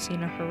 song, Have You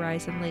Seen a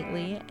Horizon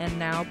Lately? And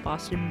now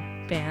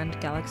Boston band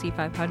Galaxy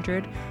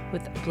 500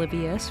 with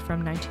Oblivious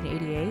from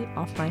 1988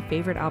 off my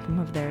favorite album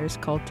of theirs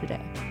called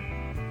Today.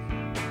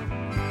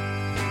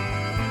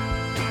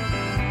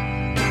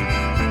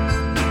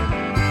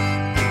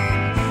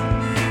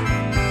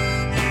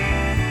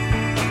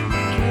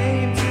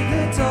 Came to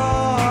the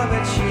door,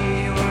 but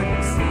she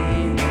wouldn't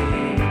see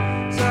me,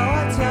 so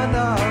I turned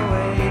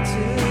away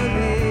to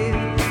leave.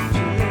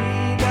 She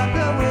leaned out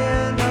the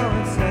window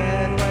and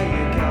said, "Where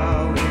you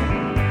going?"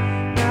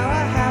 Now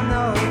I have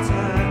no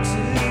time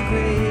to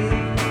grieve,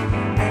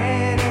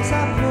 and as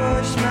I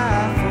pushed my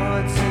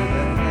foot to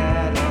the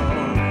pedal,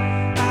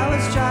 I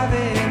was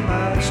driving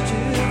much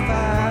too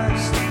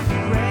fast.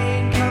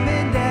 Rain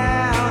coming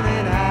down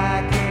and I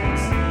couldn't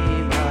see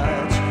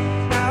much.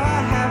 Now I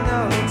have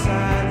no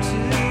time to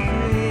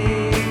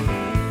breathe.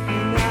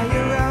 And now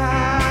you're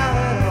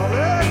right all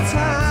the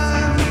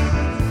time,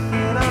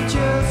 and I'm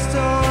just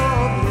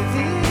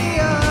oblivious.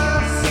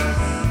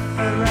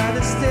 I'd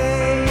rather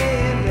stay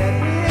in bed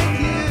with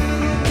you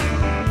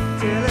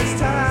till it's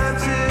time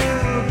to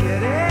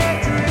get a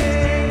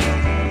drink.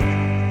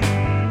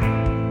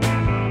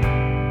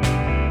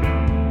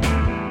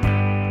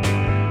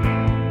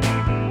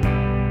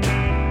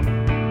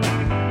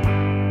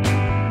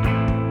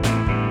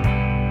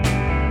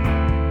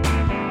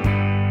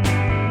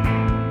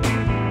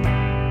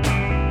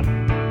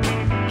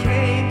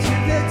 Came to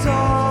the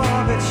door,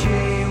 but she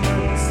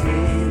wouldn't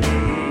see me,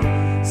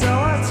 so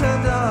I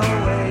turned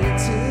away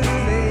to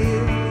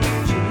leave.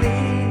 She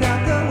leaned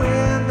out the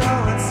window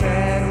and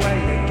said,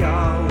 "Where you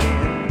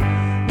going?"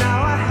 Now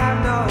I have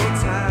no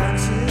time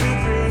to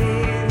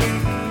breathe.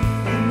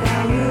 And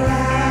now you're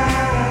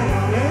out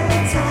all the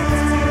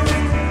time,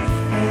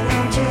 and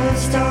I'm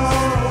just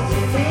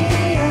oblivious.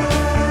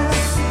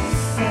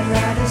 I'd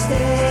rather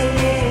stay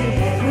in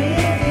bed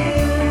with you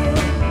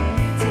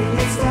till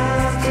it's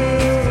time to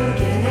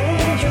get a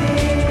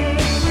drink.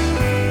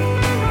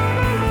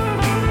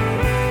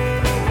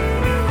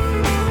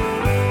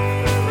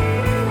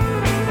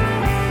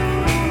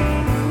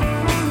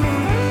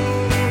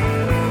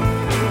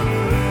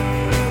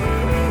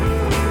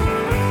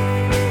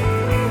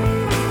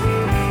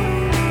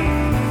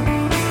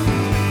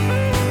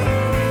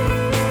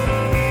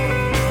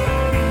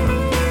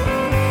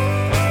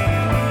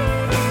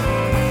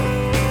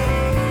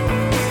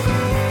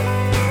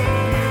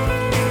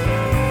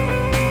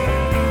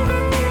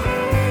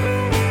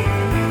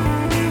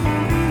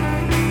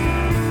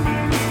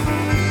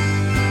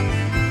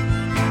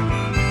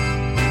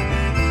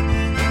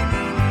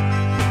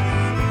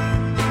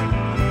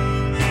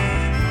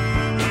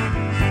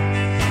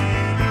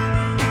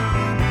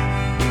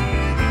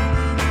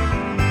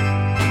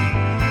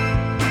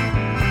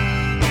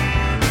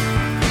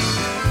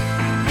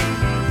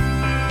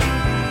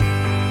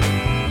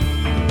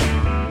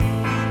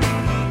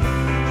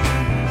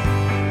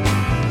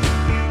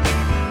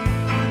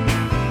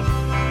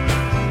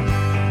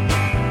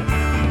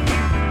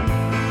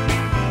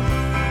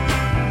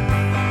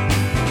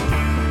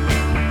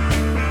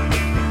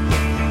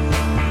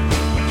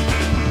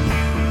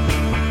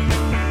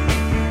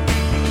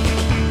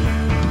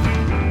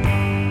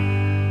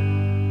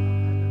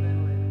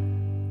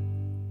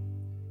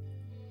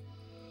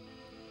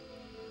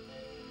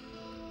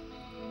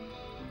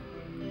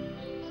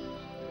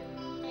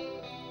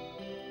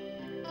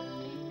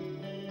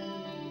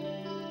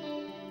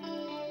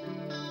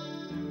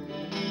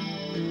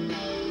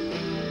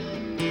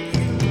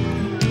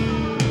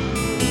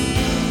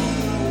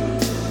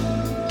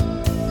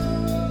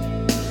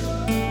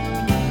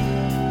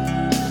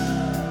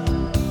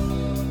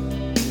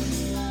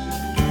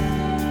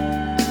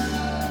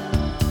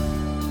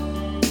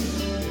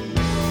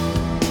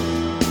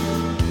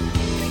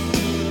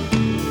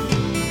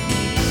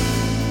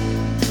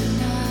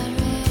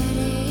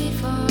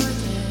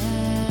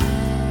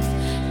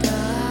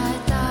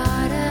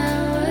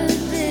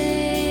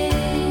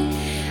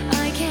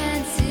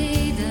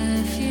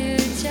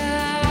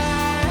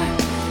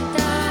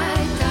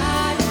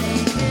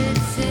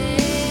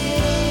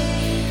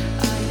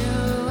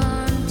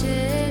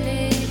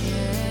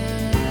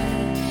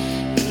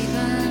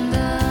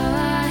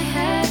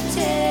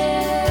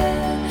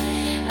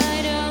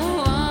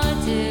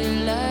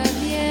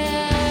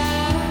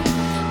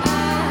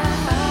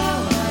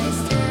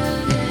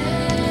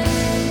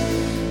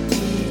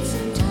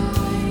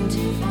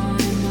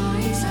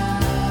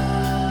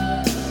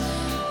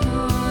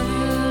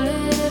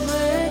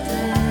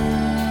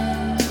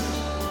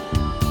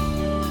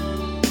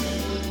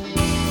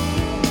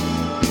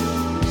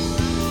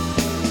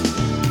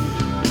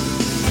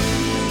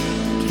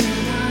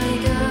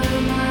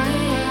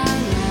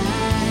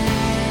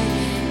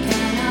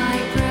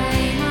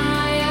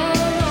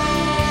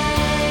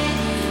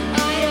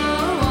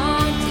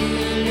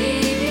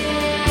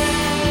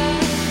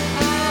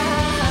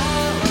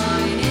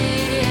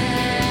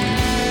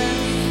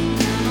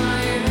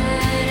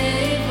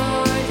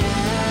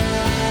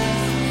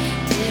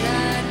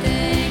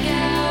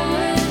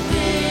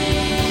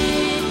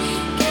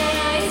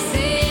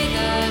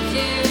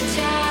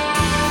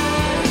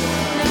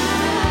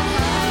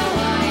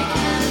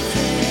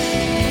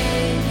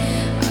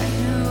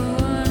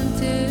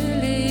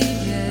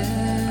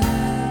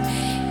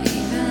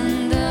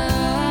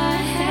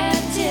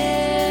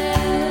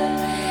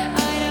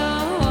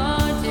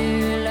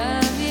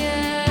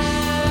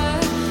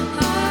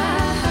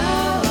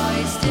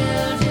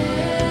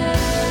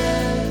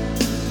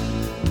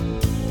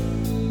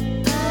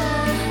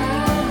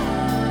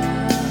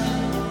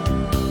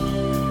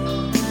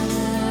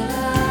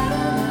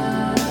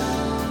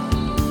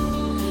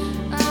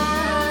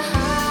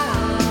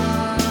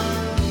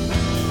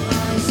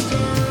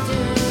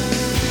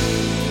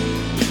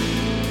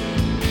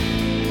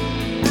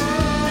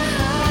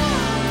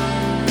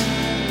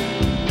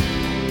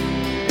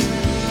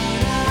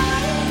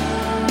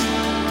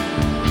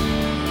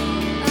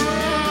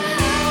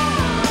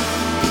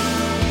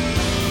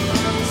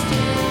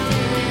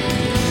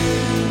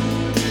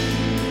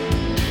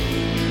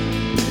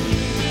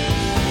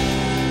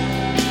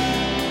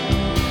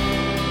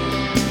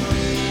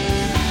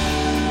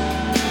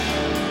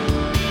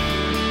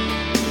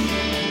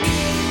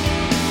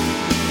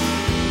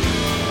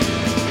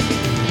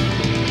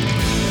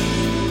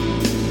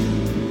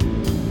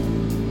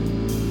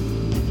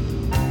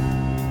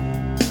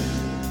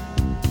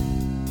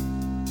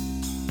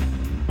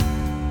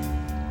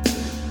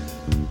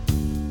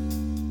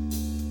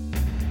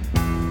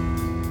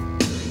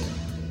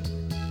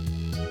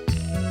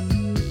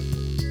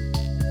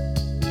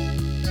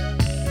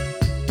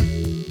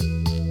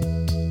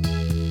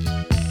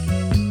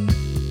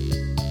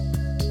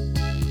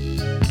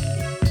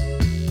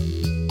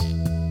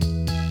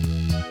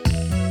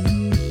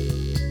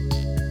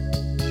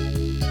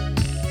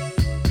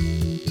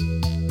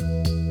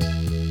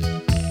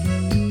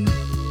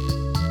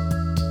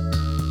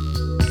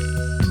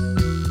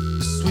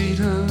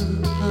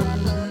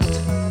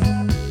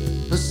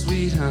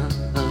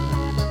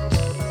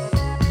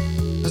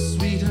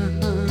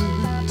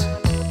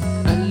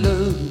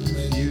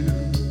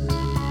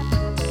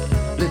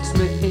 Let's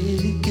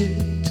make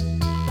it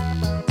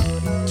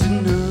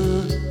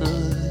tonight,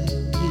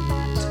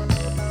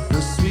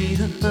 oh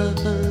sweetheart,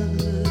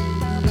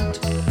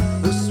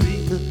 oh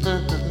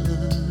sweetheart.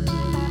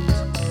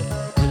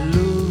 I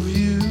love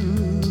you,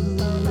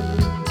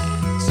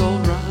 it's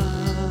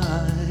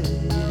alright.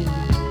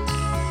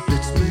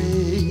 Let's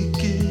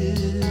make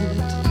it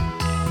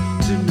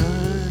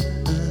tonight,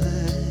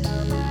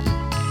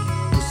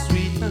 oh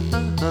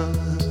sweetheart,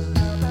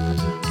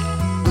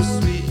 oh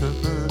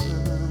sweetheart,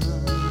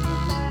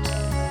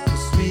 oh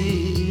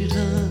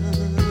sweetheart.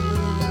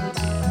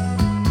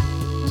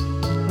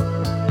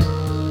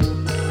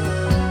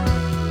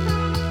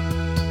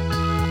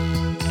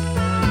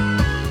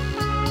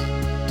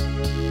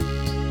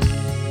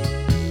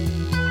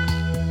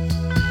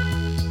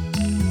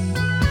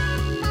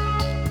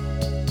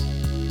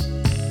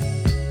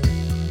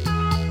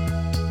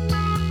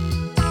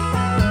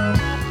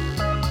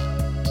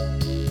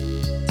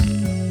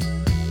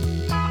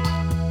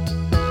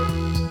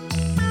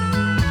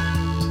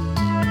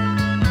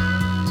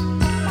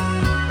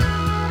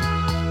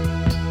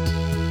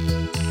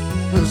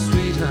 Oh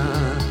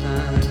sweetheart,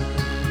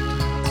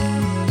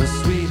 oh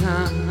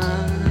sweetheart,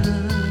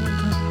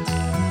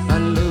 I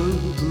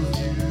love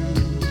you,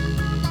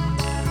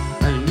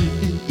 I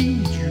need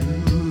you,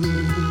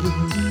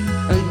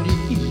 I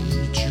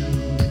need you.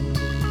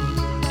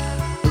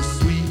 Oh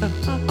sweetheart,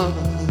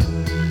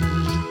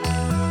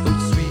 oh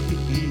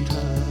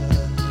sweetheart,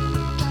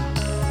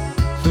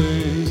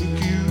 thank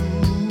you,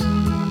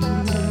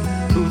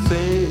 oh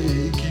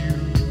thank you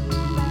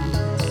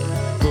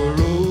for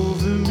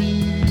over me,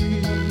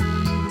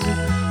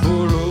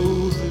 for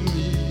over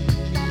me.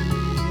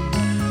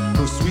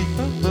 Oh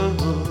sweetheart,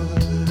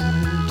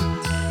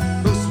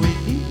 oh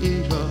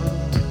sweetheart,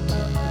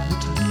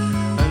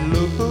 I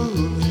love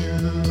you,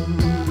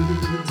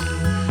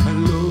 I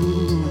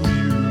love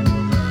you.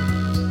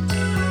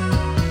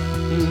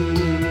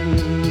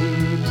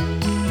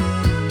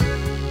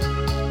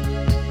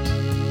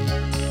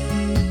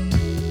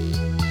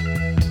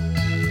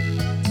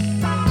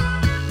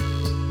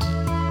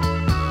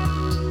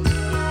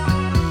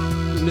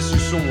 Miss you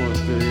so much,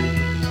 babe.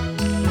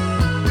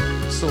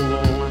 So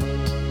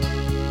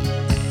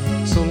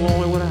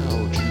lonely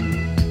without you.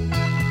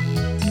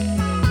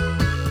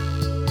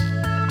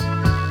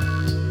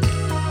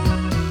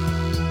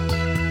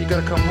 You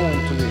gotta come home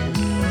to me.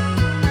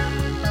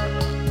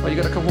 Or you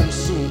gotta come home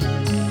soon.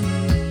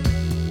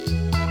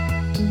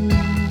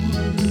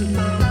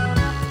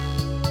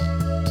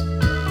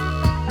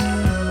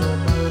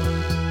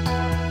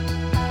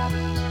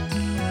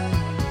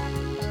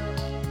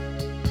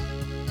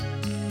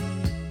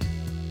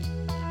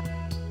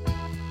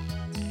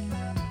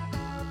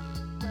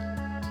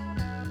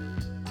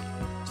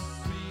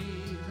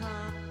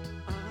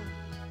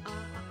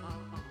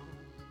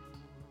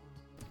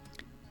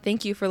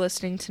 Thank you for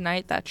listening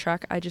tonight. That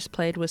track I just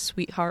played was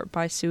Sweetheart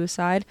by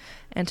Suicide.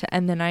 And to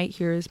end the night,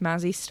 here is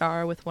Mazzy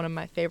Star with one of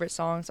my favorite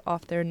songs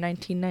off their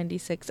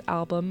 1996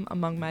 album,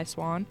 Among My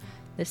Swan.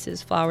 This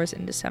is Flowers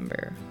in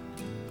December.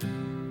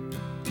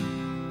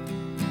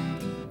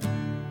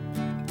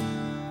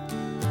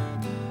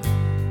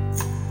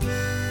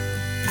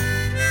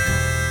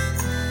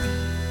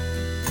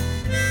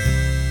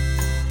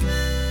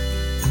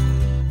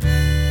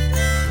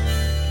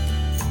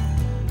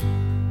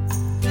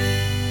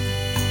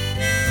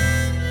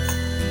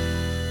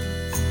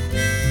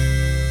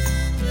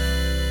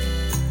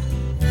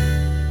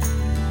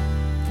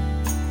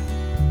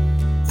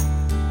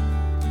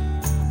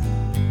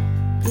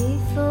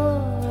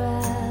 Before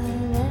I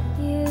let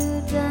you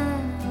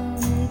down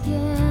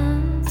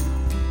again,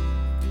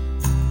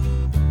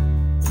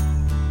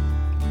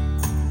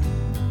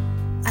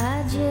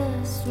 I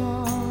just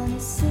wanna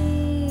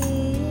see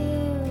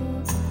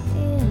you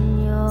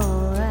in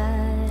your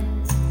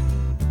eyes.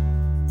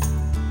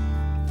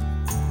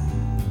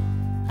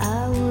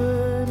 I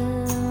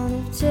wouldn't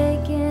have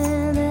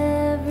taken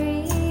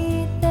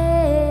everything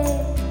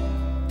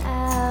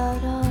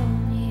out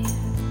on you.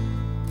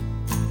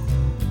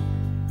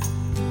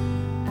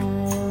 I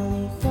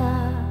only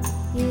thought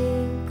you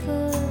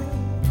could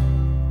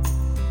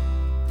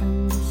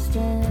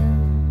understand.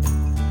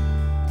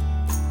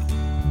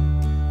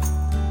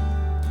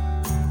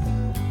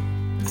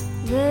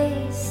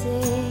 They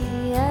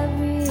say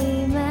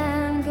every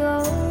man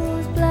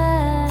goes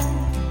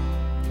blind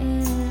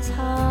in his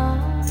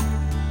heart,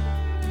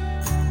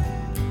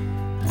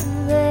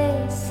 and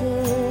they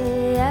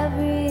say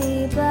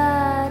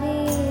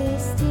everybody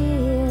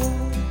steals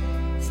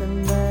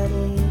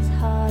somebody's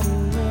heart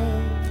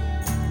away.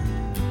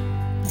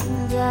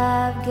 And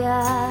I've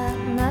got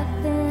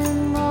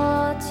nothing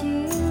more to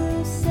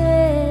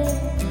say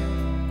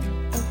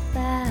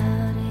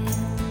about it.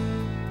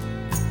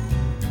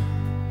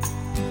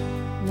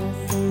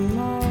 Nothing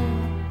more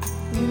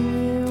than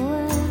you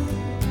and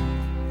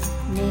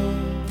me.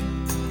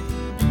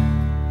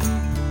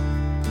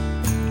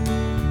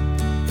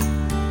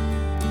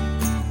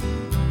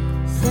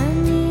 Send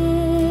me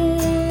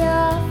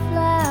your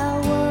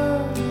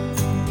flowers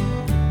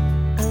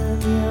of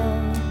your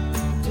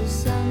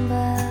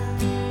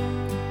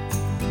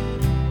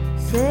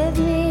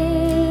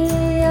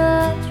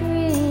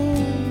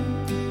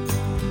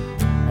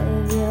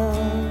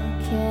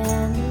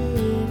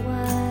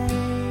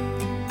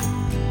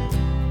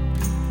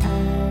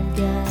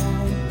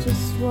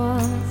Just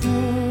one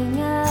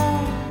thing I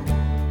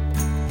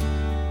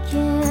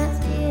can't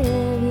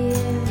give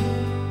you.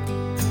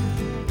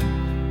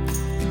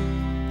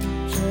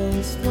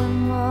 Just one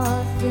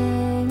more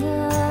thing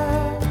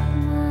of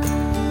mine.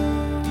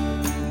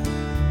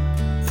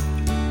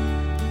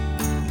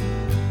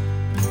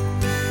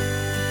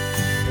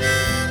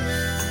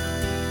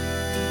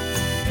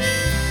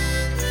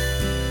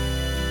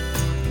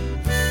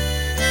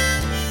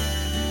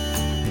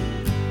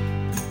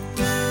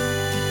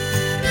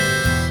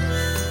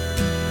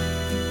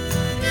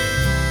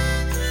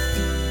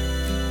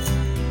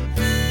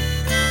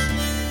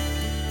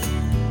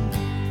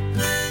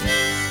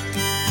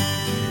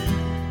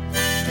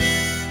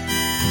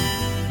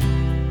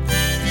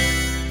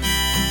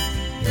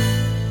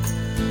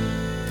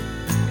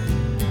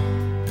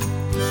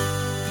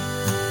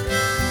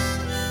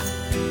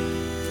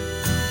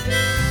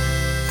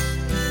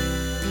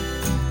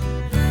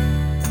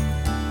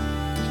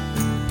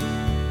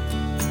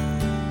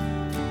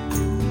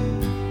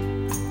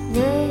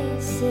 They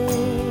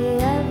say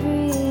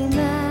every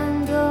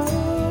man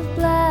goes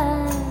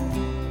blind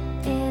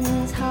in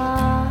his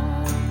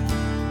heart.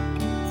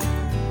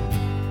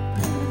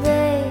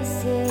 They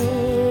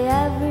say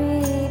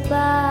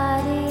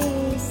everybody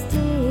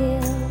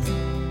steals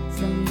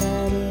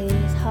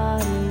somebody's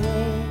heart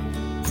away.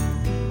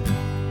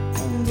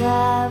 And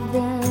I've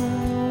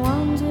been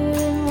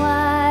wondering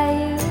why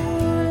you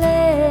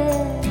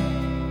let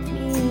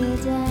me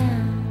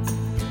down.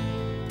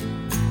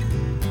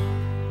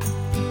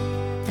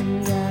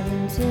 And I've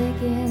been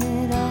taking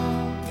it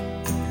all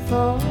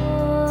for